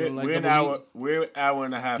 We're don't like we're an double hour. We're an hour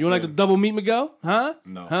and a half. You don't like the in. double meat, Miguel? Huh?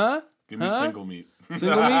 No. Huh? Give me Huh? single meat.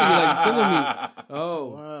 Single meat? You like single meat? Oh.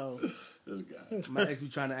 Wow. This guy. My ex be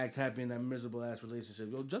trying to act happy in that miserable ass relationship.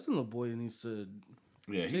 Yo, Justin LeBoy needs to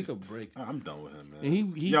Yeah, Take a break. I'm done with him, man.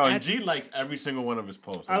 And he and acts- G likes every single one of his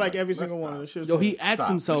posts. I like every let's single one. stop. This shit's Yo, funny. he acts Stop.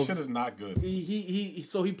 himself. This shit is not good.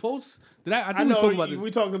 He posts. I I think we know spoke about this.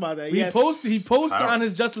 we talked about that. He Yes. posts Terrible. on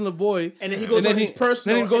his Justin LeBoy, And then he goes on his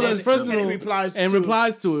personal. Then he goes on his and personal he replies and to-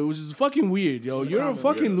 replies to it, which is fucking weird, yo. You're a comment.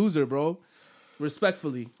 fucking Yeah. loser, bro.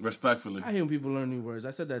 Respectfully, Respectfully. I hate when people learn new words.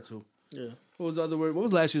 I said that too. Yeah. What was the other word? What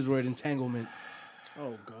was last year's word? Entanglement.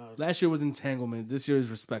 Oh God. Last year was entanglement. This year is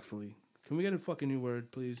respectfully. Can we get a fucking new word,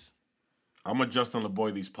 please? I'm gonna Justin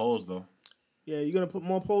LeBoy these polls though. Yeah, you're gonna put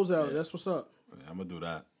more polls out. That's what's up. Yeah, I'm gonna do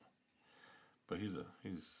that. But he's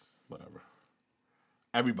whatever.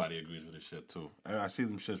 Everybody agrees with this shit too. I see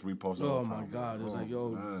them shits reposted all Oh the my time. god, it's like, yo,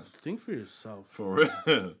 man. think for yourself. For real.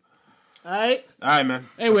 All right. All right, man.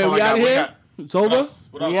 Anyway, That's all we I out got. of here. It's over.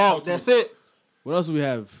 What else? Yeah, Talk to that's me. it. What else do we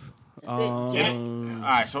have? That's it, Jack. All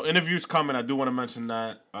right, so interviews coming. I do want to mention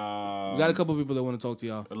that. We got a couple people that want to talk to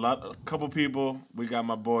y'all. A couple people. We got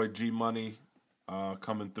my boy G Money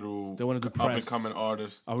coming through. They wanna do up press. and coming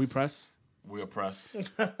artist. Are we pressed? We are pressed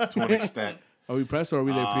to an extent. Are we pressed or are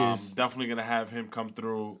we their peers? Definitely gonna have him come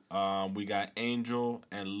through. We got Angel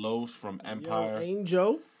and Los from Yo, Empire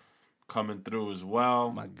Angel. coming through as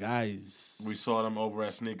well. My guys. We saw them over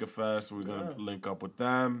at Sneaker Fest. We're gonna link up with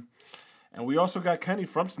them. And we also got Kenny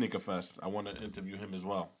from Sneaker Fest. I want to interview him as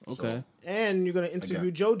well. Okay. So, And you're gonna interview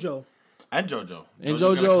JoJo. and JoJo. And JoJo's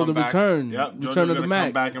gonna JoJo, come the back. return. Yep. Return JoJo's of the gonna Mac.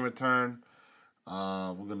 come back and return.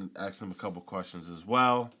 We're gonna ask him a couple questions as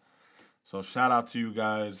well. So shout out to you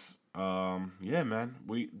guys. Yeah, man.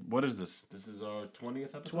 What is this? This is our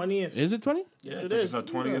 20th episode. 20th. Is it 20? Yes, I it think is. It's our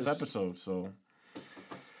 20th Yes. episode. So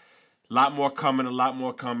a lot more coming.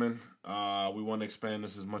 We want to expand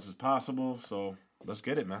this as much as possible. So let's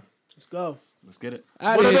get it, man. Let's go. Let's get it.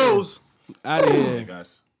 Out What of are here. those? Out of Hey here.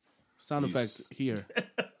 guys. Sound Peace. effect here.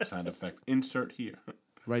 Sound effect. Insert here.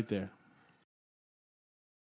 Right there.